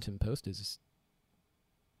Washington Post is,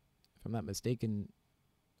 if I'm not mistaken,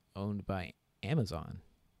 owned by Amazon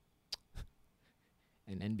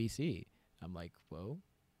and NBC. I'm like, whoa.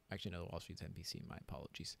 Actually, no, Wall Street's NBC. My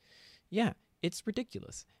apologies. Yeah, it's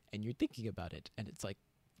ridiculous. And you're thinking about it, and it's like,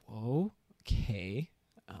 whoa, okay.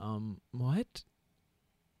 What?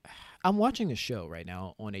 I'm watching a show right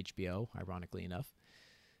now on HBO, ironically enough.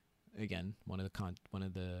 again, one of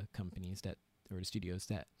the companies that, or the studios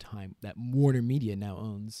that Warner Media now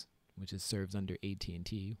owns, which serves under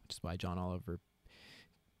AT&T, which is why John Oliver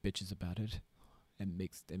bitches about it and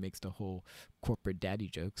makes the whole corporate daddy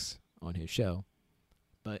jokes on his show.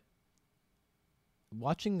 But I'm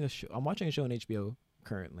watching a show on HBO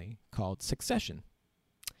currently called Succession,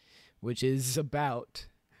 which is a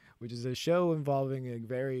show involving a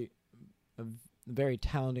very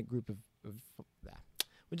talented group of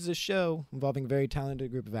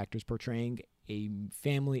actors portraying a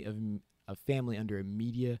family under a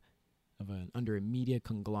media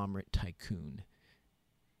conglomerate tycoon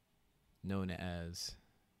known as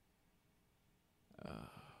I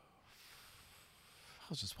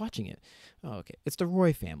was just watching it. Oh, okay. It's the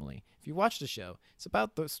Roy family. If you watch the show, it's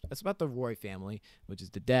about the Roy family, which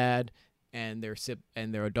is the dad and their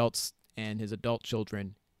adults and his adult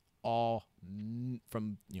children, all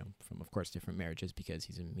from of course different marriages, because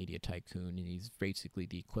he's a media tycoon and he's basically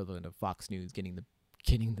the equivalent of Fox News getting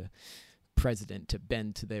the president to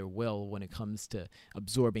bend to their will when it comes to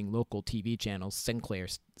absorbing local TV channels,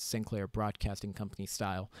 Sinclair Broadcasting Company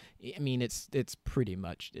style. I mean, it's pretty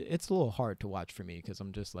much, it's a little hard to watch for me because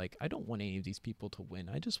I'm just like, I don't want any of these people to win.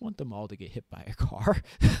 I just want them all to get hit by a car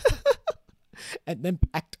and then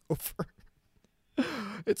backed over.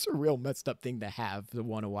 It's a real messed up thing to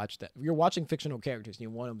want to watch that. You're watching fictional characters and you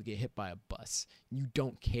want them to get hit by a bus. You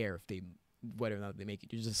don't care whether or not they make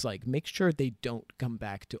it. You're just like, make sure they don't come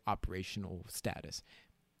back to operational status,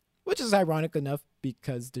 which is ironic enough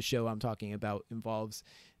because the show I'm talking about involves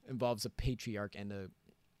a patriarch and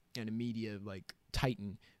a media like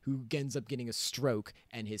titan who ends up getting a stroke,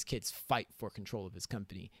 and his kids fight for control of his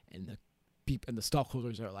company, and the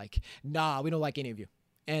stockholders are like, nah, we don't like any of you.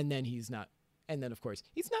 And then of course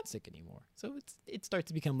he's not sick anymore. So it starts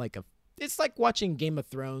to become it's like watching Game of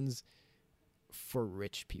Thrones for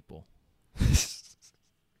rich people.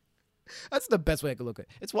 That's the best way I could look at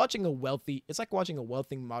it. It's like watching a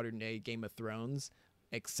wealthy modern day Game of Thrones,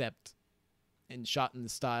 except and shot in the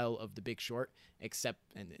style of The Big Short, except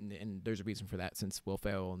and there's a reason for that, since Will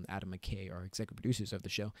Ferrell and Adam McKay are executive producers of the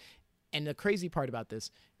show. And the crazy part about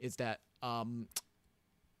this is that I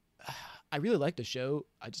really like the show.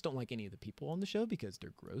 I just don't like any of the people on the show because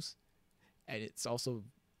they're gross. And it's also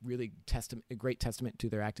really a great testament to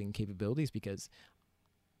their acting capabilities, because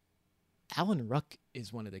Alan Ruck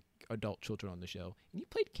is one of the adult children on the show, and he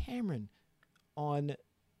played Cameron on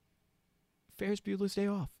Ferris Bueller's Day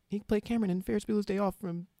Off. He played Cameron in Ferris Bueller's Day Off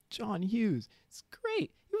from John Hughes. It's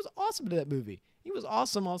great. He was awesome in that movie. He was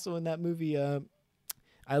awesome also in that movie,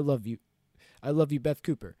 I Love You, Beth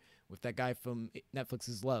Cooper, with that guy from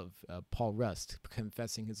Netflix's Love, Paul Rust,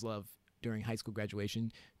 confessing his love during high school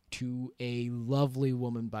graduation to a lovely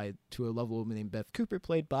woman named Beth Cooper,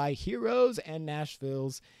 played by Heroes and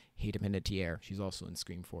Nashville's Hayden Panettiere. She's also in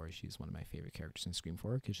Scream 4. She's one of my favorite characters in Scream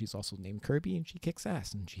 4 because she's also named Kirby, and she kicks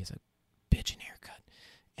ass, and she has a bitchin' haircut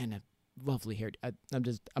and a lovely hair. I'm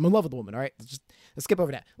in love with the woman. All right, let's skip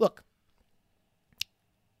over that. Look,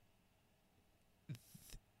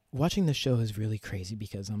 watching the show is really crazy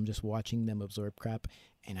because I'm just watching them absorb crap,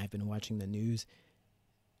 and I've been watching the news.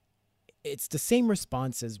 It's the same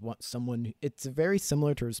response as it's very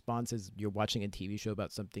similar to response as you're watching a TV show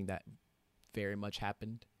about something that very much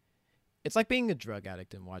happened. It's like being a drug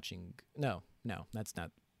addict and watching. No, that's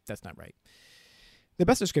not right. The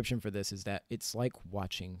best description for this is that it's like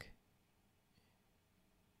watching.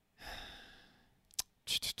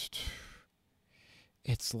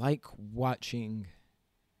 It's like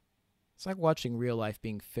watching real life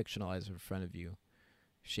being fictionalized in front of you,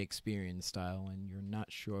 Shakespearean style, and you're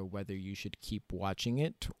not sure whether you should keep watching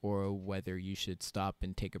it or whether you should stop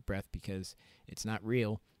and take a breath because it's not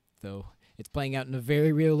real, though it's playing out in a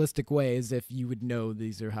very realistic way as if you would know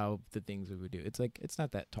these are how the things we would do. It's like, it's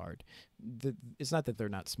not that hard. It's not that they're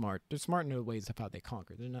not smart. They're smart in the ways of how they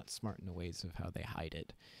conquer. They're not smart in the ways of how they hide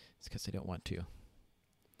it. It's because they don't want to.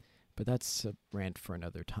 But that's a rant for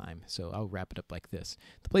another time, so I'll wrap it up like this.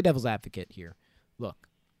 To play devil's advocate here, look,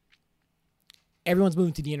 everyone's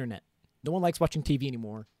moving to the internet. No one likes watching TV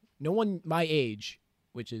anymore. No one my age,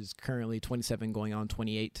 which is currently 27 going on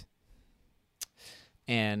 28.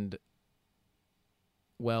 And,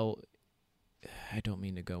 well, I don't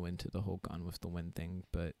mean to go into the whole Gone with the Wind thing,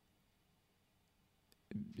 but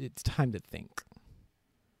it's time to think.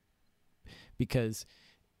 Because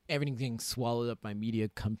everything's getting swallowed up by media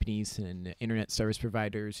companies and internet service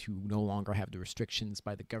providers who no longer have the restrictions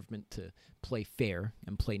by the government to play fair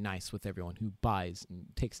and play nice with everyone who buys and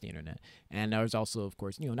takes the internet. And there's also, of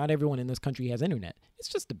course, not everyone in this country has internet. It's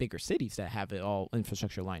just the bigger cities that have it all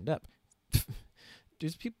infrastructure lined up.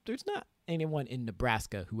 There's not anyone in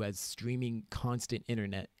Nebraska who has streaming constant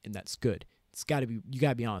internet, and that's good. It's got to be. You got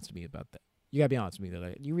to be honest with me about that. You got to be honest with me.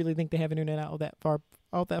 Like, you really think they have internet out that far?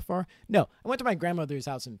 No. I went to my grandmother's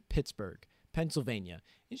house in Pittsburgh, Pennsylvania,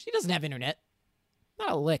 and she doesn't have internet.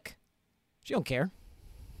 Not a lick. She don't care.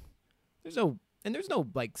 There's no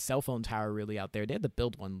like cell phone tower really out there. They had to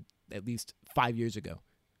build one at least 5 years ago,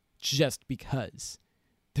 just because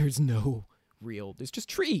there's just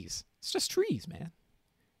trees. It's just trees, man.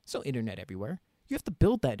 There's no internet everywhere. You have to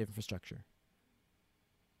build that infrastructure.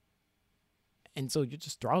 And so you're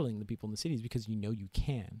just throttling the people in the cities because you know you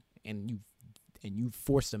can, and you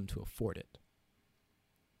force them to afford it.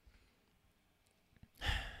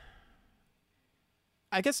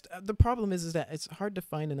 I guess the problem is that it's hard to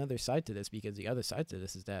find another side to this, because the other side to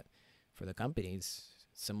this is that for the companies,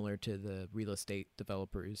 similar to the real estate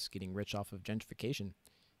developers getting rich off of gentrification,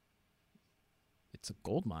 it's a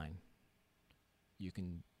gold mine.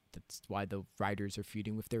 That's why the writers are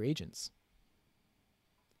feuding with their agents.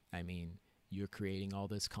 I mean, you're creating all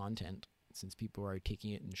this content since people are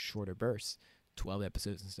taking it in shorter bursts, 12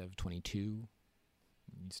 episodes instead of 22.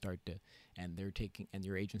 And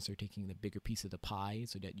your agents are taking the bigger piece of the pie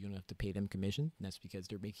so that you don't have to pay them commission. And that's because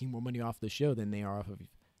they're making more money off the show than they are off of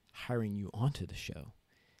hiring you onto the show.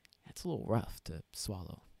 That's a little rough to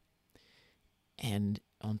swallow. And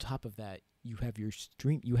on top of that, you have your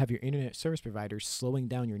internet service provider slowing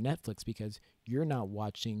down your Netflix because you're not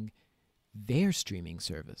watching their streaming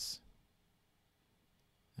service.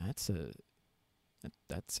 That's an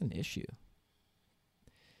issue.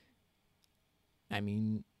 I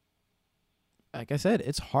mean, like I said,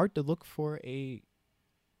 it's hard to look for an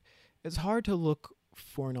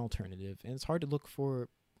alternative, and it's hard to look for,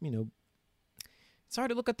 it's hard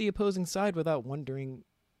to look at the opposing side without wondering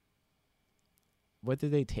whether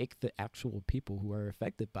they take the actual people who are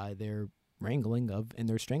affected by their wrangling of and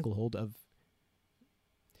their stranglehold of,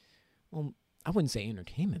 well, I wouldn't say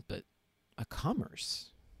entertainment, but a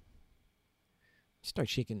commerce. You start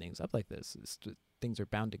shaking things up like this, things are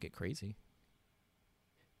bound to get crazy.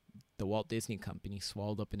 The Walt Disney Company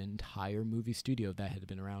swallowed up an entire movie studio that had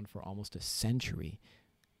been around for almost a century.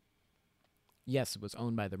 Yes, it was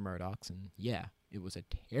owned by the Murdochs, and yeah, it was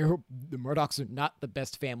the Murdochs are not the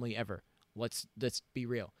best family ever. Let's be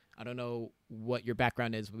real. I don't know what your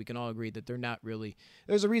background is, but we can all agree that they're not really.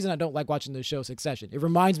 There's a reason I don't like watching the show Succession. It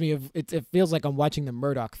reminds me of it feels like I'm watching the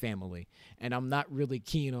Murdoch family, and I'm not really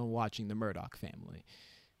keen on watching the Murdoch family.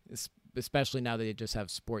 Especially now that they just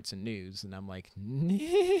have sports and news, and I'm like,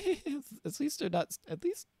 at least they're not. At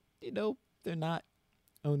least they're not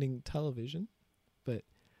owning television, but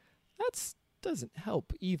that doesn't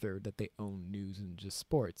help either that they own news and just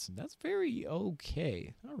sports, and that's very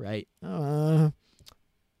okay. All right,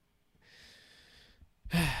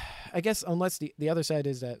 I guess unless the other side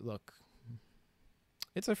is that, look,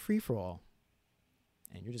 it's a free for all.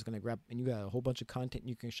 And you're just going to grab, and you got a whole bunch of content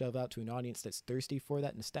you can shove out to an audience that's thirsty for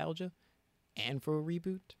that nostalgia and for a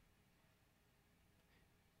reboot.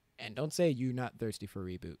 And don't say you're not thirsty for a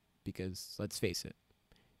reboot, because let's face it,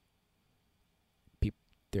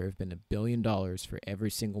 there have been $1 billion for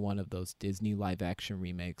every single one of those Disney live action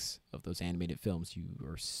remakes of those animated films you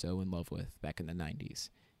were so in love with back in the 90s.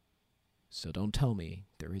 So don't tell me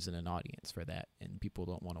there isn't an audience for that and people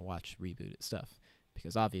don't want to watch rebooted stuff,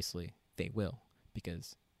 because obviously they will.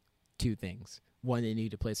 Because two things. One, they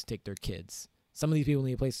need a place to take their kids. Some of these people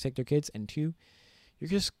need a place to take their kids. And two,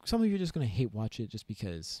 some of you are just going to hate watch it just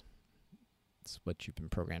because it's what you've been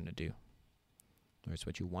programmed to do. Or it's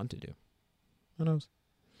what you want to do. Who knows?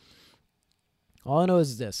 All I know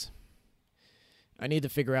is this. I need to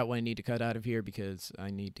figure out what I need to cut out of here because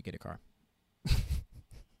I need to get a car.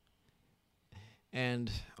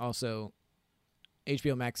 And also,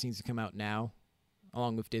 HBO Max needs to come out now,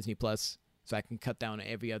 along with Disney Plus. So I can cut down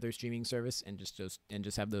every other streaming service and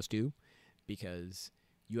just have those two, because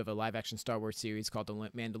you have a live action Star Wars series called The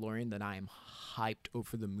Mandalorian that I am hyped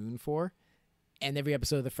over the moon for, and every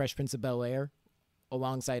episode of The Fresh Prince of Bel-Air,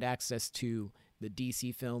 alongside access to the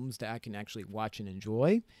DC films that I can actually watch and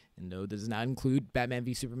enjoy. And no, this does not include Batman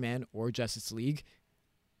v Superman or Justice League,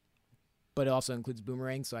 but it also includes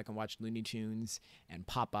Boomerang, so I can watch Looney Tunes and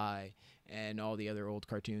Popeye and all the other old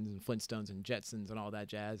cartoons and Flintstones and Jetsons and all that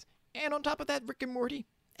jazz. And on top of that, Rick and Morty.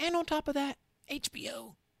 And on top of that,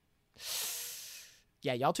 HBO.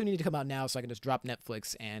 Yeah, y'all two need to come out now so I can just drop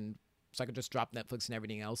Netflix and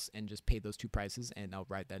everything else and just pay those two prices, and I'll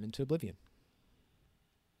ride that into oblivion.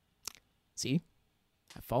 See?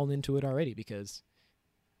 I've fallen into it already because,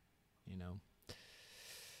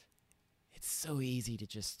 it's so easy to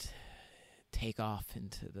just take off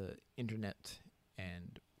into the internet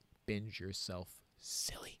and binge yourself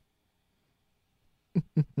silly.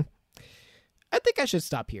 I think I should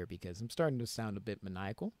stop here because I'm starting to sound a bit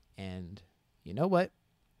maniacal. And you know what?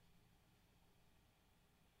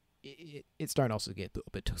 It's starting also to get a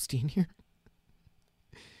little bit toasty in here.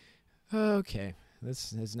 Okay,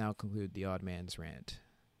 this has now concluded the Odd Man's Rant.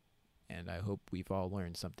 And I hope we've all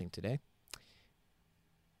learned something today.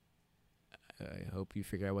 I hope you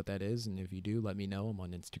figure out what that is. And if you do, let me know. I'm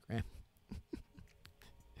on Instagram.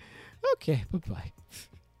 Okay, bye-bye.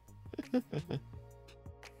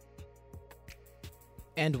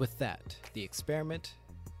 And with that, the experiment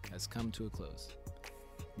has come to a close.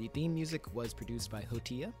 The theme music was produced by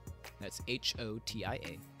Hotia. That's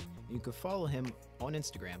Hotia. You can follow him on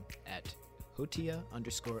Instagram at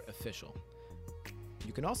Hotia_official.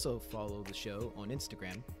 You can also follow the show on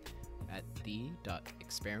Instagram at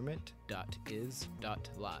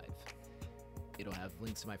the.experiment.is.live. It'll have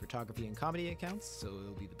links to my photography and comedy accounts, so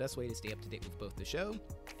it'll be the best way to stay up to date with both the show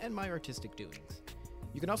and my artistic doings.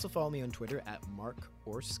 You can also follow me on Twitter at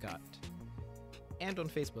 @MarkOrScott and on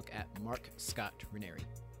Facebook at Mark Scott Ranieri.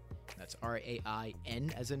 That's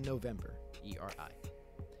RAIN as in November, ERI.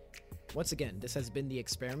 Once again, this has been The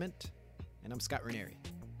Experiment, and I'm Scott Ranieri.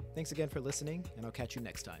 Thanks again for listening, and I'll catch you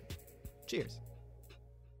next time. Cheers.